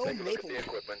 Let's go, Take a look at the Maplewood.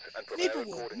 equipment and prepare Maplewood,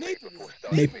 accordingly before Maplewood.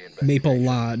 starting the investigation. Maple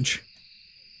Lodge.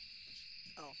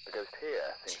 The ghost here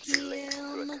seems to be linked to a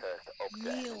cursed object.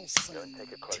 Nielsen. Go and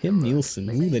take a closer Tim look. Nielsen.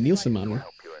 Ooh, the Nielsen man. Help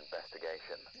your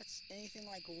investigation. That's anything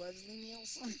like Leslie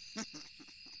Nielsen?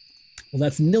 Well,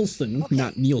 that's Nielsen, Okay.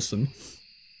 not Nielsen.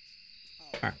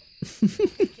 Can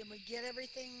we get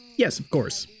everything? Yes, of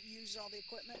course. Can I use all the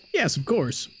equipment? Yes, of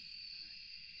course.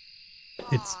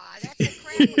 It's Aw, that's a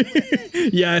crap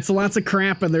equipment. yeah, it's lots of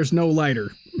crap and there's no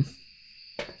lighter.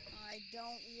 I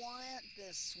don't want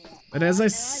this one. But as I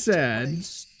and I've took one of said- these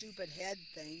stupid head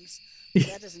things.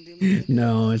 That doesn't do me.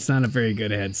 No, it's not a very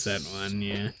good headset one,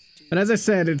 yeah. But as I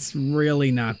said, it's really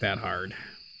not that hard.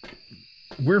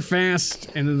 We're fast,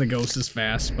 and then the ghost is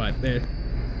fast, but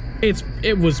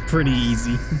it was pretty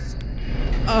easy.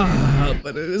 Ah,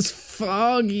 but it is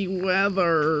foggy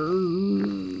weather.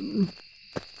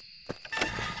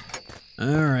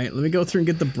 Alright, let me go through and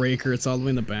get the breaker. It's all the way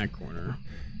in the back corner.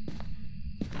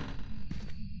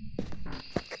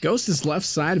 Ghost is left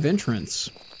side of entrance.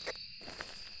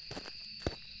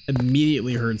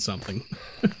 Immediately heard something.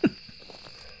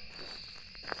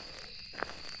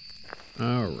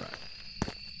 Alright.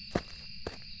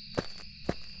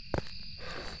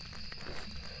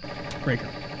 Breaker.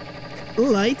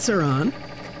 Lights are on.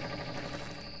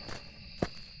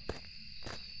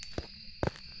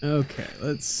 Okay,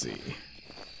 let's see.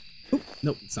 Oh,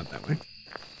 nope, it's not that way.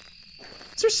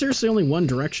 Is there seriously only one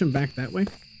direction back that way?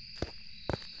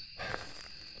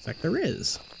 It's like there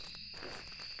is.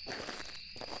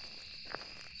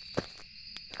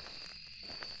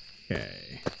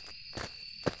 Okay.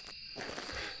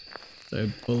 So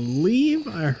I believe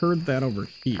I heard that over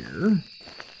here.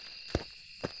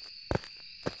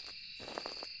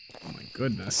 Oh my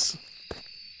goodness.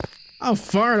 How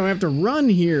far do I have to run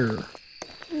here?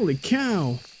 Holy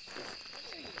cow.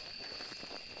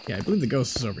 Yeah, I believe the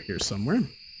ghost is over here somewhere.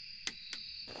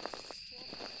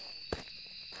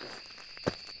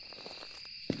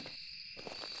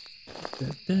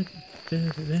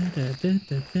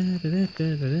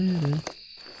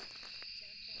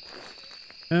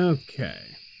 Okay.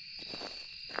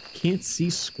 Can't see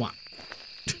squat.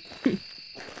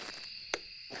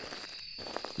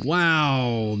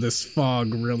 Wow, this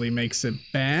fog really makes it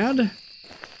bad.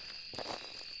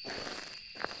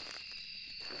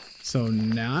 So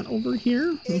not over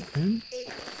here? Okay.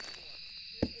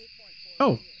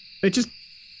 Oh, it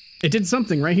did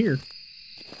something right here.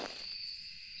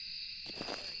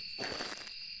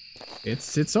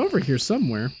 It's over here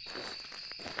somewhere.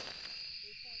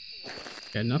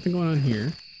 Yeah, nothing going on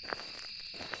here.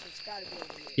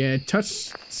 Yeah, it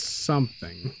touched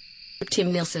something.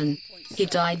 Tim Nilsson. He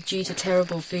died due to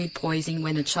terrible food poisoning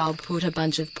when a child put a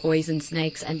bunch of poison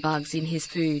snakes and bugs in his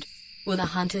food. Will the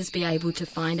hunters be able to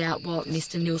find out what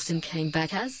Mr. Nilsson came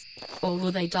back as? Or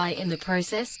will they die in the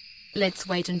process? Let's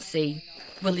wait and see.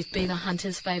 Will it be the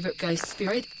hunter's favorite ghost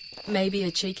spirit? Maybe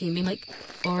a cheeky mimic?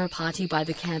 Or a party by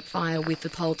the campfire with the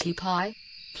polty pie?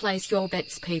 Place your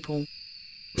bets, people.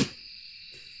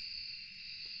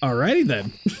 Alrighty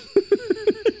then.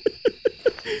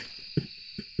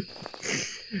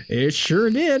 It sure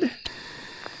did.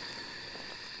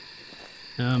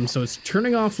 So it's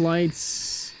turning off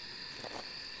lights.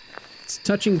 It's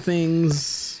touching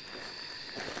things.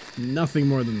 Nothing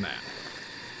more than that.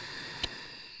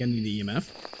 Gonna need the EMF.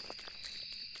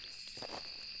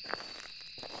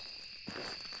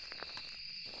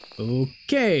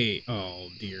 Okay. Oh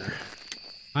dear.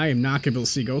 I am not gonna be able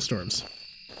to see ghost orbs.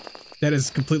 That is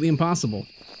completely impossible.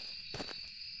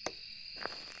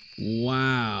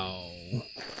 Wow.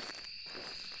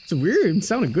 It's weird. It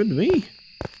sounded good to me.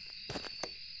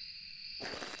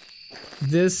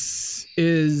 This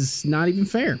is not even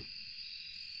fair.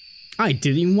 I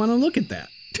didn't even want to look at that.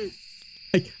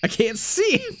 I can't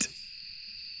see it.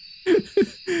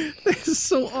 That is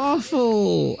so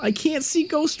awful. I can't see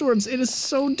ghost orbs. It is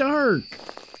so dark.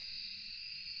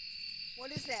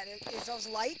 What is that? Is those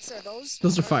lights or those?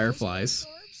 Those are fireflies.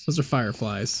 Those are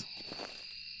fireflies.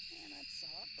 Man, that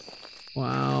sucks.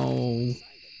 Wow.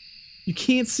 You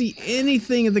can't see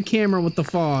anything in the camera with the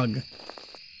fog.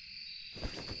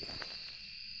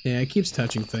 Yeah, it keeps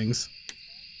touching things.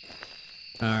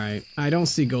 Alright, I don't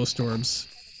see ghost orbs.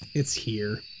 It's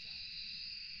here.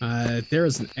 There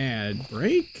is an ad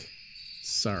break.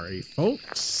 Sorry,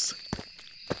 folks.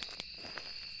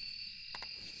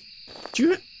 Do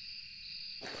you...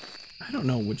 I don't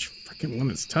know which freaking one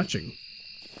it's touching.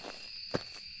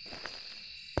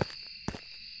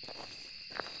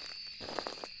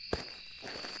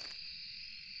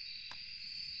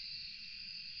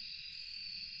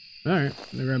 Alright,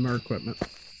 let me grab more equipment.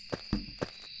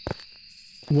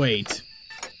 Wait.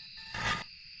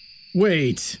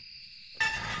 Wait.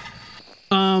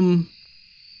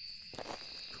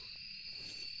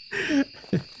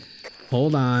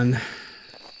 Hold on.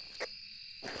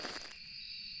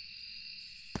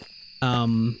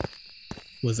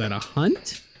 Was that a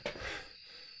hunt?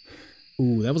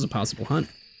 Ooh, that was a possible hunt.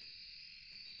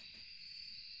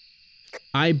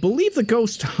 I believe the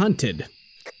ghost hunted.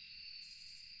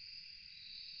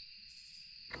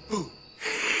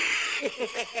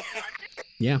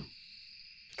 Yeah.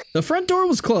 The front door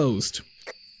was closed.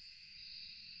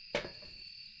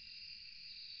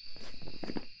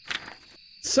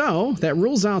 So, that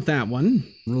rules out that one.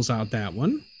 Rules out that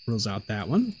one. Rules out that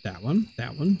one. That one.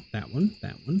 That one. That one.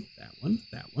 That one. That one.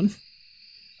 That one.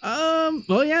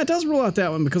 Well, yeah, Yeah, it does rule out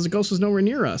that one because the ghost was nowhere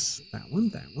near us. That one,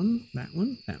 that one, that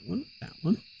one, that one, that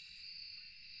one.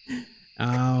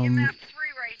 EMF 3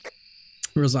 right.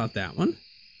 Rules out that one.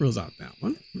 Rules out that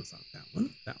one. Rules out that one.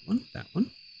 That one. That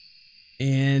one.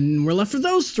 And we're left with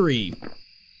those 3.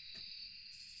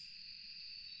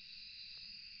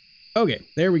 Okay,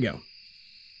 there we go.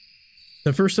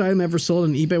 The first item ever sold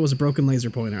on eBay was a broken laser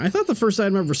pointer. I thought the first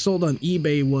item ever sold on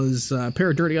eBay was a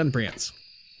pair of dirty underpants.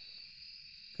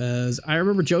 Because I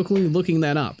remember jokingly looking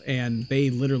that up, and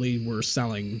they literally were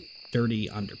selling dirty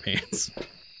underpants.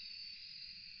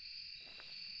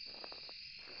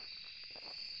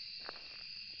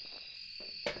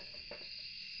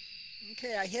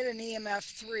 Okay, I hit an EMF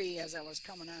 3 as I was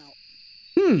coming out.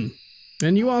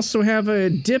 And you also have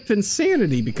a dip in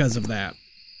sanity because of that.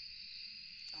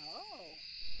 Oh.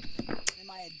 Am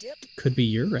I a dip? Could be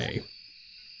Ure.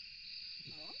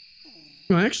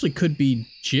 Well, actually could be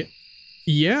Jin.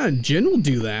 Yeah, Jin will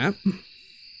do that.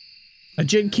 A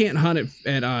Jin can't hunt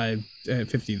at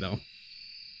 50 though.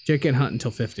 Jin can't hunt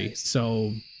until 50.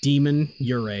 So Demon,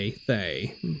 Ure,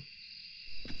 Thay.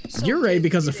 So Ure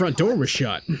because the front door was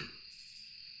shut.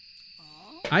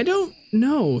 I don't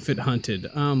know if it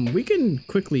hunted. We can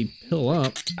quickly pill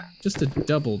up just to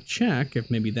double check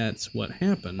if maybe that's what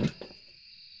happened.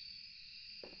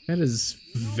 That is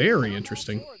very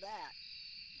interesting.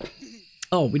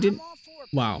 Oh, we didn't.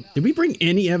 Wow. Did we bring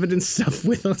any evidence stuff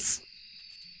with us?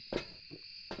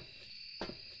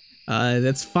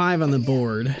 That's 5 on the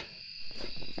board.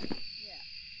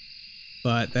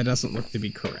 But that doesn't look to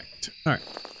be correct. All right.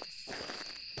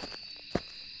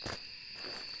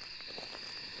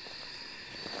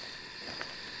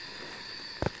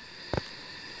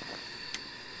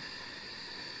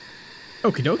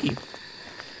 Okie dokie.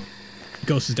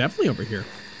 Ghost is definitely over here.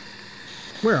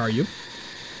 Where are you?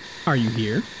 Are you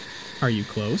here? Are you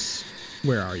close?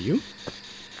 Where are you?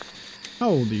 How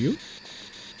old are you?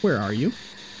 Where are you?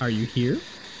 Are you here?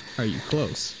 Are you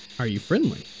close? Are you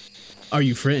friendly? Are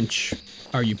you French?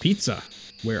 Are you pizza?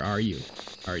 Where are you?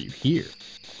 Are you here?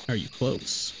 Are you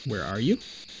close? Where are you?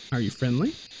 Are you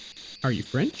friendly? Are you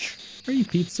French? Are you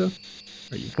pizza?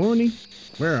 Are you horny?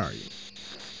 Where are you?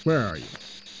 Where are you?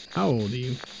 How old are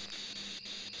you?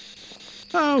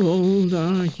 How old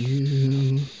are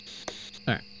you?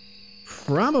 Alright.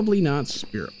 Probably not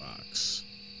Spirit Box.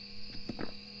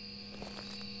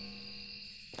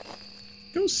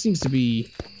 Ghost seems to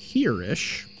be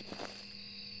here-ish.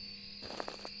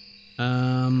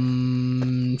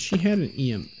 She had an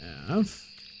EMF.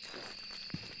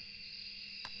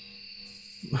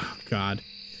 Oh, God.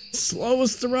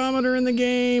 Slowest thermometer in the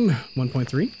game.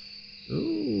 1.3.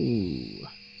 Ooh.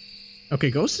 Okay,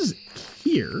 Ghost is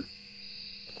here.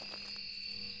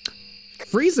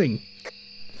 Freezing.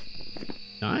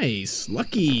 Nice.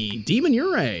 Lucky. Demon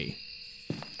Ure.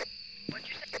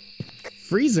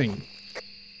 Freezing.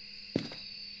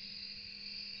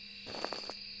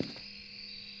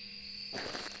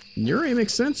 Ure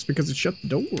makes sense because it shut the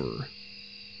door.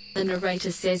 The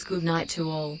narrator says goodnight to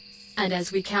all. And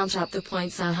as we count up the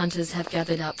points our hunters have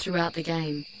gathered up throughout the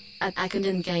game,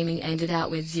 acondongaming ended out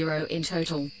with 0 in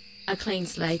total. A clean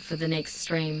slate for the next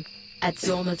stream. At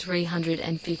Zorma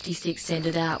 356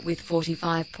 ended out with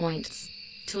 45 points.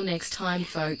 Till next time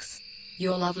folks,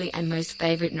 your lovely and most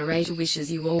favorite narrator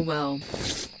wishes you all well.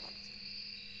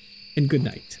 And good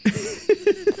night.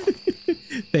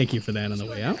 Thank you for that on the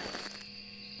way out.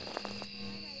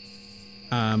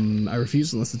 I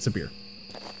refuse unless it's a beer.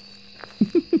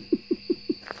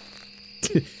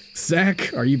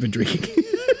 Zach, are you been drinking?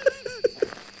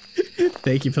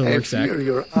 Thank you for the work, Zach. I fear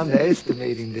you're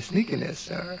underestimating the sneakiness,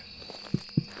 sir.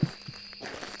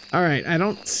 All right, I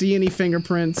don't see any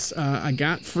fingerprints. I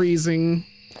got freezing.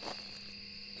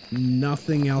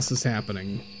 Nothing else is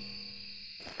happening.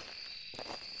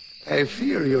 I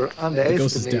fear you're The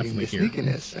ghost is underestimating definitely the here.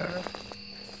 sneakiness, sir.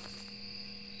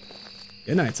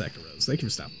 Good night, Zach Rose. Thank you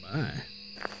for stopping by.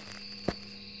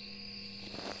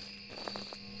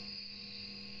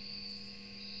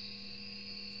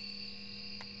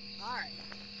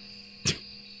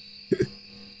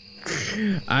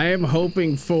 I am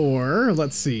hoping for,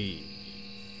 let's see.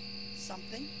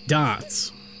 Something?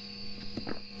 Dots.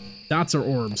 Dots are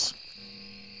orbs.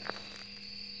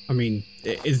 I mean,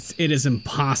 it is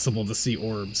impossible to see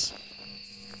orbs.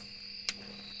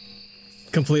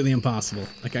 Completely impossible.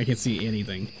 Like, I can't see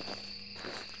anything.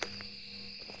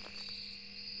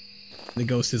 The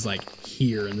ghost is, like,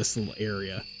 here in this little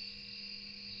area.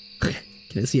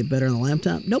 Can I see it better on the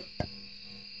laptop? Nope.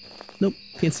 Nope.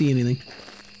 Can't see anything.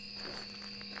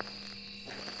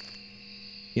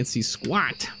 Can't see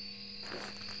squat.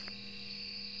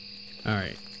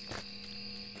 Alright.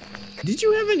 Did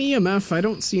you have an EMF? I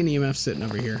don't see an EMF sitting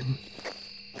over here.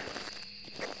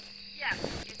 Yes,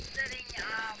 it's sitting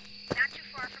not too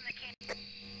far from the candy.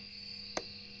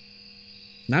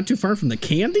 Not too far from the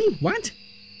candy? What?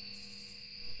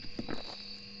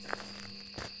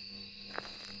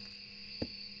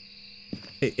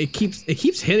 It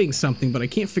keeps hitting something, but I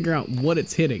can't figure out what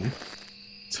it's hitting.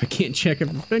 So I can't check it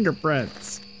for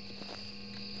fingerprints.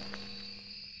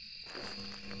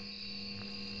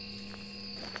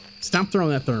 Stop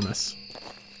throwing that thermos.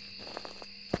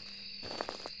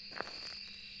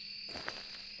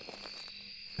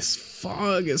 This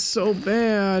fog is so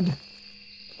bad.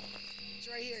 It's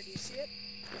right here. Do you see it?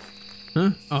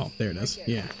 Huh? Oh, there it is. Right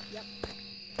there. Yeah. Yep.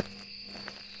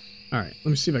 Alright,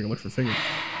 let me see if I can look for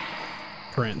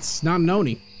fingerprints. Not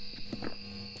noni.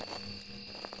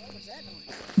 What was that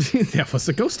noise? That was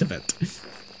a ghost event.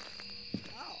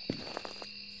 Oh.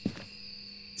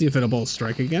 See if it'll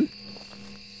strike again.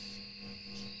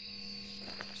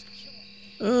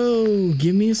 Oh,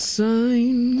 give me a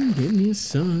sign. Give me a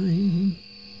sign.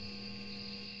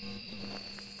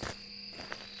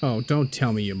 Oh, don't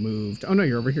tell me you moved. Oh no,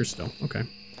 you're over here still. Okay.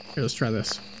 Here, let's try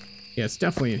this. Yeah, it's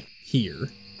definitely here.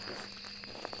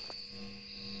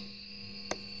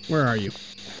 Where are you?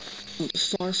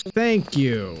 Thank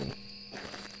you.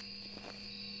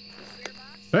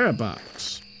 Spirit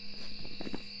box.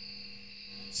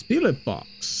 Spirit box.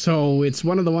 So it's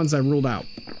one of the ones I ruled out.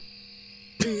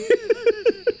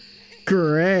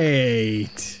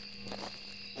 Great.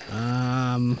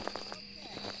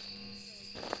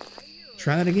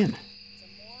 Try that again.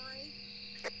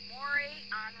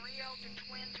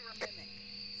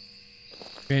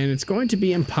 And it's going to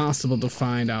be impossible to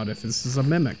find out if this is a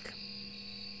mimic.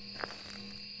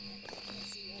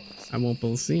 I won't be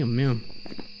able to see him, yeah.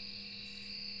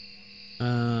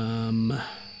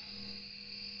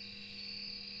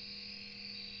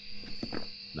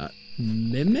 Not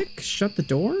mimic? Shut the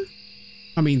door?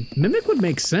 I mean, mimic would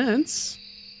make sense.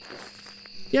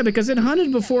 Yeah, because it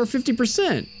hunted before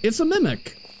 50%. It's a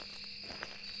mimic.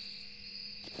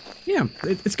 Yeah,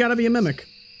 it's gotta be a mimic.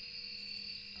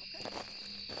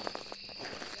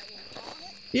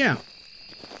 Yeah.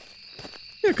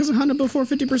 Yeah, because it hunted before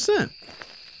 50%.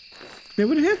 It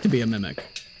would have to be a mimic.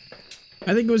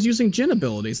 I think it was using Jinn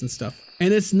abilities and stuff.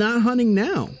 And it's not hunting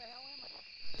now.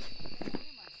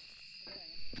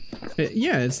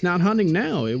 Yeah, it's not hunting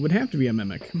now. It would have to be a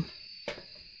mimic.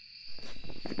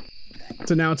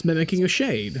 So now it's mimicking a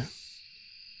shade.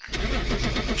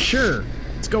 Sure,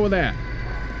 let's go with that.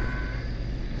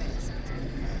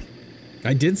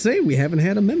 I did say we haven't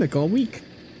had a mimic all week.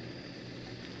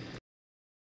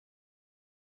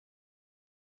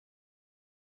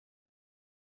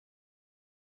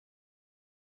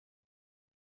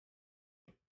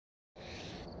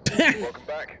 Welcome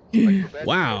back.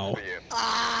 Wow.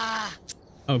 Ah.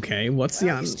 Okay, what's the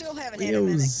on still haven't had a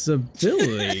mimic. Leo's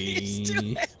ability?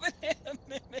 Still haven't had a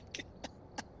mimic.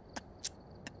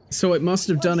 So it must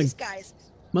have done These guys.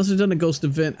 a ghost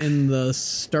event in the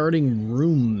starting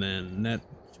room then. That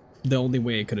the only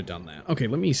way it could have done that. Okay,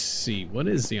 let me see. What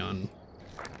is the on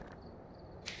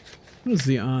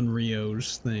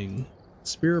Rio's thing?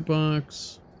 Spirit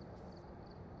box.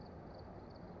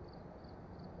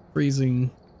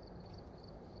 Freezing.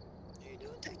 What are you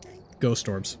doing, Tank Tank? Ghost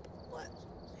orbs. What?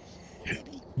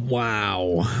 Maybe.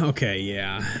 Wow. Okay,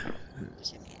 yeah.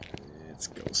 What's your man? It's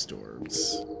ghost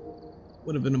orbs.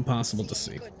 Would have been impossible to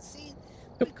see. We couldn't see.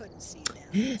 We couldn't see them.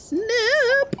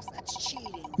 Nope. That's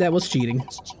cheating. That was cheating.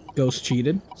 That's cheating. Ghost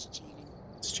cheated. That's cheating.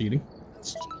 It's cheating.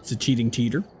 That's cheating. It's a cheating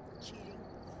cheater. Cheating.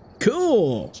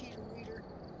 Cool. Cheater reader.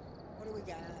 What do we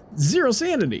got? 0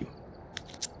 sanity.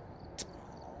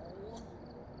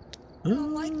 I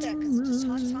don't like that because it just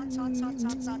hunts.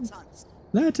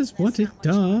 That is what it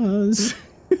does.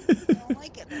 I don't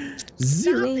like it.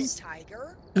 Zeros. Stop it,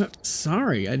 Tiger.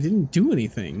 Sorry, I didn't do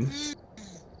anything.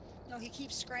 No, he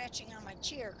keeps scratching on my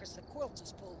chair because the quilt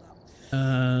is pulled up.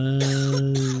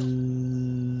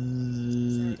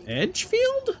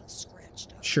 Edgefield?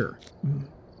 Scratched up. Sure.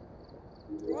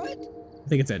 What? I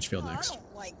think it's Edgefield I next.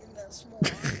 don't like this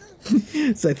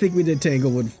one. So I think we did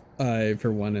Tanglewood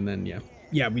for one, and then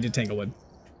yeah, we did Tanglewood.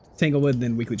 Tanglewood,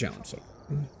 then Weekly Challenge. So,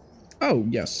 oh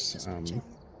yes, Pretend we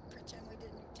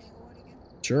didn't tangle it again.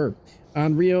 sure.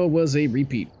 On Rio was a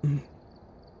repeat.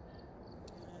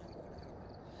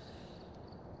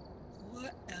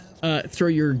 Whatever. Throw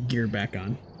your gear back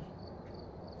on.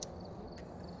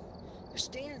 You're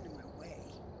standing in my way.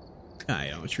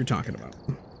 I know what you're talking about.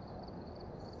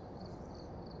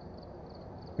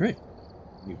 All right,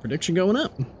 new prediction going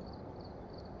up.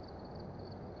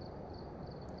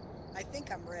 I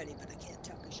think I'm ready, but I can't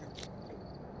tell because you're.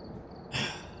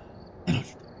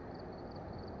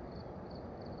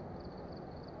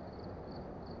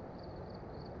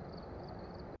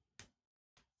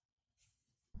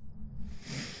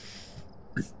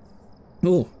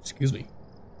 Oh, excuse me.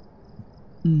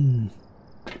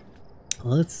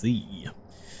 Let's see.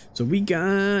 So we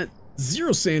got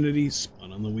 0 sanity,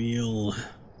 spun on the wheel.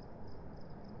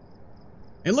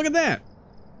 And look at that.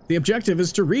 The objective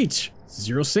is to reach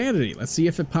 0 sanity. Let's see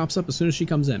if it pops up as soon as she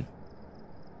comes in.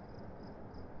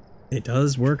 It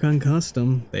does work on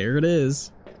custom. There it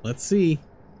is. Let's see.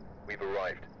 We've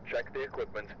arrived. Check the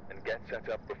equipment and get set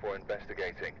up before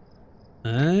investigating.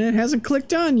 It hasn't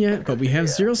clicked on yet, but we have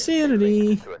 0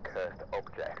 sanity. To a cursed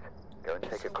object. Go and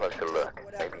take a closer look.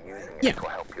 Maybe using Yeah. it will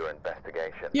help your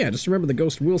investigation. Yeah, just remember the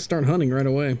ghost will start hunting right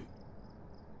away.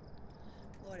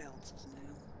 What else is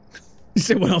new? You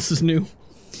say what else is new?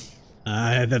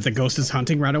 That the ghost is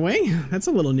hunting right away? That's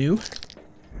a little new.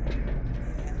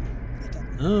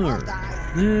 Alright.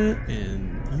 That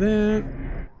and that.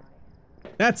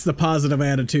 That's the positive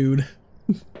attitude.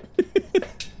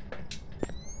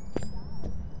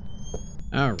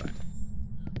 Alright.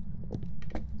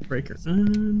 Breaker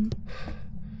on.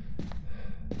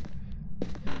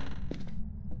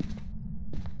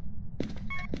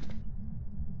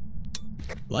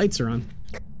 Lights are on.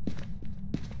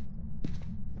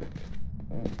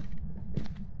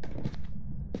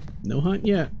 No hunt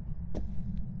yet.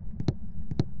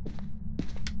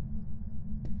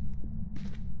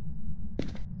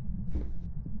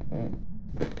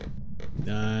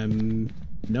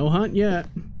 No hunt yet.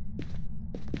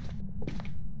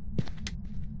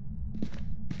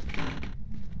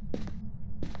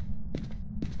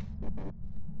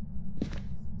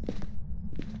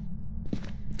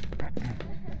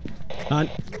 Hunt.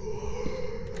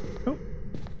 Oh.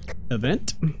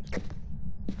 Event.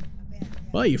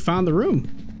 Well, you found the room.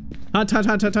 Hunt, hunt,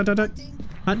 hunt, hunt, hunt, hunt, hunt.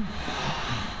 Hunt.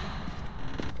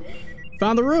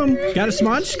 Found the room. Got it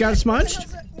smudged. Got it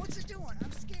smudged. What's it doing?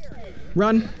 I'm scared.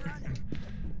 Run.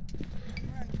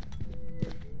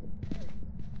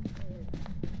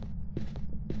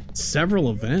 Several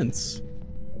events.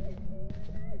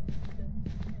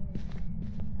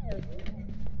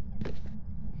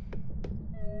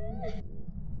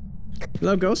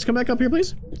 Hello, ghost. Come back up here,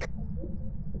 please.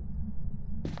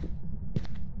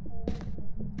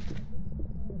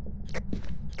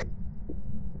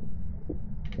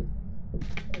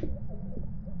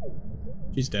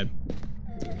 She's dead.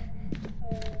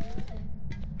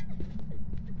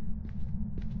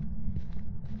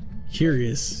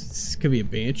 Curious. This could be a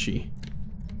banshee.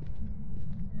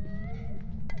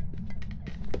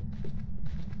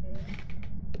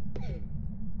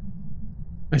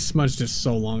 I smudged it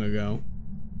so long ago.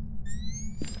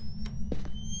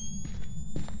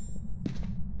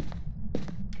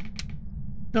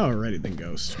 Alrighty then,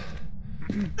 ghost.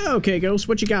 Okay, ghost,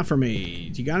 what you got for me?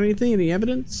 Do you got anything? Any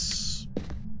evidence?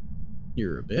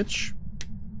 You're a bitch.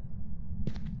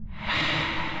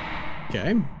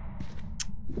 Okay.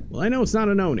 Well, I know it's not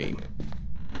an Oni.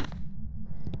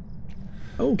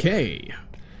 Okay.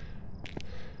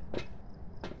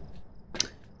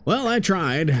 Well, I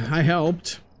tried. I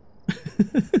helped.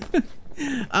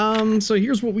 So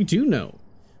here's what we do know.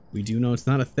 We do know it's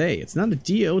not a Thay. It's not a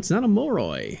Dio. It's not a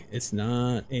Moroi. It's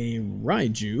not a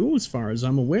Raiju, as far as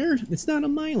I'm aware. It's not a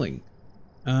Myling.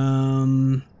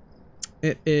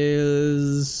 It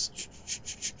is...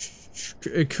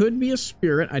 It could be a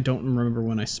spirit. I don't remember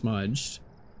when I smudged.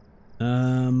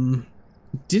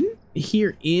 Didn't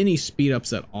hear any speed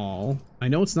ups at all. I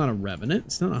know it's not a Revenant.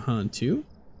 It's not a Hantu.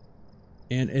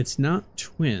 And it's not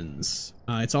twins.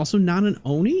 It's also not an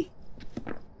Oni.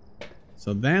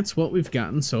 So that's what we've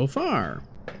gotten so far.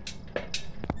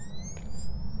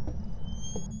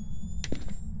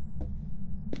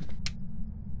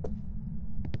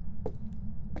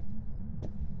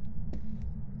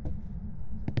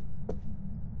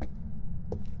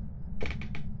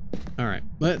 All right,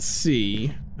 let's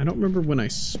see. I don't remember when I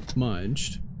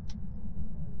smudged.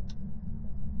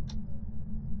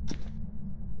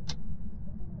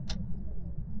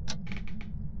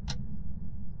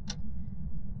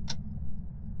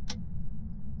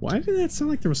 Why did that sound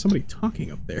like there was somebody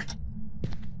talking up there?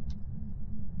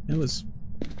 That was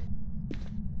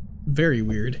very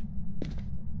weird.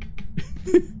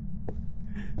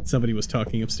 Somebody was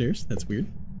talking upstairs. That's weird.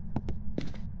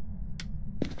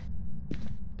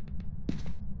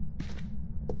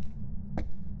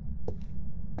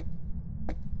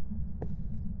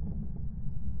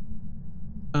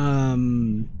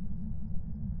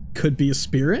 Could be a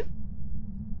spirit?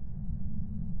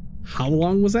 How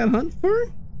long was that hunt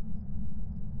for?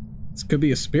 This could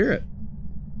be a spirit.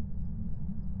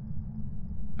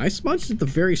 I smudged at the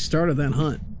very start of that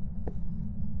hunt.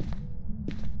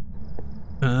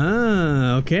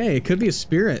 Ah, okay. It could be a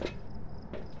spirit.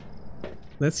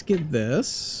 Let's get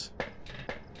this.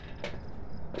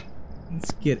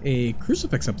 Let's get a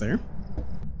crucifix up there.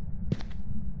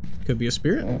 Could be a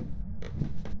spirit.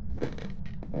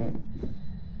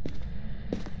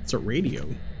 It's a radio.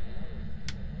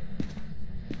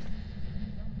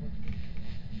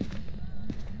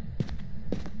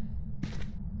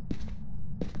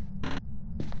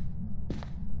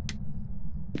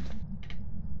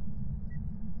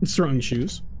 Strong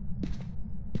shoes.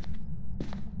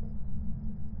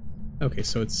 Okay,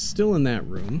 so it's still in that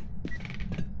room.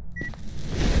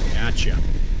 Gotcha.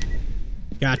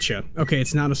 Gotcha. Okay,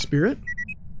 it's not a spirit.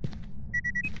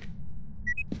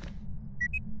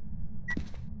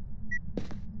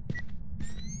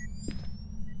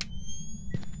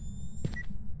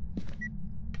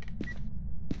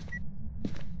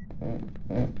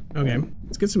 Okay,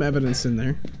 let's get some evidence in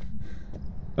there.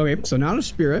 Okay, so not a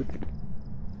spirit.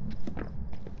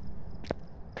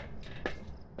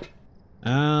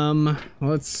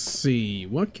 Let's see.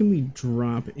 What can we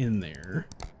drop in there?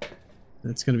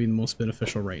 That's going to be the most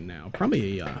beneficial right now.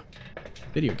 Probably a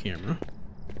video camera.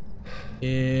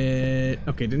 Okay,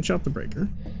 didn't shut off the breaker.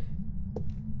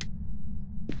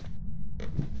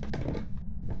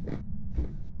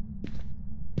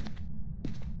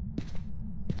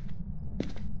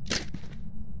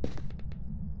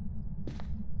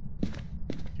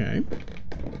 Okay.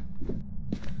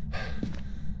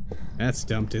 That's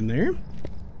dumped in there.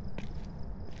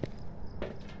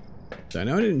 So I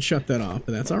know I didn't shut that off,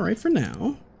 but that's all right for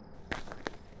now.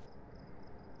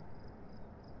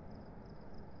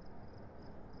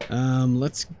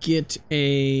 Let's get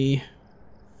a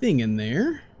thing in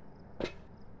there.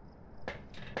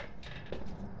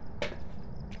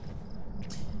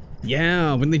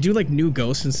 Yeah, when they do like new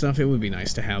ghosts and stuff, it would be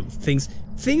nice to have things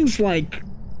like,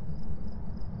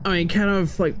 I mean, kind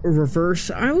of like a reverse.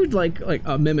 I would like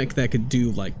a mimic that could do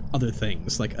like other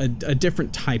things, like a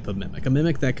different type of mimic, a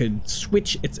mimic that could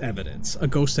switch its evidence, a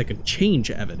ghost that could change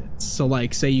evidence. So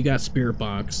like, say you got Spirit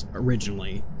Box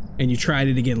originally, and you tried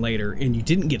it again later, and you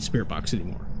didn't get Spirit Box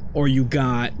anymore, or you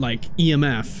got like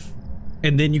EMF,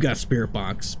 and then you got Spirit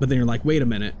Box, but then you're like, wait a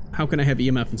minute, how can I have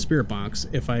EMF and Spirit Box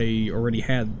if I already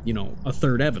had, you know, a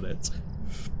third evidence?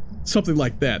 Something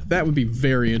like that. That would be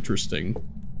very interesting.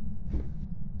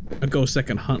 A ghost that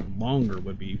can hunt longer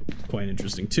would be quite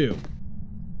interesting too.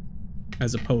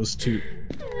 As opposed to...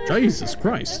 Jesus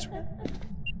Christ.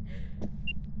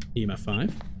 EMF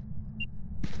 5.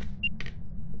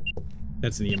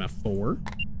 That's an EMF 4.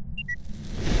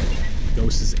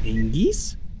 Ghost is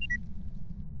Angies.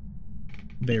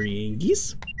 Very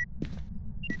Angies.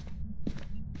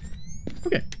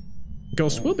 Okay.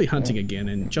 Ghost will be hunting again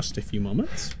in just a few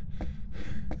moments.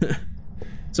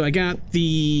 So I got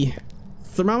the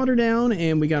thermometer down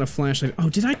and we got a flashlight. Oh,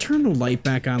 did I turn the light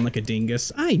back on like a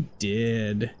dingus? I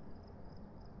did.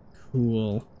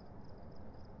 Cool.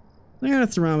 I got a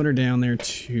thermometer down there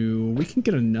too. We can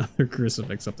get another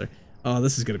crucifix up there. Oh,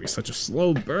 this is gonna be such a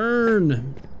slow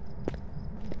burn.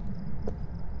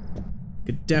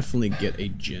 Could definitely get a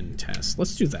gin test.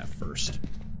 Let's do that first.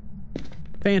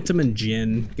 Phantom and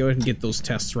gin. Go ahead and get those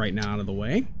tests right now out of the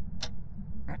way.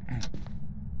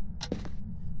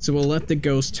 So we'll let the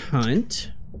ghost hunt.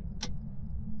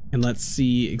 And let's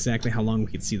see exactly how long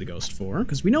we can see the ghost for.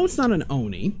 Because we know it's not an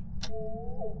Oni.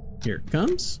 Here it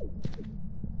comes.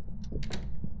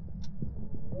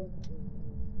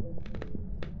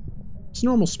 It's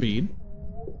normal speed.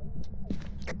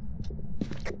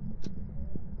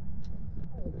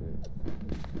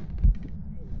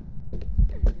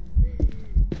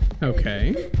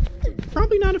 Okay.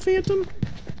 Probably not a phantom.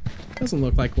 Doesn't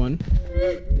look like one.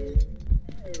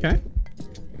 Okay.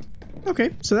 Okay,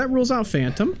 so that rules out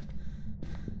phantom.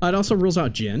 It also rules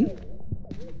out Jinn.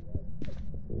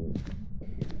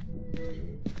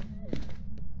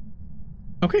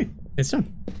 Okay, it's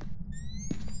done.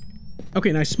 Okay,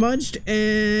 and I smudged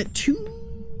at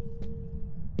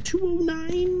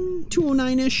 209?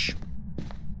 209-ish.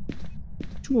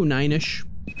 209-ish.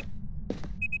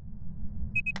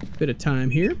 Bit of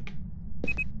time here.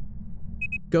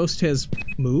 Ghost has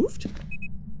moved.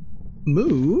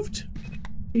 Moved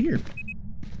to here.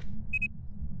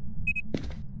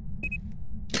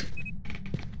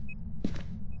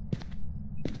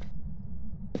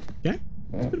 Okay,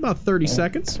 it's been about 30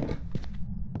 seconds.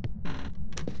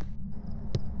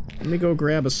 Let me go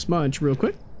grab a smudge real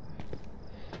quick.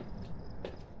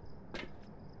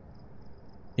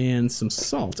 And some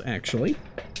salt, actually.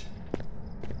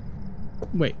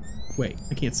 Wait,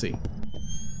 I can't see. Here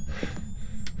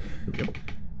we go.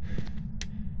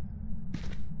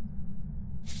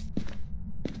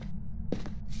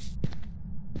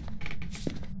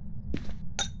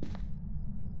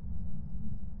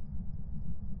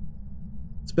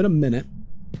 It's been a minute.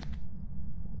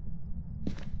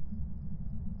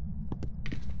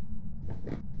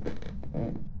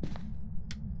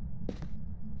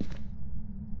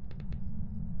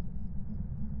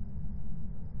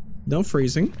 No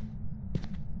freezing.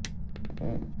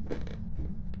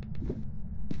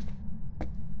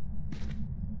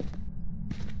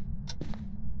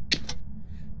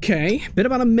 Okay, been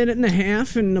about a minute and a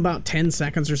half and about 10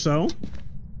 seconds or so.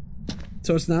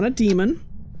 So it's not a demon.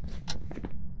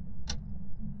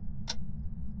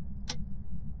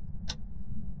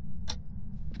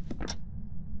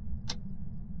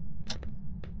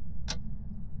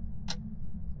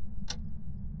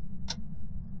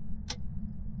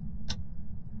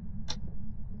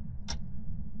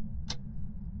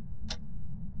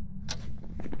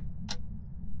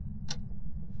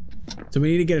 So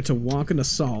we need to get it to walk into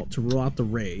salt to rule out the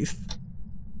wraith.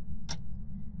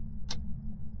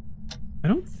 I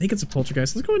don't think it's a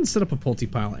poltergeist. Let's go ahead and set up a polty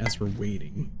pile as we're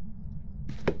waiting.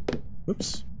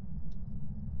 Whoops.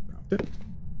 Dropped it.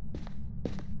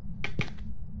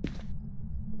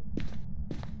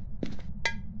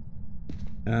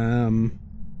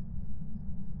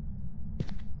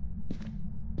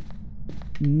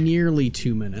 Nearly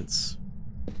 2 minutes.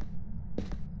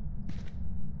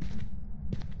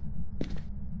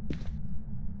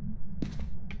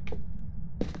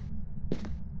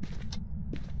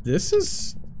 This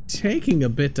is taking a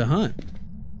bit to hunt.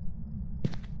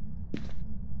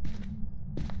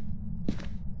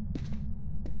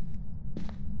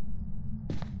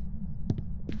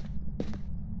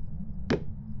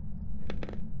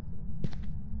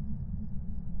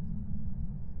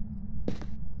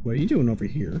 What are you doing over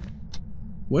here?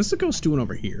 What's the ghost doing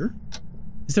over here?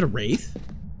 Is it a wraith?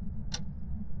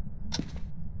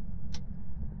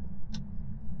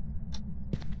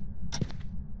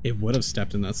 It would have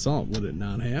stepped in that salt, would it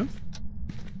not have?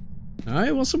 I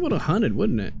also would have hunted,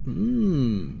 wouldn't it?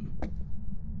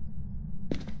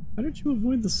 How did you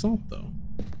avoid the salt, though?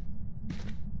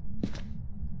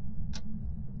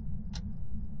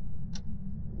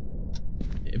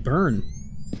 It burn.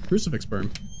 Crucifix burn.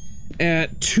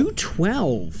 At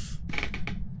 2:12.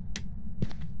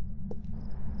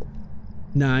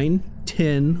 9,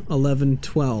 10, 11,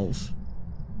 12.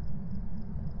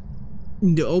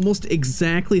 Almost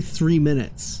exactly 3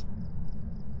 minutes.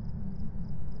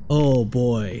 Oh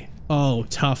boy. Oh,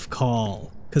 tough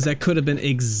call. Because that could have been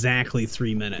exactly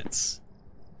 3 minutes.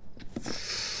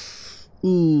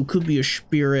 Ooh, could be a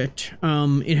spirit.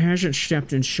 It hasn't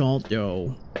stepped in salt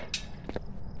though.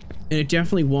 And it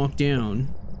definitely walked down.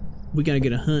 We gotta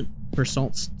get a hunt for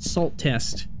salt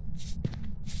test.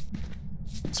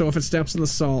 So if it steps in the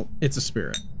salt, it's a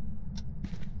spirit.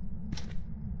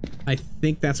 I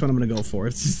think that's what I'm gonna go for.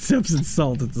 If it steps in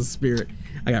salt, it's a spirit.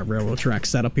 I got railroad tracks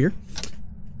set up here.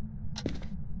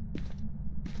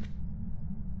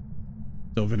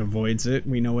 So if it avoids it,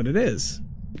 we know what it is.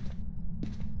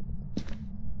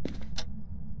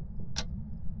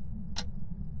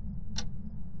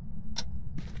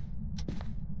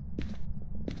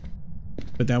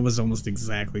 But that was almost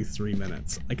exactly 3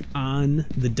 minutes. Like, on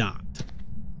the dot.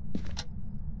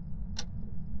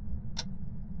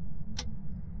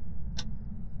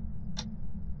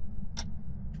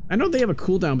 I know they have a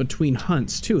cooldown between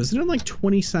hunts, too. Isn't it like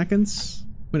 20 seconds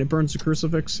when it burns the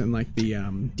crucifix? And, like, the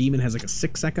demon has, like, a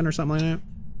 6-second or something like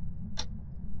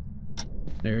that?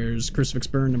 There's crucifix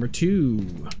burn number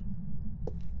 2.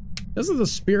 Doesn't the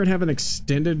spirit have an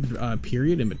extended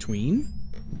period in between?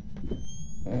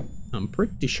 I'm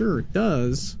pretty sure it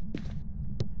does.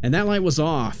 And that light was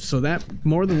off, so that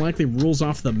more than likely rules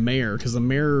off the mayor, because the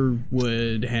mayor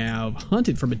would have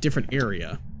hunted from a different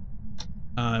area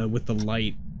with the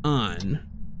light on.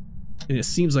 And it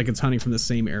seems like it's hunting from the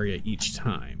same area each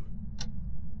time.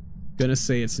 Gonna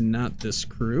say it's not this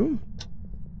crew.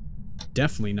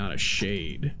 Definitely not a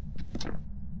shade.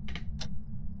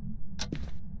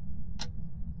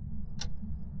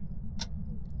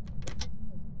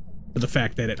 For the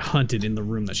fact that it hunted in the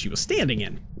room that she was standing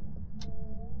in.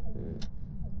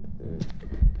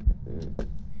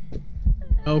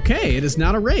 Okay, it is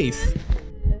not a wraith.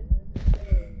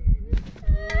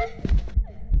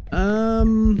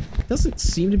 Doesn't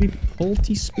seem to be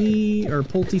Polty speed or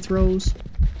Polty throws.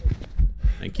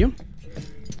 Thank you.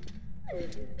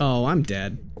 Oh, I'm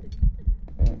dead.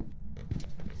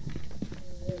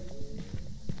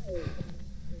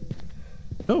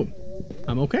 Oh,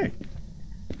 I'm okay.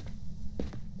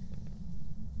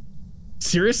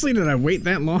 Seriously, did I wait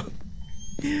that long?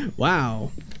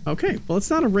 Wow. Okay, well, it's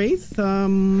not a wraith.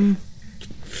 I'm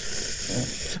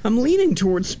leaning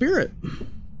towards spirit.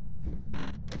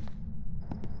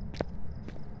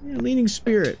 Yeah, leaning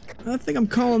spirit. I think I'm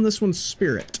calling this one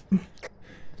Spirit.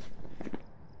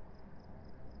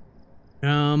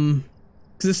 Because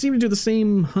it seemed to do the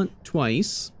same hunt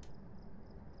twice.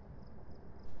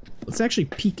 Let's actually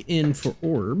peek in for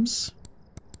orbs.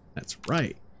 That's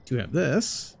right. Do have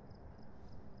this.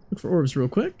 Look for orbs real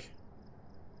quick.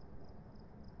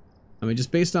 I mean,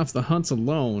 just based off the hunts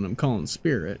alone, I'm calling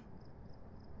Spirit.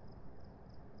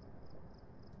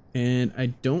 And I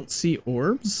don't see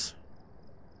orbs.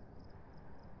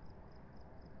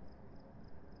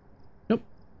 Nope.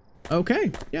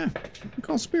 Okay, yeah. I'll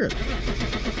call Spirit.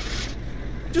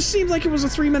 Just seemed like it was a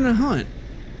 3-minute hunt.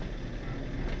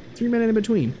 3 minutes in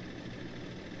between.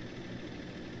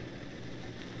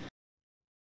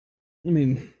 I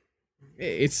mean,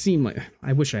 it seemed like...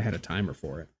 I wish I had a timer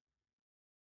for it.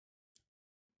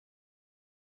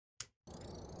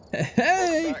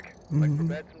 Hey!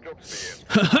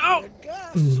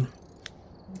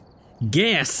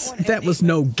 Gas! That was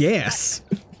no gas!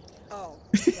 Oh,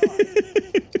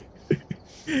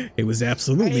 it was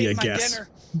absolutely a guess.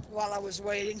 While I was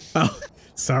waiting. Oh,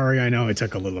 sorry, I know it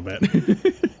took a little bit. Oh,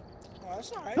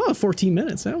 that's all right. Oh, 14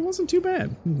 minutes. That wasn't too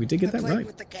bad. We did get that played right.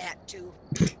 with the cat too.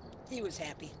 He was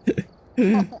happy.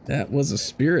 That was a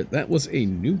spirit. That was a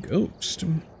new ghost.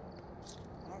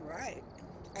 All right.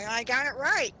 And I got it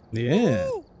right. Yeah.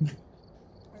 Woo!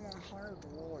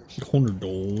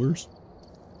 $100.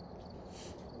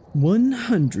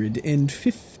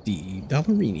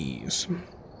 $150.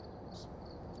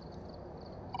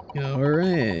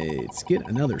 Alright, let's get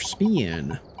another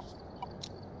spin.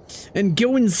 And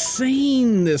go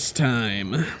insane this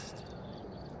time.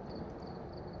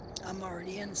 I'm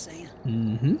already insane.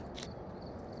 Mm-hmm.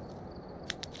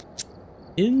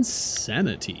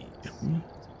 Insanity.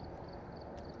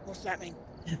 What's that mean?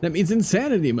 That means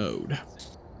insanity mode.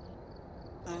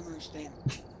 I don't understand.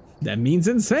 That means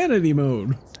insanity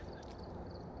mode.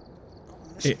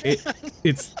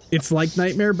 It's like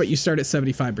Nightmare, but you start at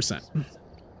 75%.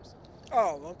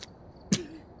 Oh, okay.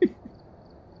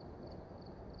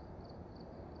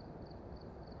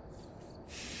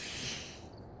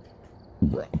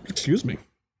 Excuse me.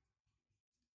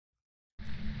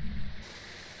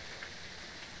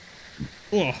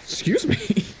 Oh, excuse me.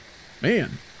 Man,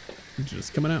 it's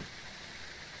just coming out.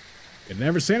 Get an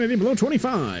average sanity below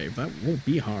 25. That won't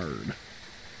be hard.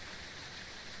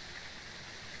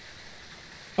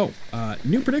 Oh,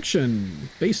 new prediction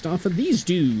based off of these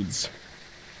dudes.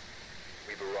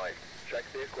 We've arrived. Check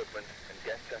the equipment and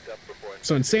get set up before...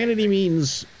 So insanity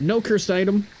means no cursed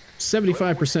item,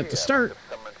 75% to start,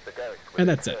 and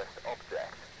that's it.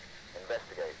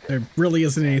 There really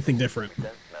isn't anything different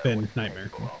than Nightmare.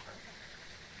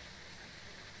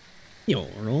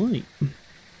 Alright.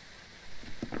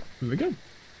 Here we go.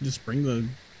 Just bring the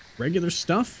regular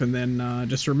stuff, and then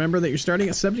just remember that you're starting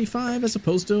at 75 as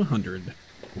opposed to 100.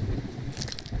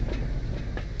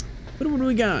 What do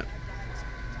we got?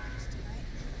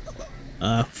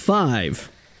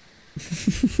 5.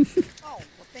 Oh, well,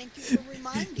 thank you for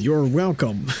reminding me. You're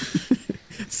welcome.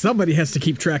 Somebody has to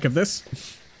keep track of this.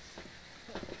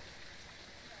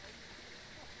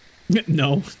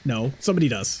 No, somebody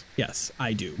does. Yes,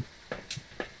 I do.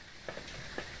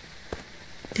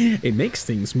 It makes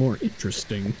things more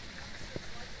interesting.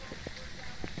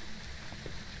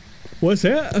 What's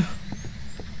that?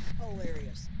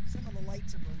 Hilarious. Some of the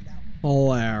lights are burned out.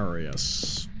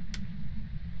 Hilarious. Do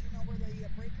you know where the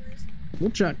breaker is?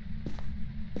 We'll check.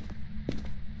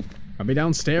 I'll be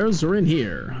downstairs or in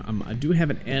here. I do have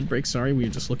an ad break. Sorry, we were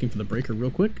just looking for the breaker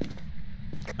real quick.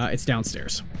 It's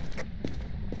downstairs.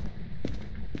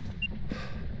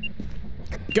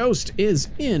 Ghost is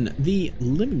in the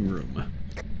living room.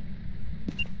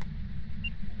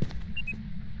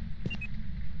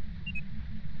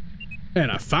 And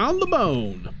I found the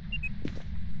bone.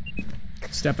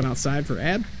 Stepping outside for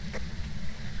ad.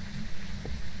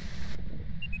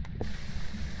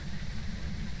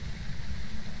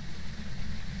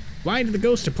 Why did the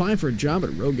ghost apply for a job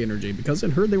at Rogue Energy? Because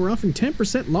it heard they were offering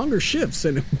 10% longer shifts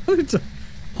and it wanted to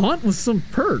haunt with some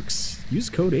perks. Use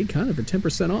code ACON for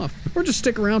 10% off. Or just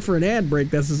stick around for an ad break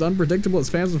that's as unpredictable as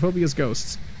Phasmophobia's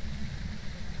ghosts.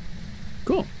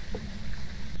 Cool.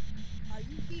 Are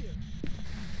you here?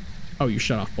 Oh, you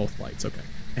shut off both lights. Okay.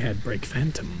 Ad break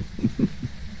phantom.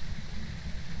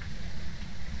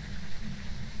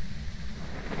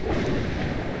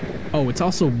 Oh, it's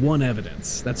also one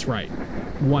evidence. That's right.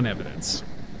 One evidence.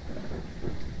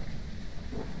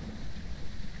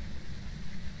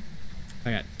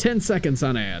 I got 10 seconds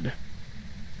on ad.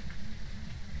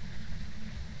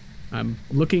 I'm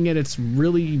looking at its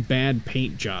really bad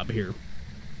paint job here.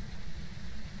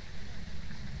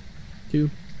 2,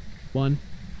 1,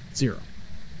 0.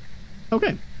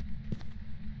 Okay.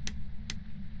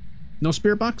 No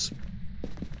spirit box?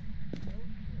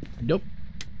 Nope.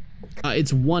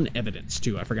 It's one evidence,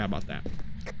 too. I forgot about that.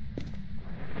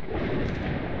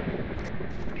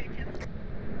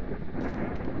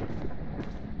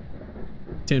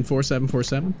 Ten 4 7 4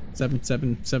 7 7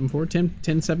 7 7 4 10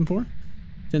 10 7 4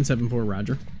 10 7 4.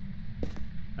 Roger.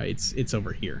 It's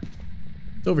over here.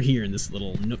 It's over here in this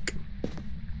little nook.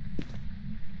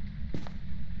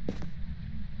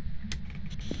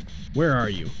 Where are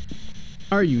you?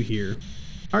 Are you here?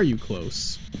 Are you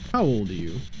close? How old are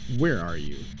you? Where are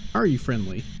you? Are you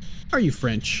friendly? Are you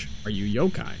French? Are you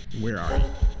yokai? Where are you?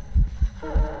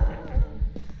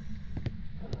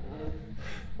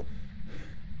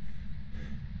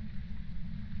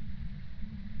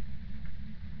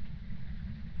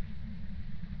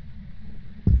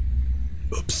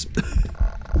 Oops.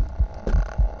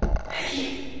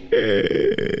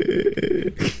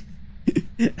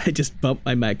 I just bumped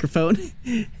my microphone.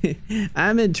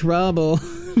 I'm in trouble.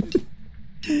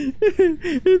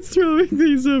 It's throwing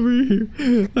things over here.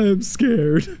 I'm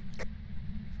scared.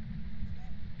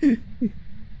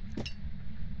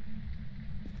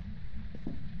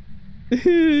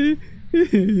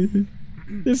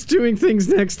 It's doing things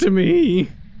next to me.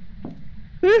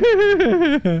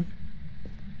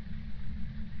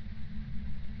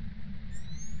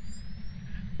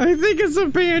 I think it's a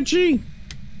banshee.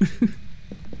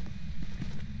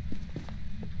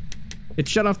 It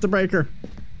shut off the breaker.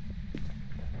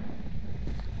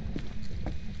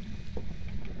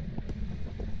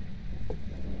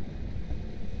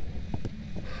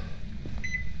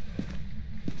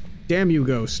 Damn you,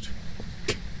 ghost.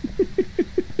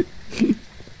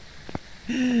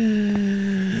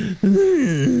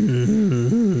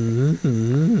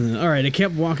 Alright, it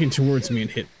kept walking towards me and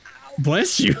hit.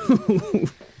 Bless you.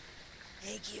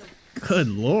 Thank you. Good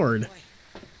lord.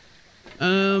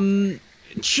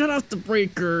 It shut off the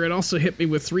breaker. It also hit me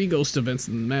with 3 ghost events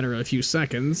in a matter of a few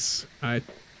seconds. I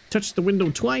touched the window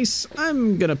twice.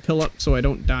 I'm gonna pill up so I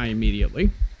don't die immediately.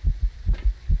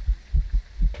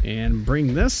 And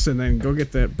bring this and then go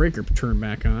get that breaker turned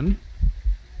back on.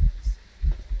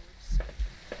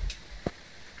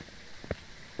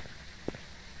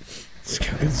 Let's go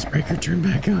get this breaker turned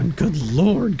back on. Good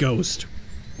lord, ghost.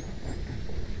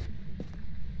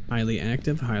 Highly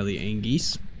active, highly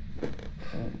angies.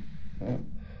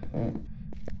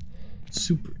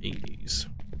 Super angies.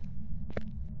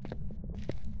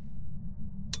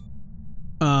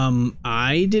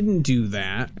 I didn't do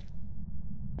that.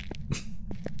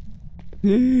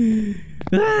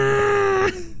 Ah!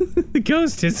 The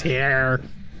ghost is here.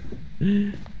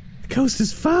 The ghost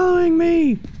is following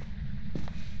me.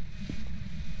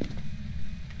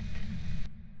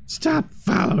 Stop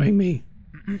following me.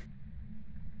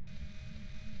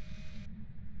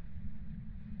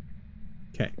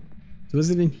 Okay. So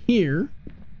is it in here?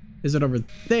 Is it over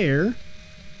there?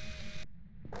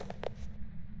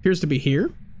 Appears to be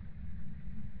here.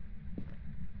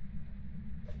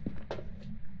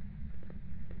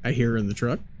 I hear her in the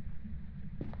truck.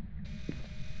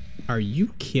 Are you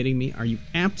kidding me? Are you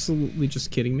absolutely just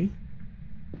kidding me?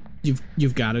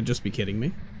 You've got to just be kidding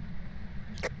me.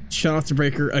 Shut off the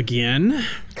breaker again.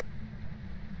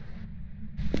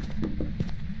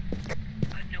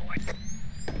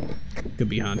 Could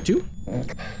be Hantu.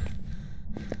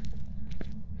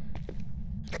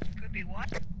 Could be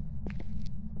what?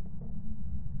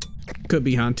 Could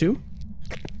be Hantu.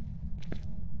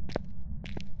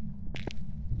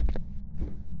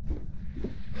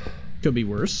 Could be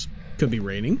worse. Could be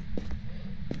raining.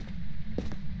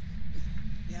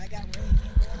 Yeah, I got rain.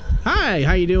 Hi,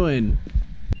 how you doing?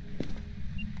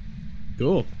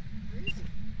 Cool.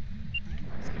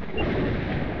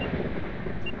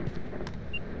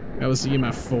 That was the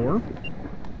EMF 4.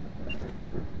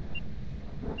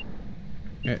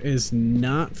 It is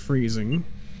not freezing.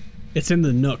 It's in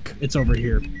the nook. It's over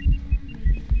here.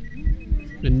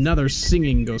 Another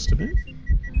singing ghost event.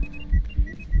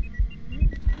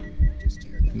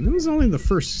 And that was only the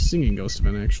first singing ghost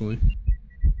event, actually.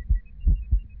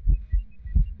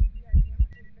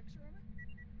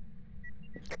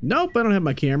 Nope, I don't have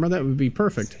my camera. That would be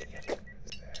perfect.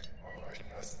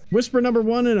 Whisper number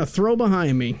 1 and a throw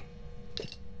behind me.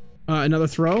 Another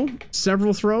throw.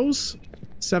 Several throws.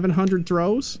 700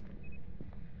 throws.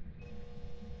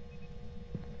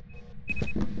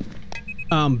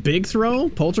 Big throw.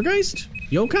 Poltergeist?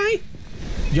 Yokai?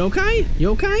 Yokai?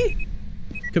 Yokai?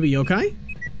 Could be yokai.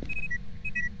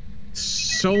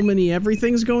 So many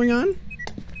everything's going on.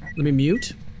 Let me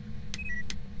mute.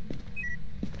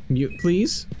 Mute,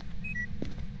 please.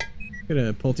 Get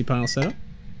a Polty pile set up.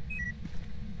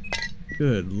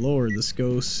 Good lord, this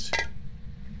ghost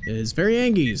is very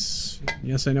angies.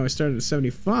 Yes, I know I started at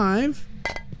 75.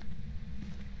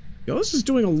 Ghost is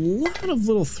doing a lot of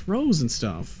little throws and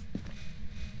stuff.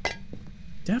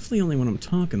 Definitely only when I'm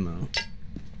talking, though.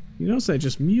 You notice I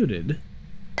just muted.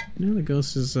 Now the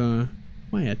ghost is,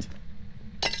 quiet.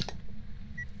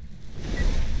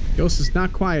 Ghost is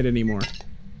not quiet anymore.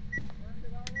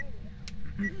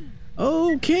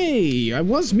 Okay, I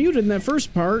was muted in that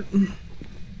first part.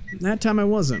 That time I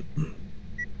wasn't.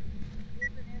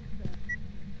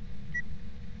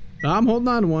 I'm holding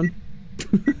on to one.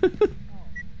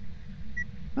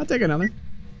 I'll take another.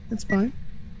 It's fine.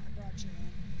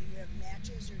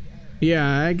 Yeah,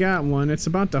 I got one. It's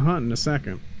about to hunt in a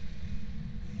second.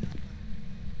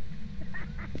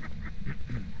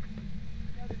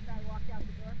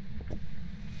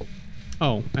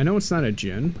 Oh, I know it's not a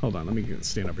djinn. Hold on, let me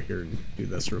stand over here and do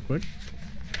this real quick.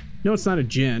 No, it's not a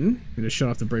djinn. I'm gonna shut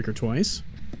off the breaker twice.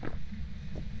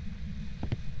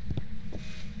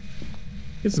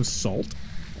 Get some salt.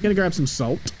 Gonna grab some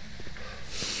salt.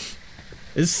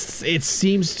 It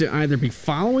seems to either be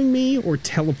following me or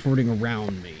teleporting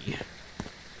around me.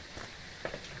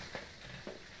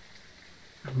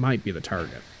 Might be the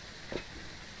target.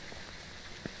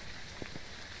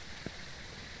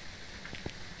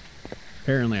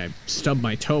 Apparently I stubbed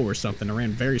my toe or something. I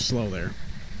ran very slow there.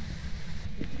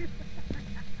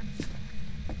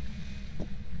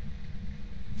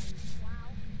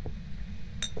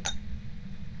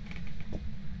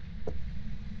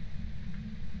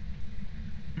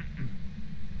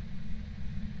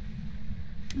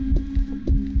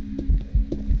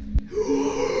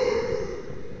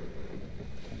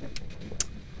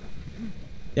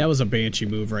 That was a banshee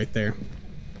move right there.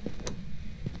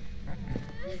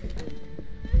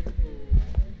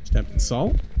 Stepped in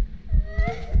salt.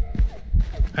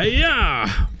 Hey-ya!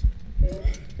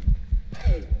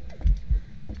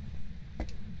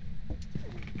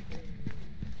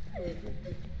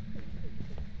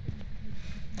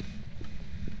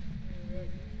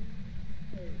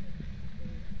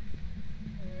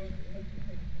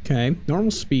 Okay, normal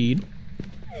speed.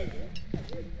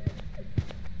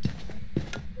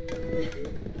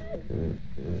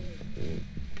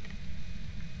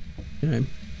 Okay.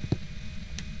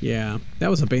 Yeah, that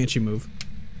was a banshee move.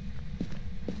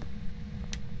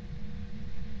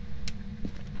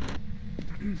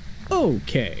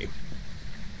 Okay.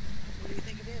 What do you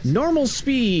think it is? Normal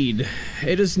speed.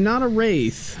 It is not a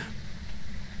wraith.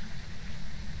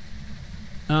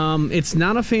 It's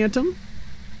not a phantom.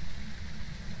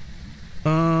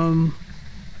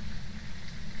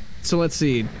 So let's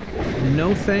see.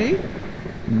 No Fae,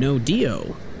 no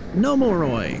Dio, no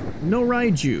Moroi, no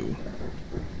Raiju,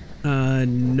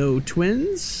 no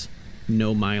twins,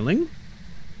 no Myling,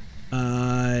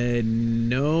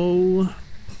 no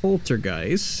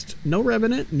Poltergeist, no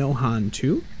Revenant, no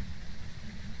Hantu,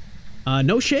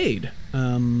 no Shade.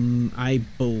 I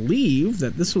believe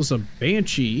that this was a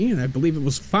Banshee, and I believe it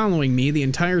was following me the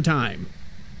entire time.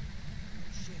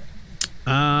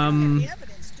 Any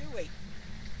evidence, do we?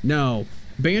 No.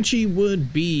 Banshee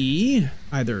would be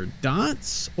either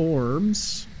dots,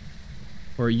 orbs,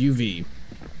 or UV.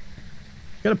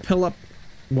 Gotta pill up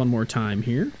one more time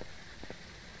here.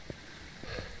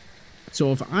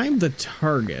 So if I'm the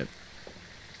target,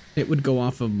 it would go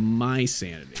off of my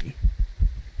sanity.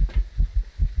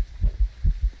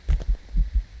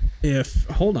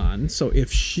 Hold on, so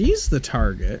if she's the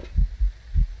target...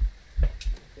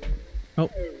 Oh,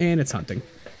 and it's hunting.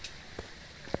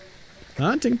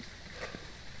 Hunting.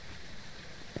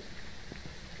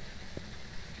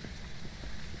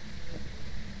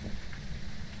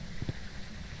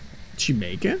 Did she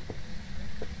make it?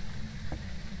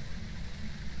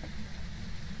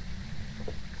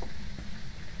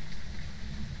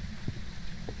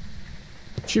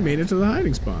 She made it to the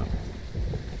hiding spot.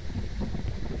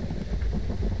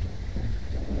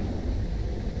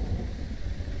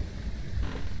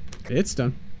 It's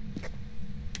done.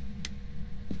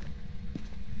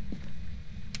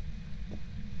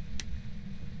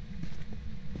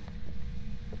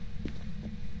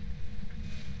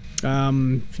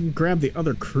 If you can grab the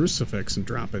other crucifix and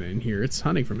drop it in here, it's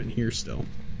hunting from in here still.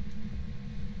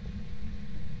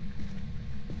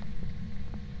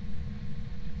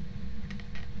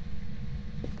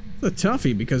 It's a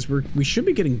toughie because we should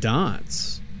be getting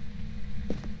dots.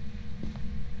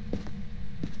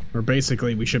 Or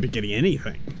basically, we should be getting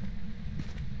anything.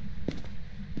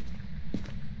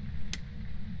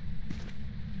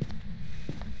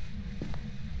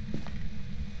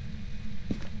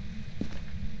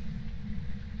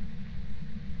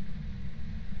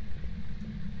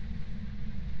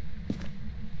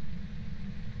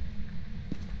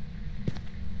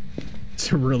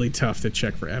 it's really tough to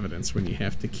check for evidence when you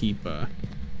have to keep an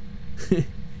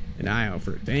eye out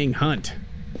for a dang hunt.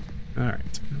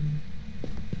 Alright.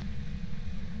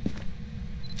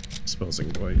 Suppose I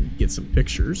can go ahead and get some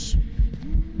pictures.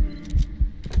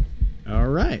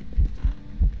 Alright.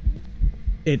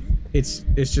 It's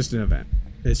just an event.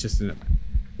 It's just an event.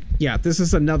 Yeah, this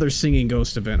is another singing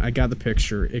ghost event. I got the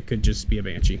picture. It could just be a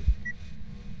banshee.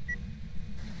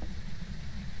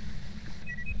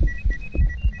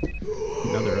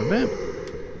 Another event.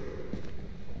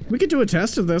 We could do a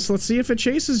test of this. Let's see if it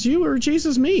chases you or it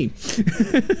chases me.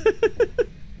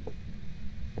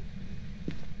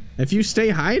 If you stay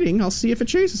hiding, I'll see if it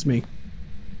chases me.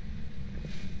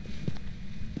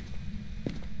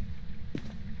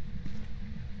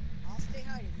 I'll stay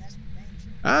hiding. That's the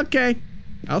danger. Okay.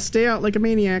 I'll stay out like a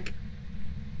maniac.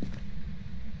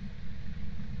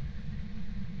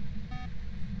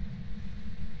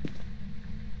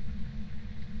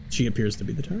 She appears to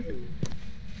be the target.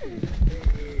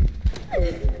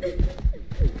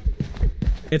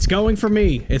 It's going for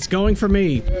me. It's going for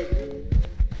me.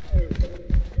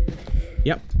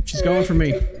 Yep, she's going for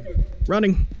me.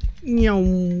 Running.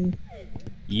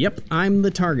 Yep, I'm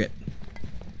the target.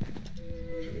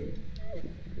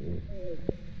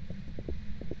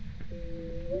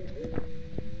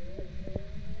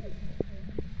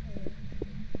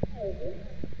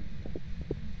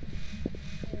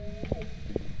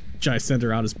 Should I send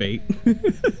her out as bait?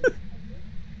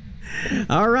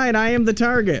 Alright, I am the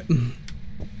target.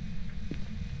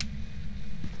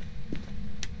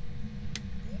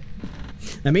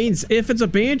 That means if it's a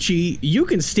banshee, you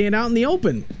can stand out in the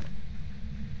open.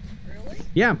 Really?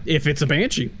 Yeah, if it's a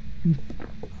banshee. Okay.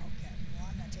 Well,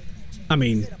 I'm not taking that chance. I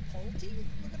mean... Is it a Pulte?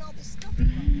 Look at all this stuff.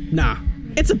 Nah,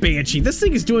 it's a banshee. This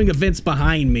thing is doing events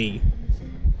behind me.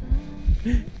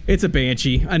 It's a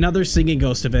banshee. Another singing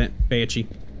ghost event. Banshee.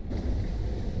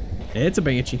 It's a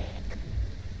banshee.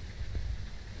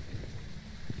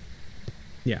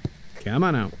 Yeah, come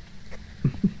on out.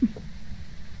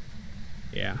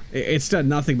 Yeah, it's done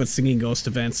nothing but singing ghost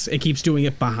events. It keeps doing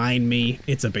it behind me.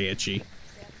 It's a banshee.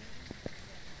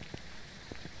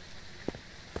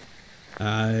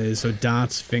 So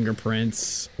dots,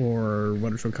 fingerprints, or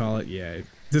what should we call it? Yeah,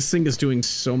 this thing is doing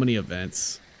so many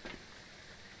events.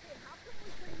 How come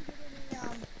we couldn't get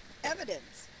any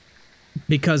evidence?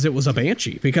 Because it was a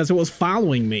banshee. Because it was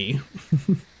following me.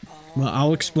 Well,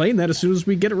 I'll explain that as soon as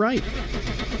we get it right.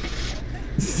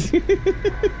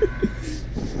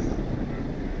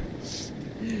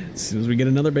 As soon as we get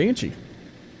another banshee.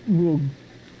 We'll...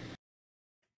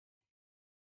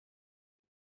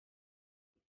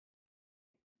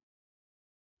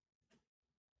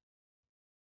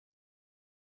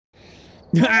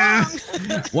 Ah!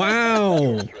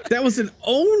 Wow! That was an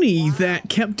Oni that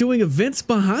kept doing events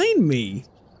behind me.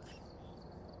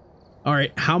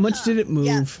 Alright, how much did it move?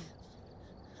 Yeah.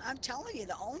 I'm telling you,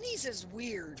 the Onis is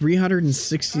weird.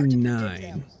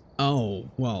 369. Oh,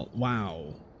 well,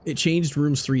 wow. It changed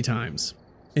rooms 3 times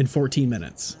in 14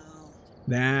 minutes. Oh.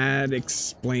 That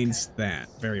explains that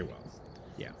very well.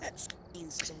 Yeah. That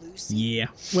seems to Lucy. Yeah.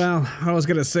 Well, what I was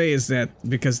gonna say is that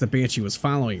because the banshee was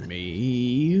following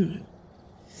me,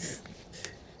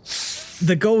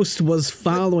 the ghost was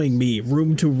following me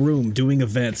room to room, doing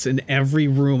events in every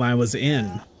room I was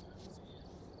in.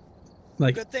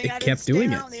 Like, Good thing it I kept didn't doing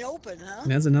stand it. out in the open, huh?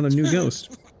 That's another new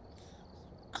ghost.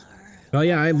 Oh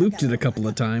yeah, I looped it a couple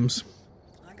of times.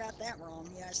 I got that wrong.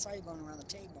 Yeah, I saw you going around the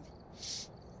table.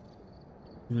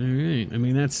 Alright, I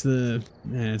mean that's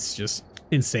just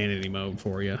insanity mode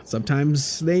for you.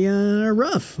 Sometimes they are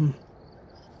rough. Yeah,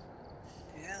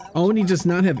 Oni does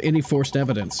not have any forced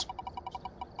evidence.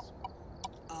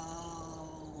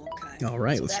 Oh, okay.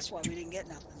 Alright, so let's that's why we didn't get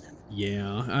nothing then.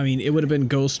 Yeah, I mean, it would have been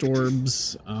Ghost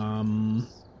Orbs,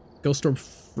 Ghost Orb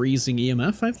freezing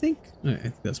EMF, I think? I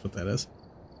think that's what that is.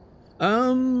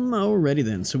 Alrighty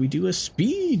then, so we do a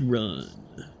speed run.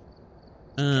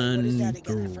 What is that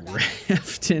again? I forgot.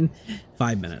 Grafton,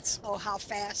 5 minutes. Oh, how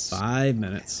fast? 5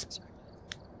 minutes. Okay,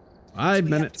 5 so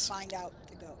minutes. We have to find out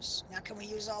the ghost. Now, can we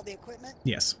use all the equipment?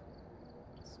 Yes.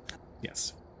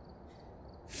 Yes.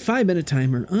 5 minute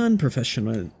timer on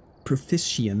professional.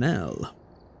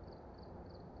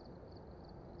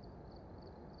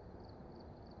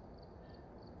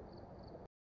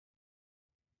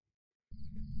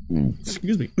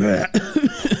 Excuse me.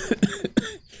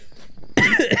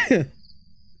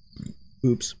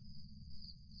 Oops.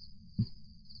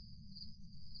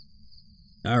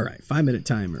 Alright, 5 minute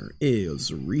timer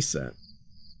is reset.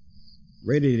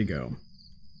 Ready to go.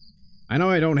 I know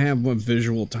I don't have one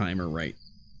visual timer right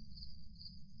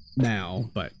now,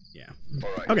 but yeah. All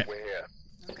right, Okay. we're here.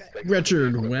 Okay. Stay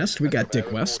Richard West. We got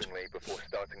Dick West.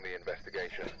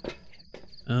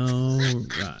 Oh,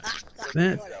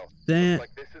 right. That,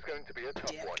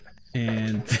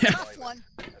 and that.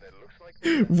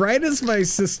 Right as my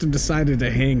system decided to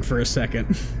hang for a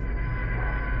second,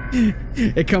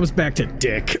 it comes back to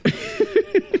Dick.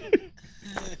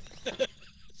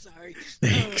 Sorry.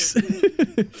 Thanks.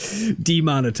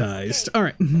 Demonetized. All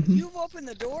right. You've opened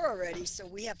the door already, so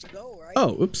we have to go, right?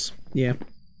 Oh, oops. Yeah.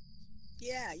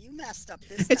 Yeah, you messed up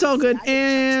this It's time. all good. See, I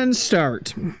didn't And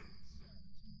start.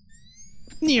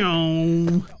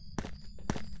 Nyong.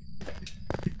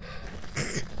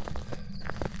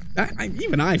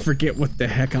 Even I forget what the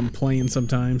heck I'm playing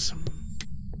sometimes.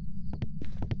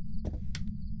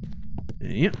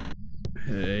 Yep.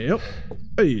 Yep.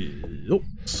 Yep.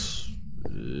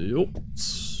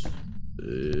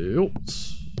 Yep.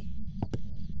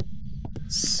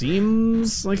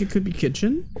 Seems like it could be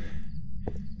kitchen.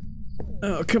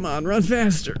 Oh, come on, run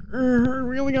faster.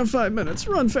 We only got 5 minutes.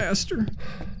 Run faster.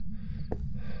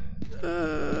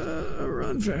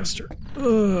 Run faster.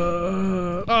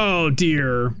 Oh,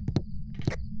 dear.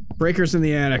 Breakers in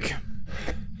the attic.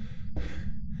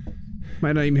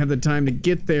 Might not even have the time to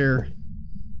get there.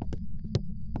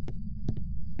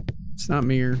 It's not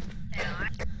mirror.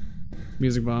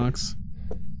 Music box.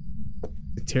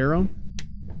 The tarot?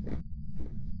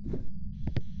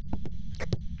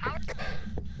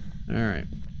 Alright.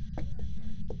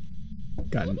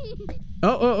 Got it.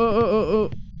 Oh.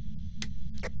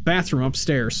 Bathroom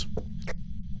upstairs.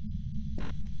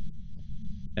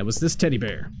 That was this teddy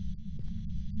bear.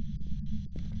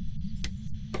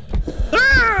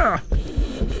 Ah!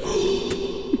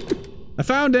 I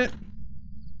found it. I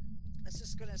was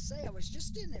just gonna say, I was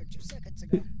just in there 2 seconds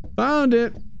ago. Found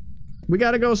it. We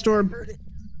got a ghost orb. Heard it.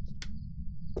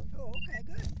 Oh, okay,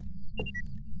 good.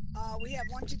 We have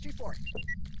 1, 2, 3, 4.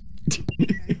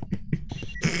 Okay.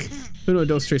 Uno,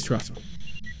 dos, tres, cuatro.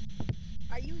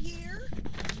 Are you here?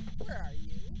 Where are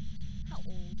you? How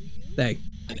old are you? Hey.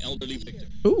 An elderly victim.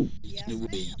 Ooh. Yes, ma'am.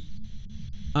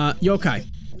 Yokai.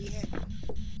 We have a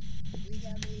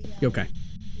Yokai.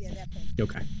 yeah, that thing.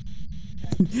 Yokai.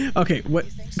 Okay, what?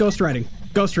 Ghost writing.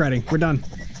 Ghost writing. We're done.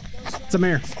 It's a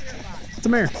mare. It's a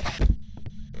mare.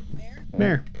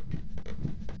 Mare.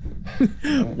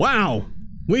 Wow.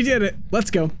 We did it.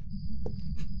 Let's go.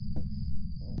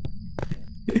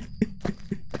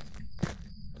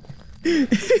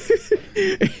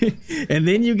 And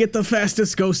then you get the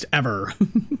fastest ghost ever. How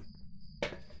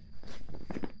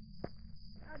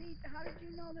did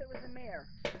you know that it was a mare?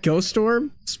 Ghost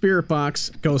orb, spirit box,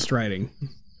 ghost writing.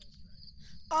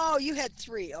 Oh, you had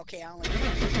 3. Okay, I only.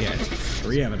 Yeah,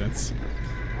 3 evidence.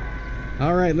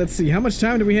 All right, let's see. How much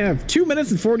time do we have? 2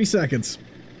 minutes and 40 seconds.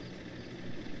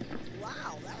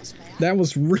 Wow, that was fast. That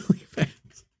was really fast.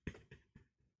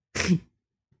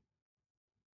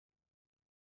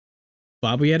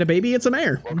 Bob, we had a baby. It's a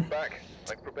mare. Welcome back.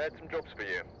 I've prepared some jobs for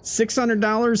you.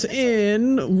 $600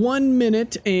 in 1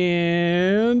 minute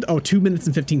and 2 minutes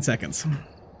and 15 seconds.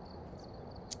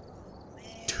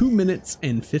 2 minutes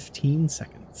and 15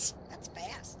 seconds. That's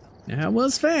fast, though. That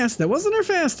was fast. That wasn't our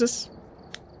fastest.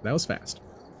 That was fast.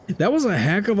 That was a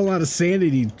heck of a lot of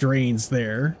sanity drains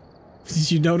there. Did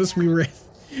you notice we were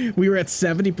at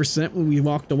 70% when we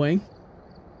walked away?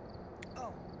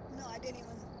 Oh, no, I didn't even.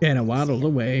 And I waddled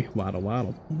away. Waddle,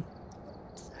 waddle.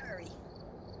 Sorry.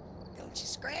 Don't you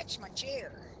scratch my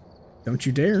chair. Don't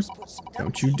you dare. Just put some duct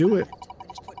Don't you tape do on it. I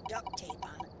just put duct tape on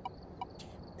it.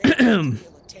 Then you have to peel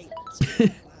the tape, so it won't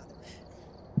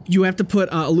bother You have to put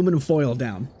aluminum foil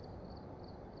down.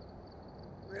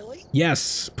 it. Really?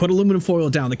 Yes, put aluminum foil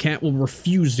down. The cat will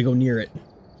refuse to go near it.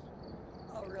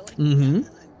 Oh, really? Mm-hmm.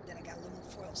 Then I got aluminum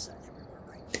foil sitting everywhere,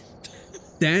 right?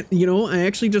 That, you know, I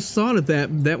actually just thought of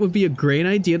that. That would be a great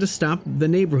idea to stop the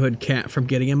neighborhood cat from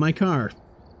getting in my car.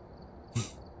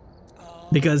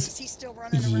 Because, is he still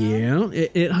running around? yeah,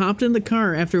 it hopped in the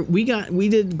car after we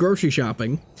did grocery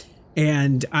shopping,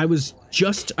 and I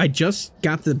just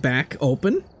got the back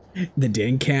open. The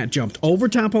dang cat jumped over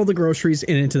top all the groceries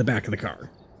and into the back of the car.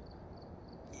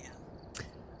 Yeah.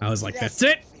 I was like, That's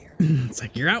that's it. not fair. It's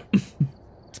like, you're out.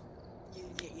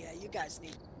 Yeah, you guys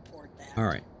need to report that. All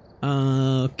right.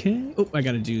 Okay. Oh, I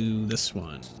gotta do this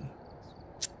one.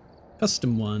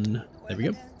 Custom one. There we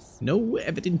go. No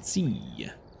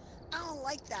evidence-y. I don't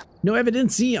like that. No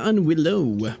evidence-y on Willow.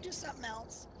 Can you do something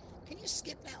else? Can you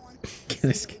skip that one? Can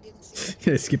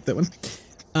I skip that one?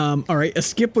 All right. A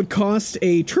skip would cost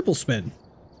a triple spin.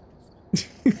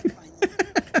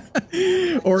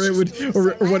 Or it would,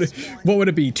 or what would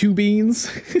it be? 2 beans?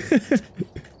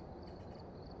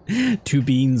 2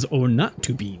 beans or not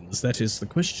 2 beans? That is the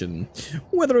question.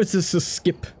 Whether it's a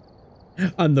skip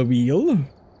On the wheel.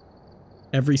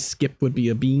 Every skip would be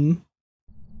a bean.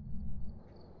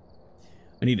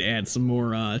 I need to add some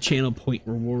more channel point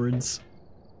rewards.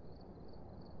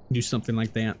 Do something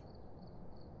like that.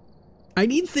 I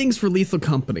need things for Lethal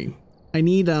Company. I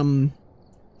need,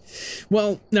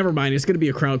 well, never mind. It's going to be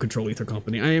a crowd control Lethal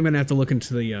Company. I am going to have to look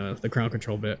into the crowd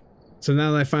control bit. So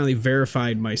now that I finally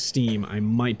verified my Steam, I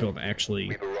might be able to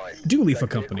actually do Lethal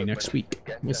Company next week.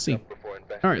 We'll see.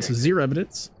 Alright, so 0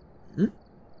 evidence. Yeah,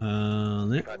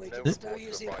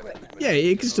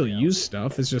 you can still use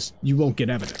stuff. It's just you won't get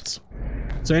evidence.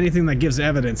 So anything that gives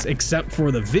evidence, except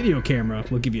for the video camera,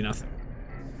 will give you nothing.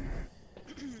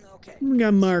 Okay. We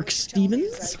got Mark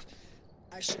Stevens.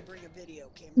 I should bring a video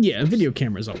camera. Yeah, a video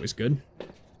camera is always good.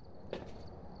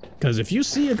 Because if you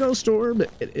see a ghost orb,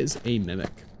 it is a mimic.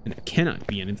 And it cannot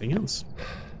be anything else.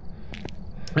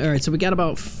 Alright, so we got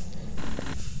about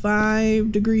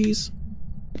 5 degrees.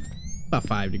 About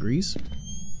 5 degrees.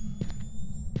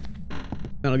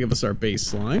 That'll give us our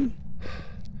baseline.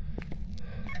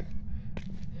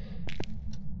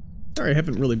 Sorry, I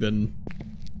haven't really been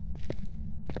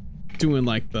doing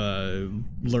like the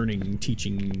learning,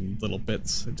 teaching little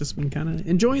bits. I've just been kind of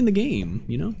enjoying the game,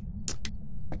 you know?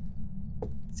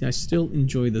 See, I still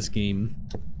enjoy this game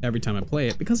every time I play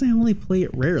it because I only play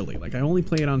it rarely. Like, I only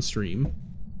play it on stream.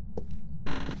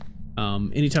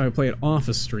 Anytime I play it off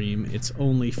a stream, it's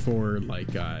only for, like,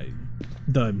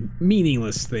 the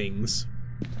meaningless things.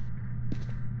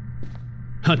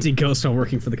 Hunting ghosts while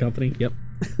working for the company. Yep.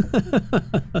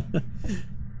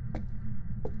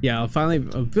 Yeah, I'll be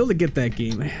able to get that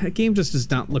game. That game just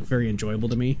does not look very enjoyable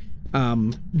to me.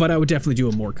 But I would definitely do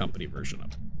a more company version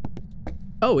of it.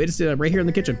 Oh, it's right here in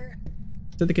the kitchen.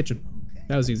 It's in the kitchen. Okay.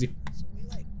 That was easy. That's what we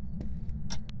like.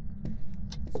 That's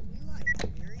what we like.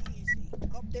 Very easy.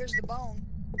 Oh, there's the bone.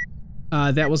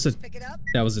 That was a Pick it up.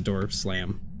 that was a door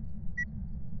slam.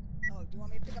 Oh, do you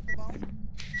want me to pick up the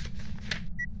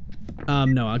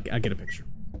bone? No, I'll get a picture.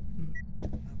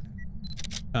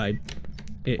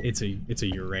 It's a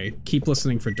Uray. Keep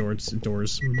listening for doors. Do they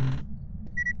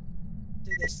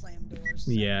slam doors?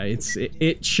 Yeah,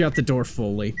 it shut the door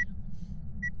fully.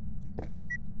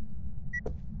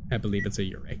 I believe it's a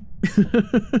Uray.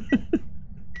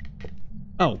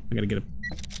 Oh, I gotta get a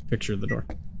picture of the door.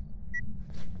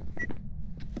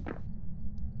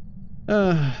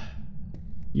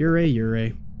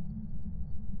 Uray.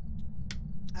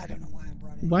 I don't know why I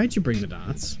brought it. Why'd you bring the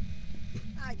dots?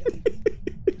 I don't.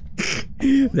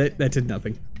 That did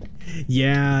nothing.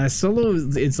 Yeah, solo,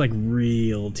 it's like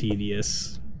real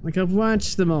tedious. Like, I've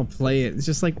watched them all play it. It's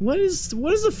just like, what is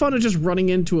the fun of just running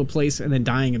into a place and then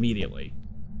dying immediately?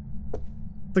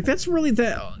 Like, that's really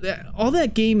all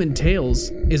that game entails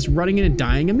is running in and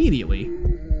dying immediately.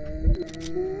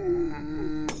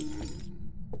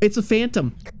 It's a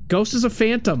phantom. Ghost is a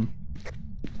phantom.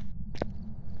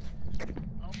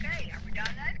 Okay, are we done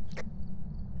then?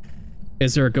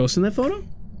 Is there a ghost in that photo?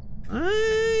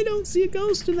 I don't see a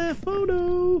ghost in that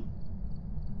photo.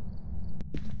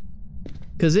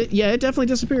 Cause it definitely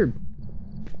disappeared.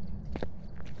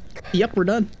 Yep, we're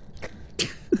done.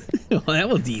 Well, that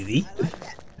was easy. I like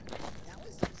that. That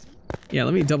was easy. Yeah,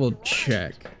 let me double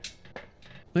check.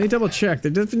 There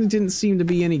definitely didn't seem to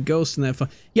be any ghost in that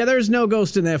photo. Yeah, there's no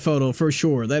ghost in that photo for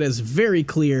sure. That is very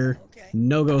clear. Okay.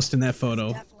 No ghost in that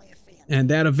photo. Definitely a fan. And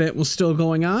that event was still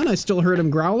going on. I still heard him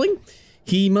growling.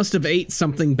 He must have ate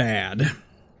something bad.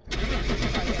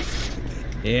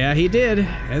 Yeah, he did.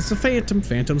 As a phantom,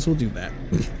 phantoms will do that.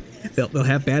 They'll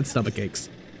have bad stomach aches.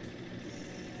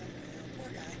 Poor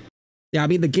guy. Yeah, I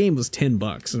mean the game was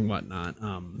 $10 and whatnot.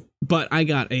 But I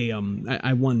got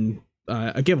I won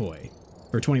a giveaway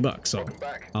for $20. So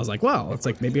I was like, well, it's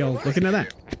like maybe I'll look into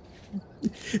that.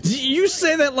 You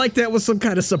say that like that was some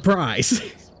kind of surprise.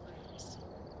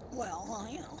 Well,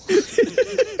 you know.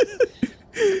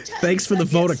 Thanks for the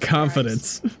Sometimes I vote get of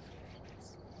confidence.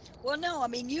 Well, no, I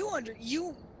mean you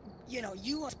understand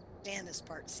this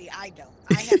part. See, I don't.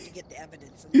 I have to get the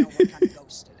evidence and know what kind of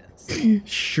ghost it is.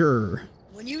 Sure.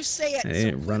 When you say it, I so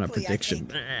didn't run a quickly, I prediction.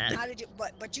 think, how did you?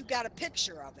 But you got a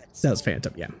picture of it. That was so-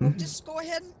 phantom, yeah. Well, just go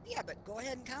ahead and go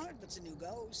ahead and count it if it's a new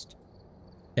ghost.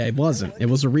 Yeah, it wasn't. It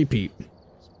was a repeat.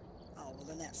 Oh well,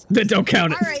 then that's. Then don't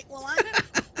count All it. right. Well, I'm done.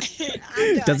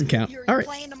 Doesn't count. You're All right.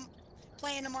 playing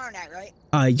tomorrow night, right?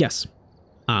 Yes.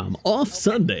 Off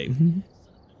Sunday.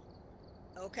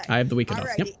 Okay. I have the weekend off.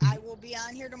 Alrighty, Yep. I will be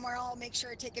on here tomorrow. I'll make sure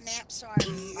I take a nap so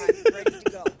I'm ready to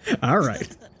go. All right.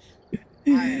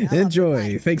 All right, I love Enjoy.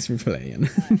 you. Bye. Thanks for playing.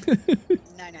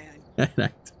 Night.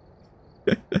 Night.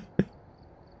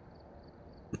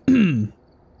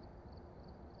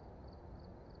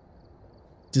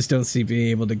 Just don't see being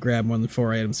able to grab more than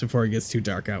 4 items before it gets too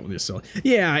dark out when you're still.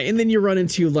 Yeah, and then you run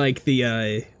into like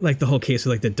the whole case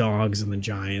with like the dogs and the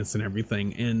giants and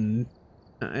everything. And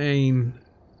I'm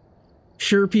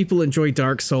sure people enjoy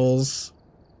Dark Souls.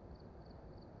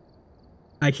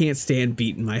 I can't stand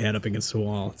beating my head up against the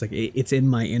wall. It's like it's in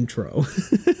my intro.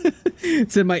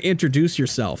 It's in my introduce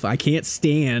yourself. I can't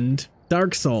stand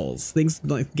Dark Souls. Things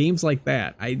like games like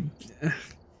that.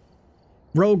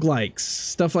 Roguelikes,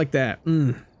 stuff like that.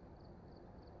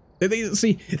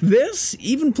 See, this,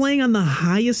 even playing on the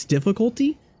highest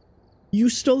difficulty, you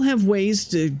still have ways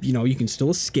to, you know, you can still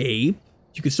escape.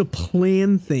 You can still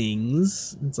plan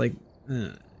things. It's like,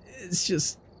 it's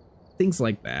just things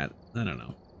like that. I don't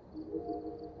know.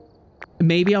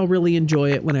 Maybe I'll really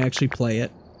enjoy it when I actually play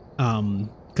it.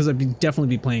 Because I'd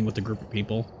definitely be playing with a group of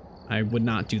people. I would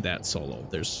not do that solo.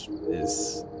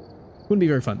 Wouldn't be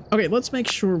very fun. Okay, let's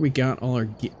make sure we got all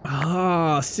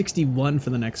our 61 for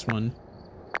the next one.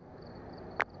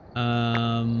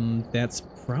 That's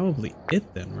probably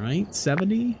it then, right?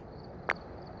 70?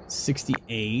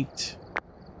 68.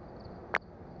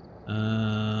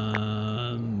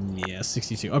 Yeah,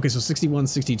 62. Okay, so 61,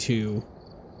 62.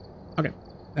 Okay,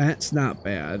 that's not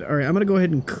bad. All right, I'm gonna go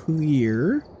ahead and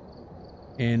clear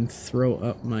and throw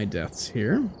up my deaths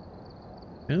here.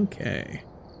 Okay.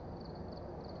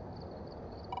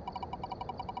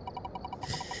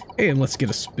 And let's get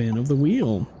a spin of the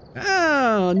wheel.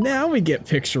 Oh, now we get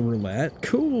picture roulette.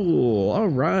 Cool. All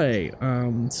right.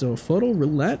 So photo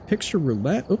roulette, picture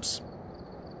roulette. Oops.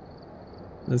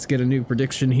 Let's get a new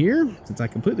prediction here, since I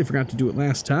completely forgot to do it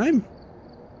last time.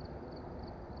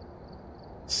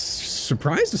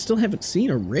 Surprised I still haven't seen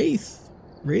a Wraith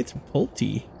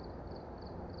Pulte.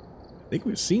 I think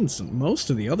we've seen most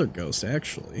of the other ghosts,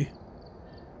 actually.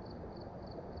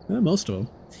 Most of them.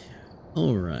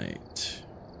 All right.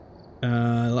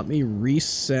 Let me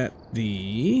reset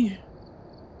the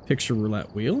picture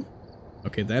roulette wheel.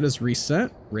 Okay, that is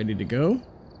reset. Ready to go.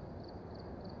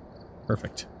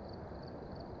 Perfect.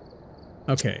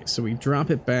 Okay, so we drop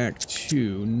it back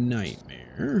to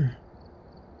Nightmare.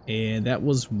 And that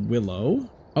was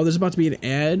Willow. Oh, there's about to be an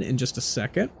ad in just a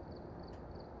second.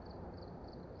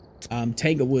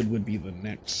 Tanglewood would be the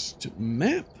next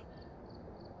map.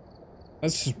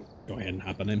 Let's just go ahead and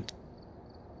hop on in.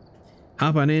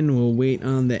 Hop on in, we'll wait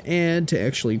on the ad to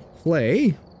actually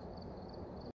play.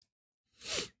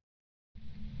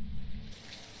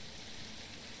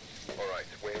 Alright,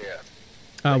 we're here.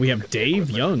 We have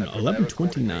Dave Young,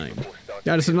 1129. Yeah,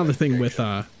 that's another thing with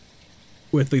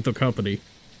Lethal Company.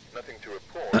 Nothing to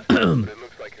report, but it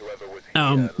looks like whoever was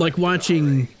here like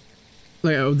watching,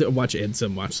 watch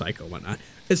Edsum, watch Psycho, whatnot.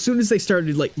 As soon as they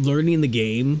started like learning the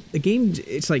game,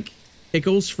 it's like, it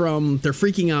goes from they're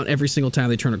freaking out every single time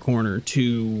they turn a corner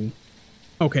to,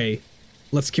 okay,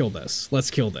 let's kill this, let's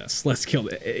kill this, let's kill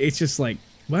it. It's just like,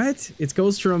 what? It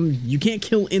goes from you can't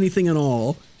kill anything at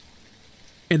all,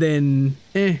 and then,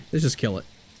 let's just kill it.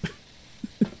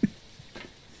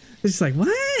 It's just like, what?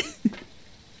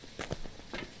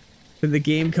 And the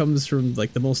game comes from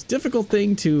like the most difficult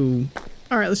thing to,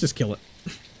 all right, let's just kill it.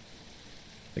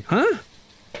 Like, huh?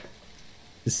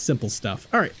 Just simple stuff.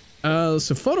 All right.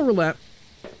 So photo roulette,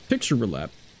 picture roulette,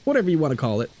 whatever you want to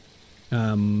call it.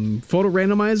 Photo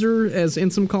randomizer, as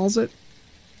Insum calls it.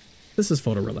 This is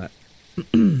photo roulette.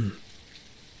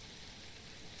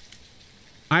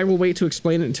 I will wait to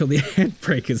explain it until the ad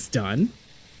break is done.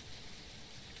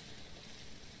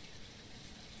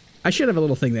 I should have a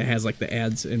little thing that has like the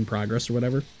ads in progress or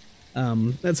whatever.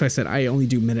 That's why I said I only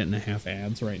do 1.5-minute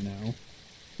ads right now.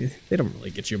 They don't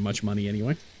really get you much money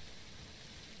anyway.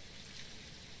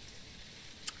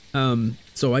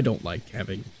 So I don't like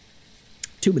having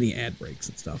too many ad breaks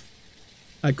and stuff.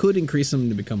 I could increase them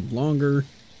to become longer,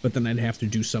 but then I'd have to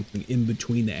do something in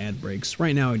between the ad breaks.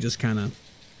 Right now I just kind of,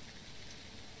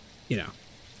 you know,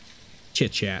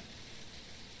 chit chat.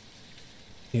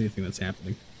 Anything that's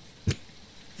happening.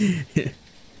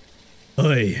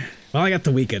 Oy. Well, I got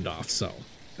the weekend off, so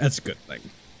that's a good thing.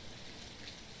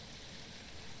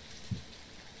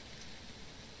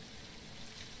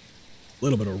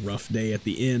 Little bit of a rough day at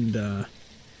the end.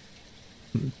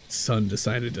 Son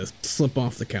decided to slip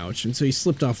off the couch, and so he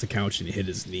slipped off the couch and hit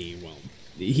his knee. Well,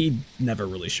 he never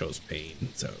really shows pain,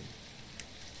 so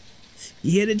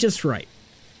he hit it just right,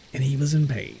 and he was in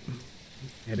pain.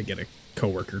 I had to get a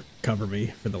coworker cover me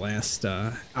for the last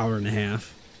hour and a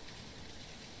half.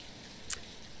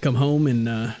 Come home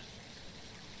and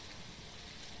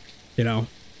you know,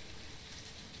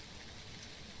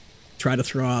 try to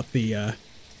throw out the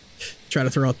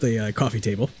coffee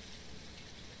table.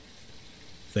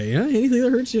 Say, yeah, anything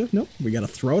that hurts you? Nope, we gotta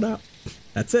throw it out.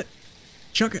 That's it.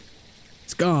 Chuck it.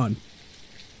 It's gone.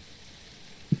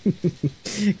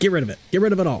 Get rid of it. Get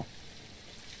rid of it all.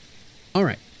 All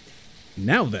right.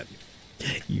 Now then,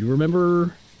 you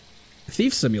remember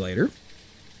Thief Simulator,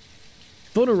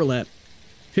 Photo Roulette,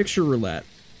 Picture Roulette,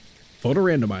 Photo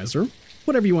Randomizer,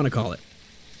 whatever you want to call it.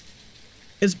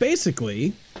 It's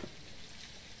basically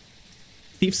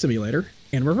Thief Simulator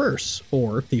in reverse,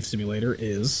 or Thief Simulator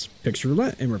is Picture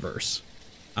Roulette in reverse.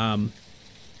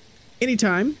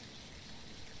 Anytime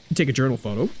you take a journal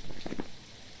photo,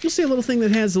 you'll see a little thing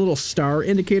that has a little star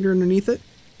indicator underneath it,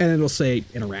 and it'll say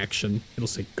interaction, it'll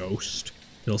say ghost,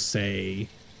 it'll say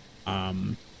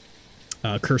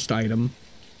cursed item,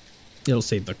 it'll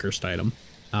say the cursed item,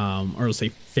 or it'll say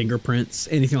fingerprints,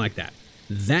 anything like that.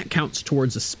 That counts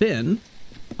towards a spin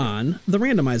on the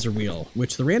randomizer wheel,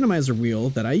 which the randomizer wheel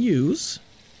that I use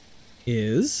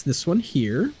is this one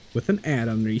here with an ad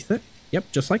underneath it.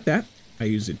 Yep, just like that. I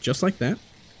use it just like that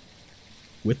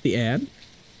with the ad.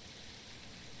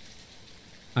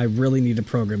 I really need to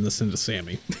program this into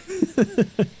Sammy.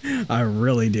 I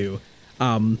really do.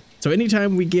 So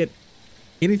anytime we get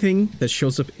anything that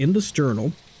shows up in this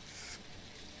journal,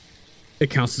 it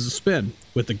counts as a spin,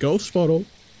 with the ghost photo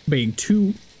being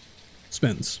 2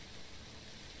 spins.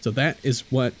 So that is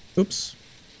what, oops.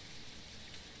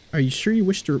 Are you sure you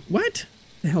wish to, what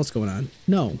the hell's going on?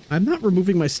 No, I'm not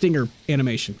removing my stinger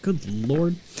animation. Good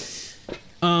Lord.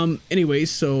 Anyway,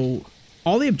 so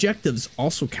all the objectives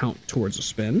also count towards a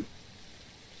spin.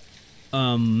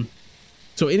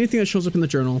 So anything that shows up in the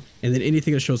journal and then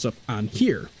anything that shows up on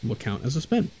here will count as a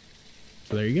spin.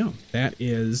 So there you go. That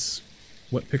is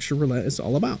what Picture Roulette is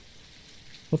all about.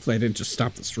 Hopefully I didn't just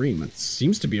stop the stream. It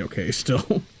seems to be okay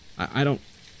still. I don't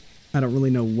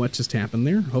really know what just happened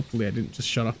there. Hopefully I didn't just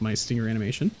shut off my stinger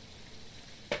animation.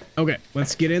 Okay,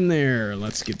 let's get in there.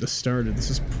 Let's get this started. This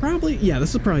is probably, yeah,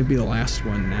 this will probably be the last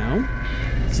one now,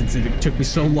 since it took me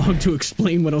so long to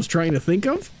explain what I was trying to think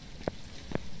of.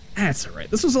 That's all right.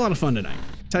 This was a lot of fun tonight.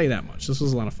 I'll tell you that much. This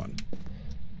was a lot of fun.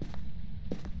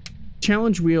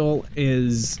 Challenge wheel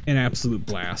is an absolute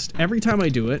blast. Every time I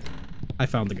do it, I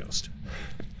found the ghost.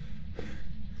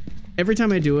 Every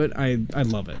time I do it, I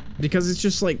love it, because it's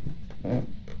just like,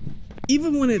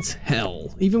 even when it's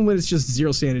hell, even when it's just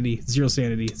 0 sanity, 0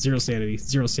 sanity, 0 sanity,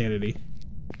 0 sanity,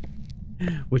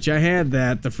 which I had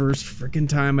that the first freaking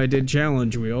time I did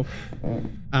challenge wheel,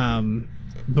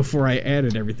 before I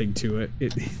added everything to it.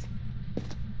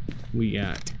 We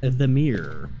got the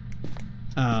mirror.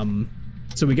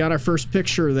 So we got our first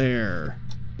picture there.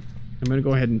 I'm gonna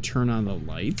go ahead and turn on the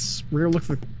lights. We're gonna look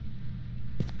for,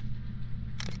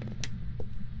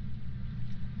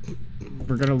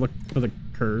 the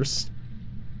curse.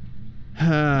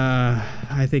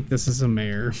 I think this is a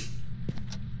mare.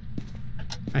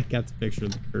 I got the picture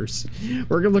of the curse.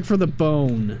 We're gonna look for the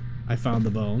bone. I found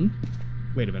the bone.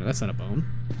 Wait a minute, that's not a bone.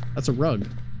 That's a rug.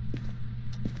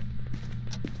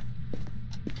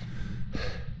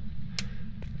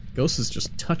 Ghost is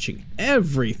just touching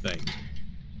everything.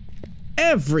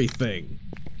 Everything.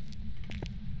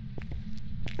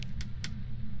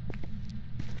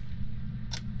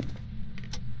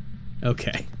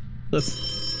 Okay.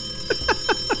 Let's...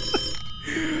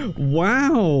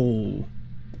 Wow.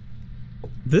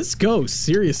 This ghost,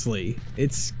 seriously.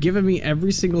 It's given me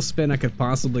every single spin I could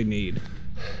possibly need.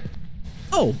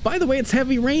 Oh, by the way, it's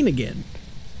heavy rain again.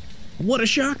 What a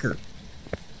shocker.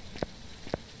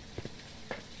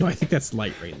 No, I think that's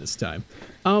light rain this time.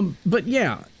 But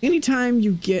yeah, anytime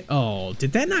you get... Oh,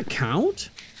 did that not count?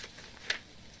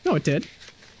 No, it did.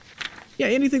 Yeah,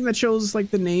 anything that shows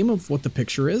like the name of what the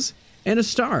picture is and a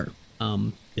star.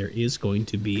 There is going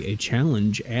to be a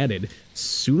challenge added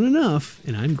soon enough,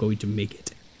 and I'm going to make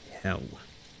it hell.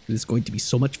 It is going to be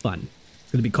so much fun.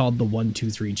 It's going to be called the 1, 2,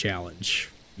 3 challenge.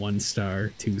 1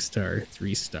 star, 2 star,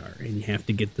 3 star, and you have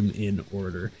to get them in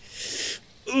order.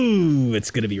 Ooh,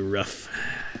 it's going to be rough.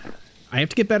 I have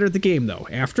to get better at the game though.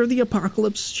 After the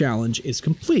apocalypse challenge is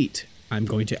complete, I'm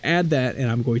going to add that,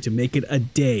 and I'm going to make it a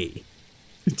day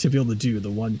to be able to do the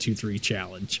 1, 2, 3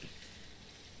 challenge.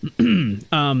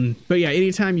 But yeah,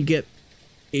 anytime you get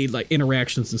like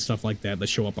interactions and stuff like that that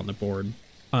show up on the board,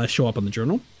 show up on the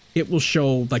journal, it will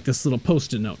show like this little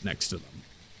post-it note next to them,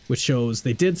 which shows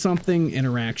they did something,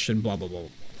 interaction, blah blah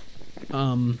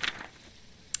blah.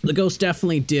 The ghost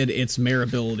definitely did its mare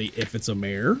ability if it's a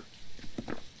mare,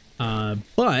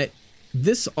 but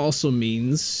this also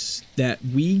means that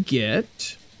we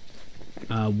get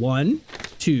 1,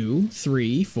 2,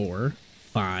 3, 4,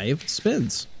 5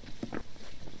 spins.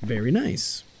 Very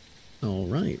nice. All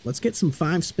right, let's get some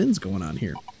 5 spins going on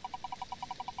here.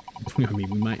 I mean,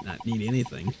 we might not need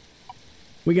anything.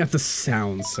 We got the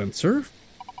sound sensor.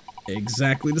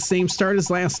 Exactly the same start as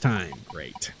last time.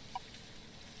 Great.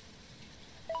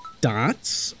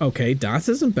 Dots. Okay, dots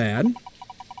isn't bad.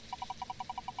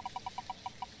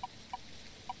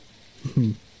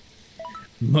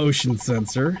 Motion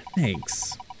sensor.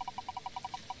 Thanks.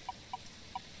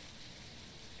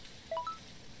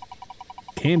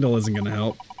 Candle isn't gonna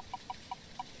help.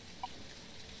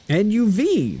 And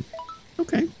UV.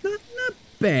 Okay, not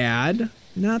bad.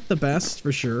 Not the best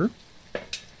for sure.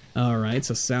 All right,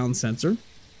 so sound sensor.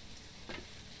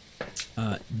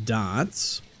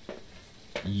 Dots.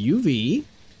 UV.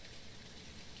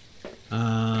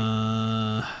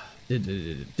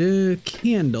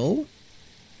 Candle.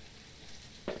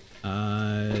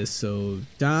 So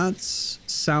dots,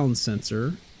 sound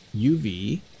sensor,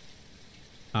 UV,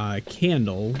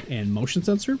 candle, and motion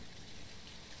sensor.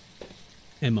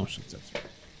 And motion sensor.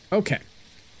 Okay.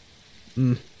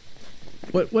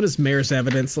 What is Mayor's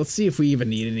evidence? Let's see if we even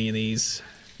need any of these.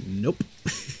 Nope.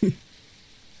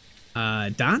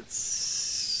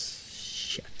 Dots.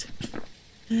 Shit.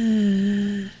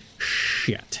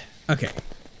 Shit. Okay.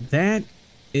 That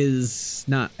is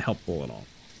not helpful at all.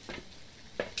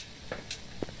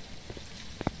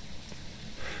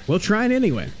 We'll try it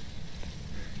anyway.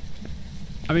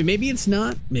 I mean, maybe it's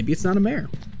not a mare.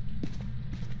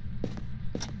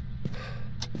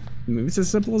 Maybe it's as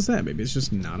simple as that. Maybe it's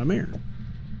just not a mare.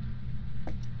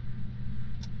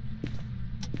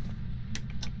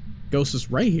 Ghost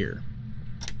is right here.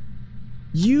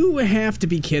 You have to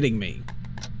be kidding me.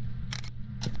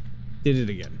 Did it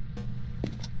again.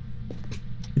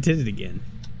 Did it again.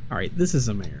 All right, this is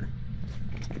a mare.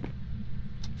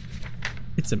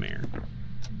 It's a mare.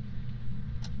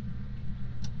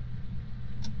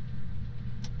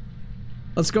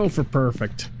 Let's go for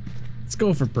perfect. Let's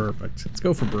go for perfect. Let's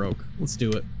go for broke. Let's do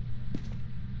it.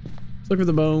 Let's look for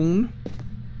the bone.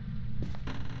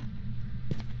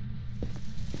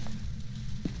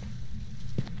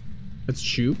 Let's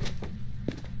shoot.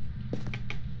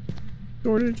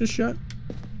 Door did it just shut?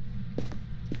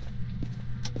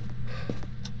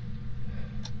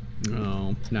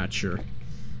 Oh, not sure.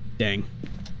 Dang.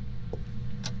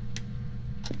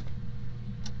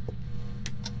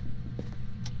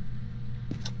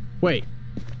 Wait.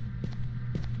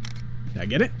 Did I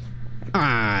get it?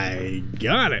 I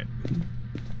got it.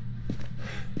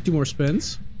 2 more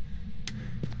spins.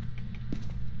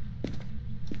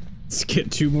 Let's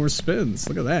get 2 more spins.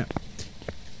 Look at that.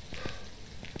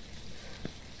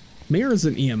 Mirrors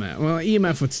and EMF. Well,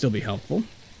 EMF would still be helpful.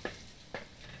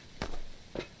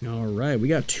 All right, we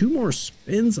got 2 more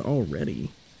spins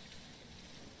already.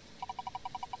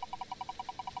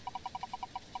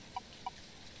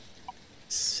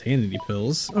 Sanity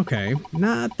pills. Okay,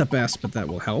 not the best, but that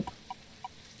will help.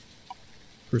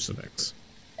 Crucifix.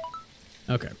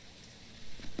 Okay.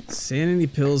 Sanity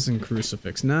pills and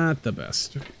crucifix. Not the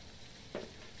best.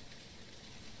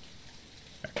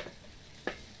 Okay.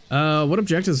 What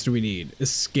objectives do we need?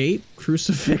 Escape,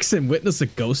 crucifix, and witness a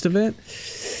ghost event?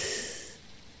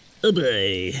 Oh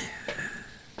boy.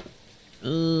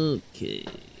 Okay.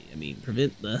 I mean,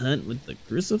 prevent the hunt with the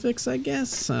crucifix, I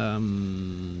guess.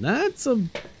 That's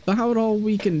about all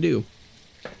we can do.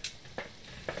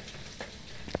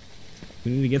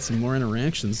 We need to get some more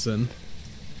interactions then.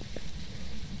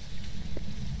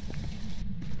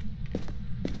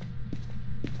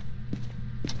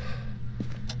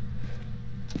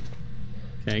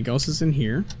 Okay, ghost is in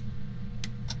here.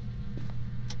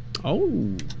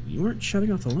 Oh, you weren't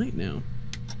shutting off the light now.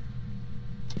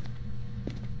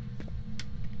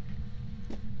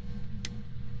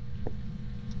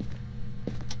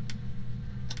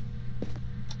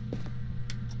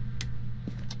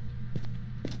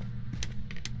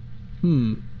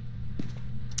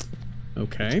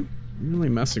 Okay. I'm really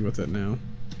messing with it now.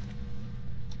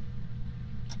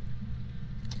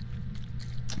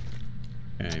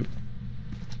 Okay.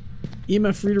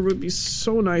 EMF reader would be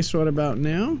so nice right about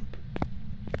now.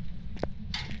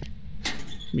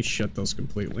 Let me shut those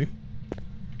completely.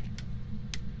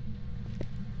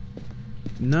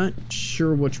 Not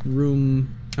sure which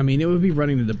room. I mean, it would be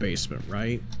running to the basement,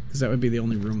 right? Because that would be the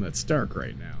only room that's dark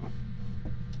right now.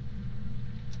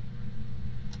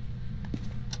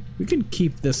 We can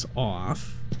keep this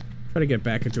off. Try to get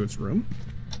back into its room.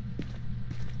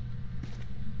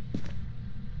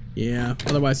 Yeah,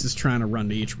 otherwise it's trying to run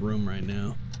to each room right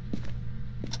now.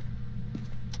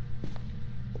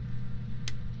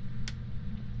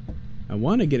 I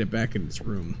want to get it back in its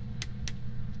room.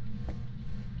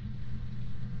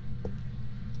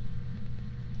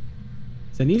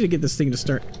 So I need to get this thing to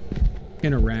start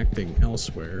interacting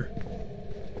elsewhere.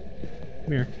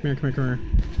 Come here, come here, come here, come here.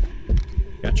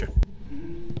 Gotcha.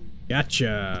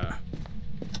 Gotcha.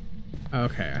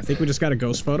 Okay, I think we just got a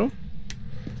ghost photo.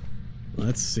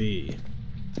 Let's see.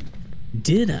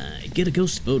 Did I get a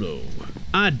ghost photo?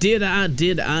 I did. I got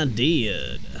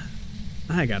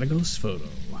a ghost photo.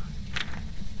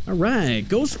 Alright,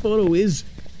 ghost photo is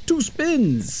 2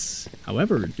 spins.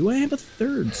 However, do I have a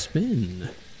 3rd spin?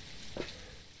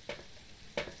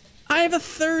 I have a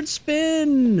 3rd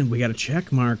spin. We got a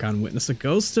check mark on witness a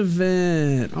ghost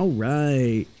event.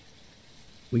 Alright.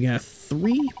 We got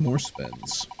 3 more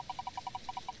spins.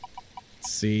 Let's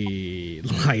see.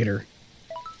 Lighter.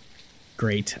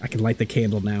 Great. I can light the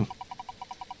candle now.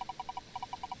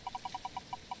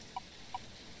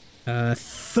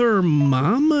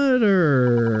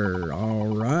 Thermometer. All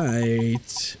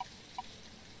right.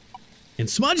 And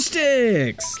smudge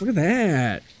sticks. Look at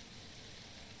that.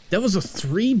 That was the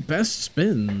 3 best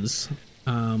spins.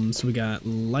 So we got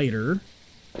lighter,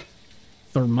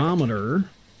 thermometer,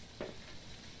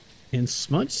 and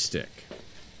smudge stick.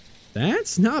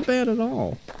 That's not bad at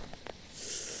all.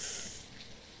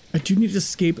 I do need to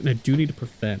escape and I do need to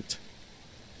prevent.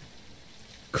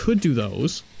 Could do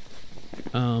those.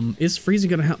 Is freezing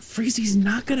gonna help? Freezing's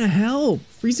not gonna help.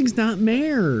 Freezing's not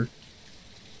Mare.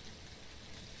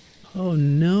 Oh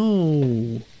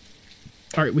no.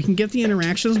 Alright, we can get the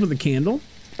interactions with the candle.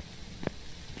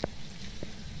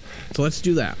 So let's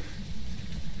do that.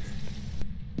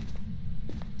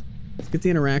 Let's get the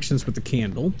interactions with the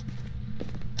candle.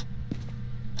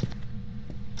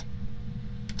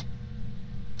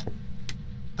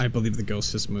 I believe the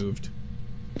ghost has moved.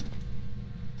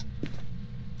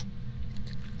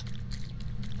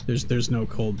 There's no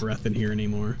cold breath in here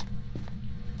anymore.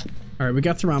 Alright, we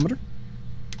got thermometer.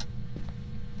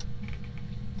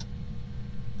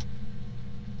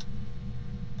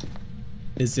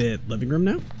 Is it living room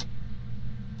now?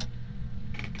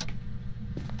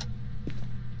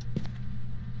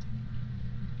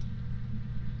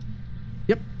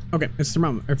 Yep. Okay, it's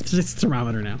thermometer. It's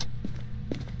thermometer now.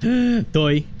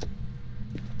 Doi.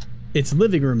 It's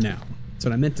living room now. That's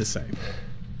what I meant to say.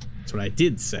 That's what I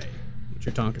did say. What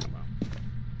you're talking about.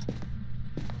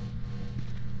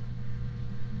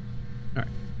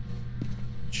 Alright.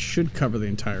 Should cover the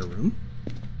entire room.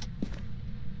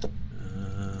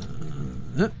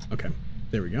 Okay.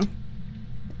 There we go.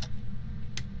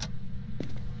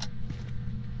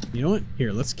 You know what?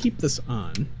 Here, let's keep this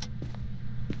on.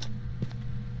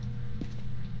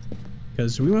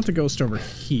 Because we want the ghost over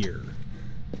here.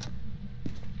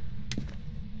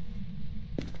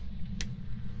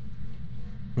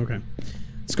 Okay.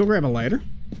 Let's go grab a lighter.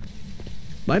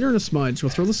 Lighter and a smudge.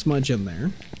 We'll throw the smudge in there.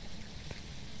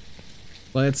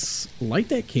 Let's light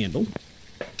that candle.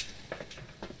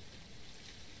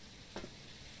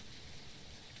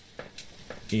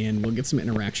 And we'll get some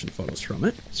interaction photos from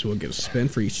it. So we'll get a spin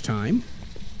for each time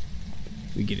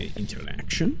we get an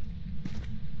interaction.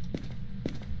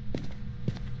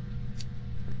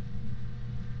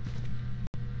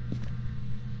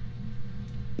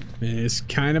 It's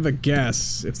kind of a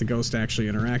guess if the ghost actually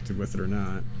interacted with it or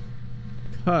not.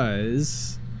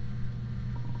 Because...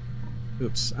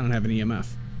 Oops, I don't have an EMF.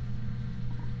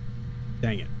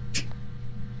 Dang it.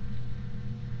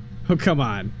 Oh, come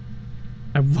on.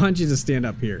 I want you to stand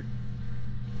up here.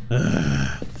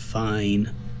 Ugh,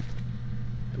 fine.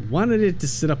 I wanted it to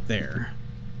sit up there.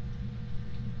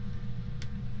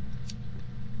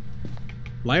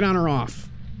 Light on or off?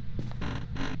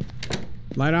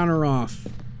 Light on or off?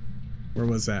 Where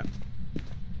was that?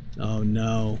 Oh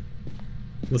no.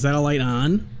 Was that a light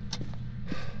on?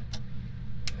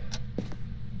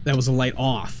 That was a light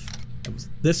off. That was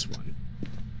this one.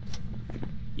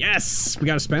 Yes! We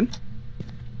got a spin.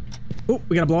 Oh,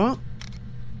 we got a blowout.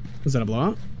 Was that a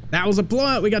blowout? That was a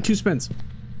blowout. We got 2 spins.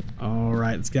 All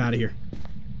right, let's get out of here.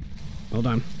 Hold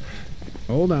on.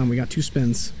 Hold on. We got 2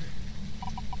 spins.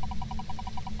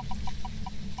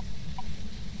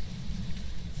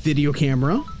 Video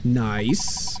camera.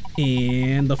 Nice.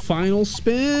 And the final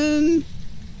spin.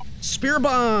 Spirit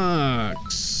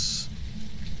box.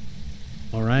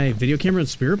 All right, video camera and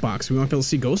spirit box. We want to be able to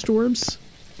see ghost orbs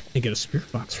and get a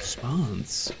spirit box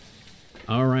response.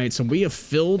 All right, so we have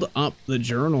filled up the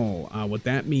journal. What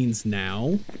that means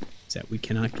now is that we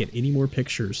cannot get any more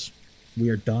pictures. We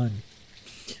are done.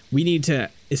 We need to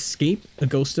escape a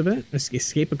ghost event,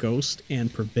 escape a ghost,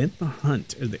 and prevent the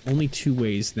hunt are the only 2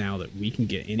 ways now that we can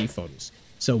get any photos.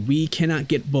 So we cannot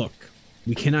get book.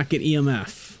 We cannot get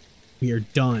EMF. We are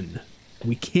done.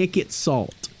 We can't get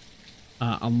salt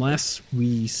unless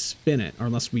we spin it, or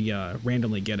unless we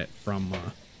randomly get it from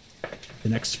the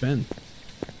next spin.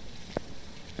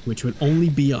 Which would only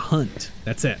be a hunt.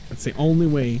 That's it. That's the only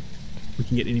way we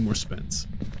can get any more spins.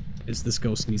 is this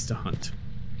ghost needs to hunt.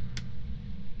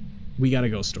 We got a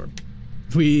ghost orb.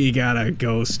 We got a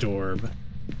ghost orb.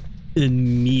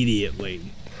 Immediately.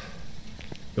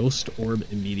 Ghost orb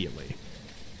immediately.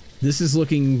 This is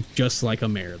looking just like a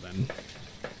mare then.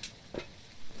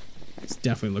 It's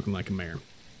definitely looking like a mare.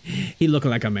 He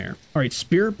looking like a mare. Alright,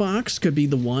 spirit box could be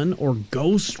the one, or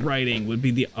ghost writing would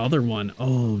be the other one.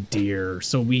 Oh dear.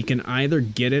 So we can either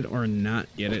get it or not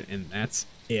get it, and that's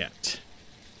it.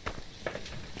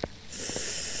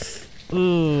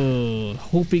 Oh,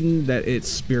 hoping that it's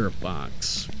spirit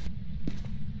box.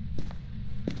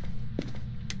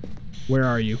 Where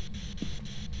are you?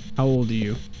 How old are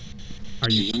you? Are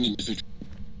you?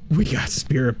 We got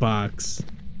spirit box.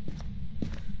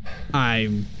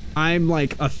 I'm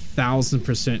like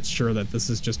 1,000% sure that this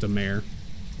is just a mare.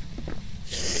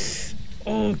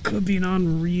 Oh, it could be an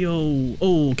Unreal.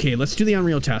 Oh, okay, let's do the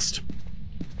Unreal test.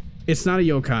 It's not a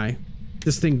yokai.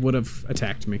 This thing would have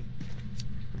attacked me.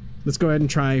 Let's go ahead and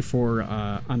try for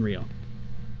Unreal.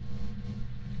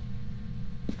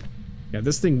 Yeah,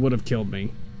 this thing would have killed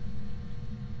me.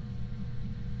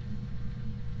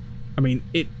 I mean,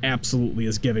 it absolutely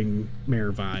is giving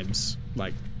mare vibes,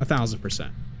 like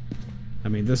 1,000%. I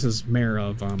mean, this is Mare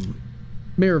of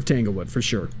Tanglewood for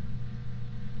sure.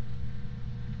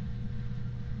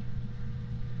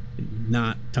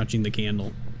 Not touching the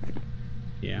candle.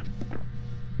 Yeah.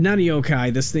 Not a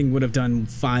yokai. This thing would have done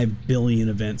 5 billion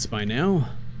events by now.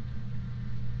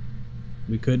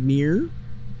 We could mirror,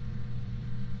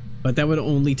 but that would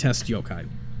only test yokai.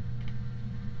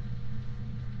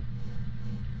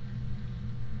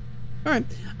 Alright,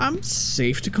 I'm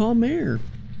safe to call mare.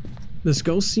 This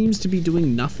ghost seems to be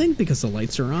doing nothing because the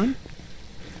lights are on.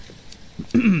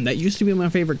 That used to be my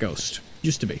favorite ghost.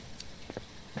 Used to be.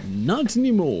 Not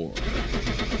anymore.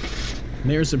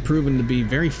 Mares have proven to be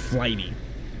very flighty.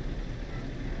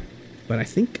 But I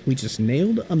think we just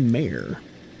nailed a mare.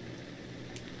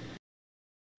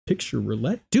 Picture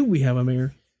roulette. Do we have a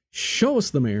mare? Show us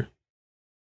the mare.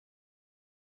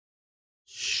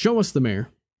 Show us the mare.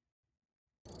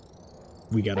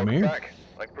 We got a mare. Back.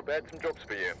 I've prepared some jobs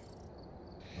for you.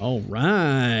 All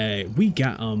right, we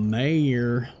got a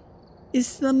mare.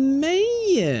 It's the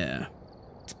mare.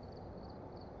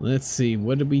 Let's see,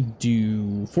 what did we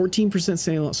do? 14%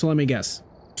 sale. So let me guess.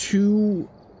 2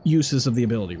 uses of the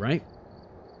ability, right?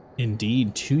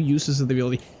 Indeed, 2 uses of the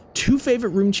ability. 2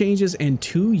 favorite room changes and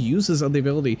 2 uses of the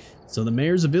ability. So the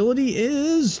mare's ability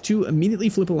is to immediately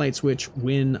flip a light switch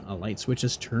when a light switch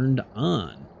is turned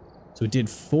on. So it did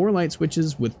 4 light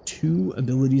switches with 2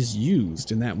 abilities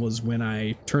used, and that was when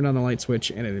I turned on the light switch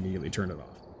and it immediately turned it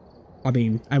off. I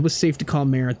mean, I was safe to call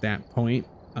mare at that point.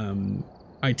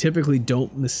 I typically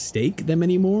don't mistake them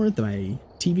anymore. My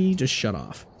TV just shut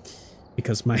off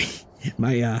because my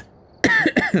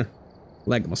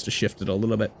leg must have shifted a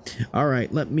little bit. All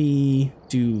right, let me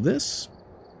do this.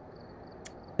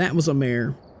 That was a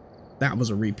mare. That was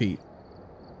a repeat.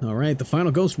 All right, the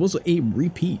final ghost was a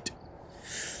repeat.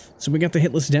 So we got the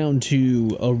hit list down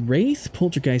to a Wraith,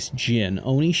 Poltergeist, Jin,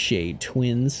 Oni, Shade,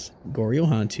 Twins, Goryo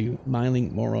Hantu,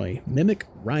 Myling, Moroi, Mimic,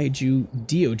 Raiju,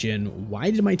 Diogen.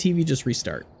 Why did my TV just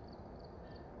restart?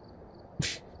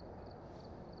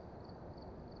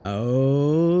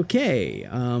 Okay,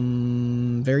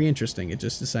 very interesting. It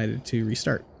just decided to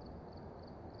restart.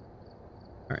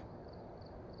 All right.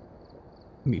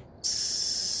 Let me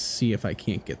see if I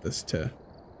can't get this to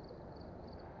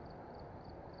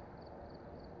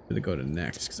go to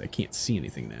next because I can't see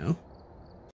anything now.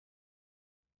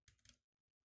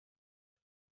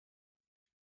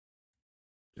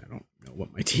 I don't know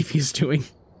what my TV is doing.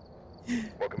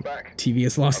 Welcome back. TV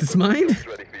has lost its mind.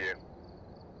 Ready for you.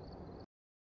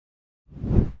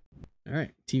 All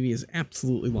right, TV has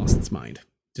absolutely lost its mind.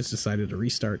 Just decided to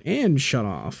restart and shut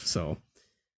off. So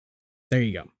there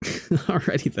you go.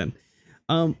 Alrighty then.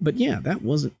 But yeah, that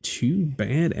wasn't too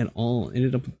bad at all.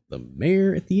 Ended up with the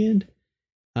mare at the end.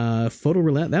 Photo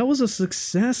roulette, that was a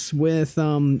success with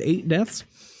 8 deaths.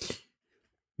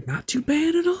 Not too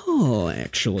bad at all,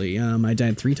 actually. I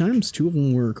died 3 times. 2 of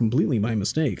them were completely by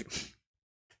mistake.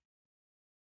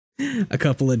 A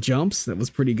couple of jumps. That was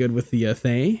pretty good with the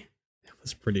Thay. That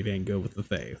was pretty dang good with the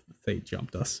Thay. The Thay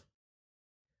jumped us.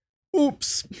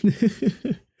 Oops.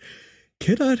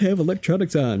 Cannot have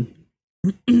electronics on.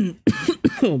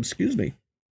 Oh, excuse me.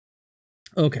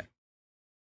 Okay.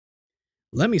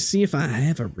 Let me see if I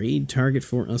have a raid target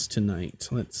for us tonight.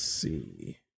 Let's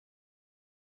see.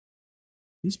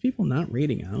 These people not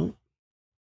raiding out?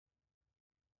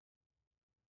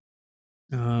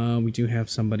 We do have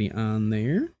somebody on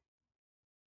there.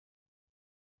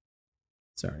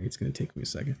 Sorry, it's going to take me a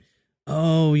second.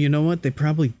 Oh, you know what? They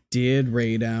probably did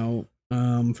raid out.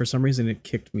 For some reason it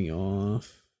kicked me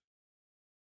off.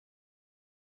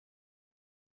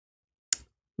 I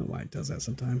don't know why it does that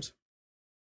sometimes.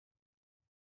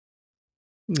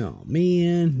 Oh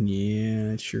man,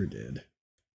 yeah, it sure did.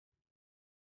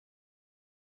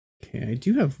 Okay, I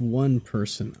do have one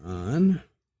person on.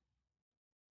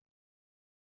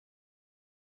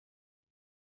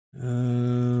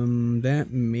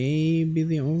 That may be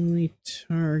the only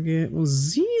target. Well,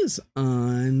 Z is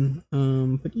on.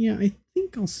 But yeah, I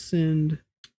think I'll send.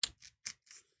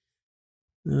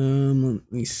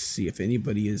 Let me see if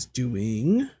anybody is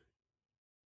doing.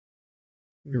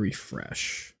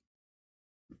 Refresh.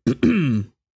 That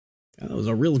was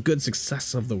a real good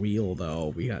success of the wheel, though.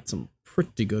 We got some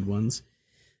pretty good ones.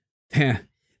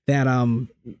 That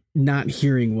not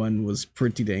hearing one was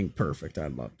pretty dang perfect. I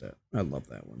loved it. I love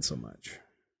that one so much.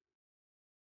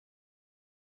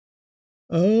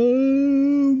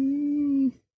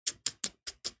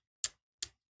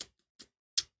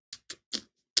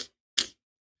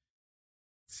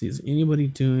 See, is anybody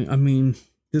doing? I mean,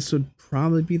 this would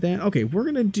probably be that. Okay, we're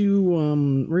gonna do.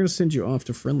 We're gonna send you off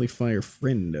to Friendly Fire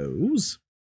Friendos.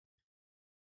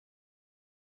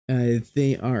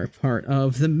 They are part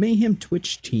of the Mayhem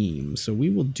Twitch team, so we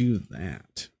will do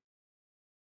that.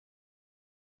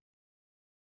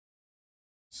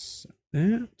 Set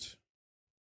that.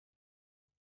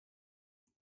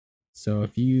 So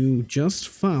if you just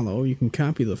follow, you can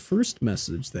copy the first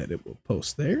message that it will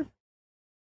post there.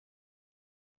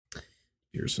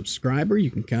 If you're a subscriber,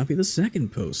 you can copy the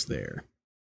second post there.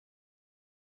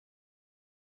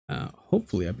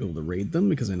 Hopefully I'll be able to raid them,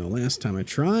 because I know last time I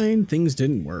tried, things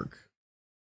didn't work.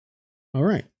 All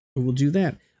right, we'll do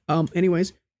that.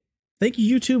 Anyways, thank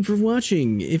you, YouTube, for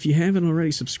watching. If you haven't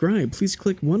already subscribed, please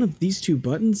click one of these two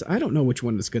buttons. I don't know which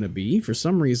one it's going to be. For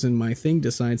some reason, my thing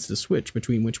decides to switch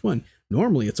between which one.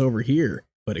 Normally, it's over here,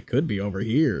 but it could be over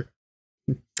here.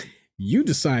 You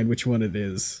decide which one it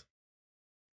is.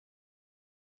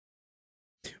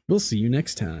 We'll see you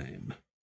next time.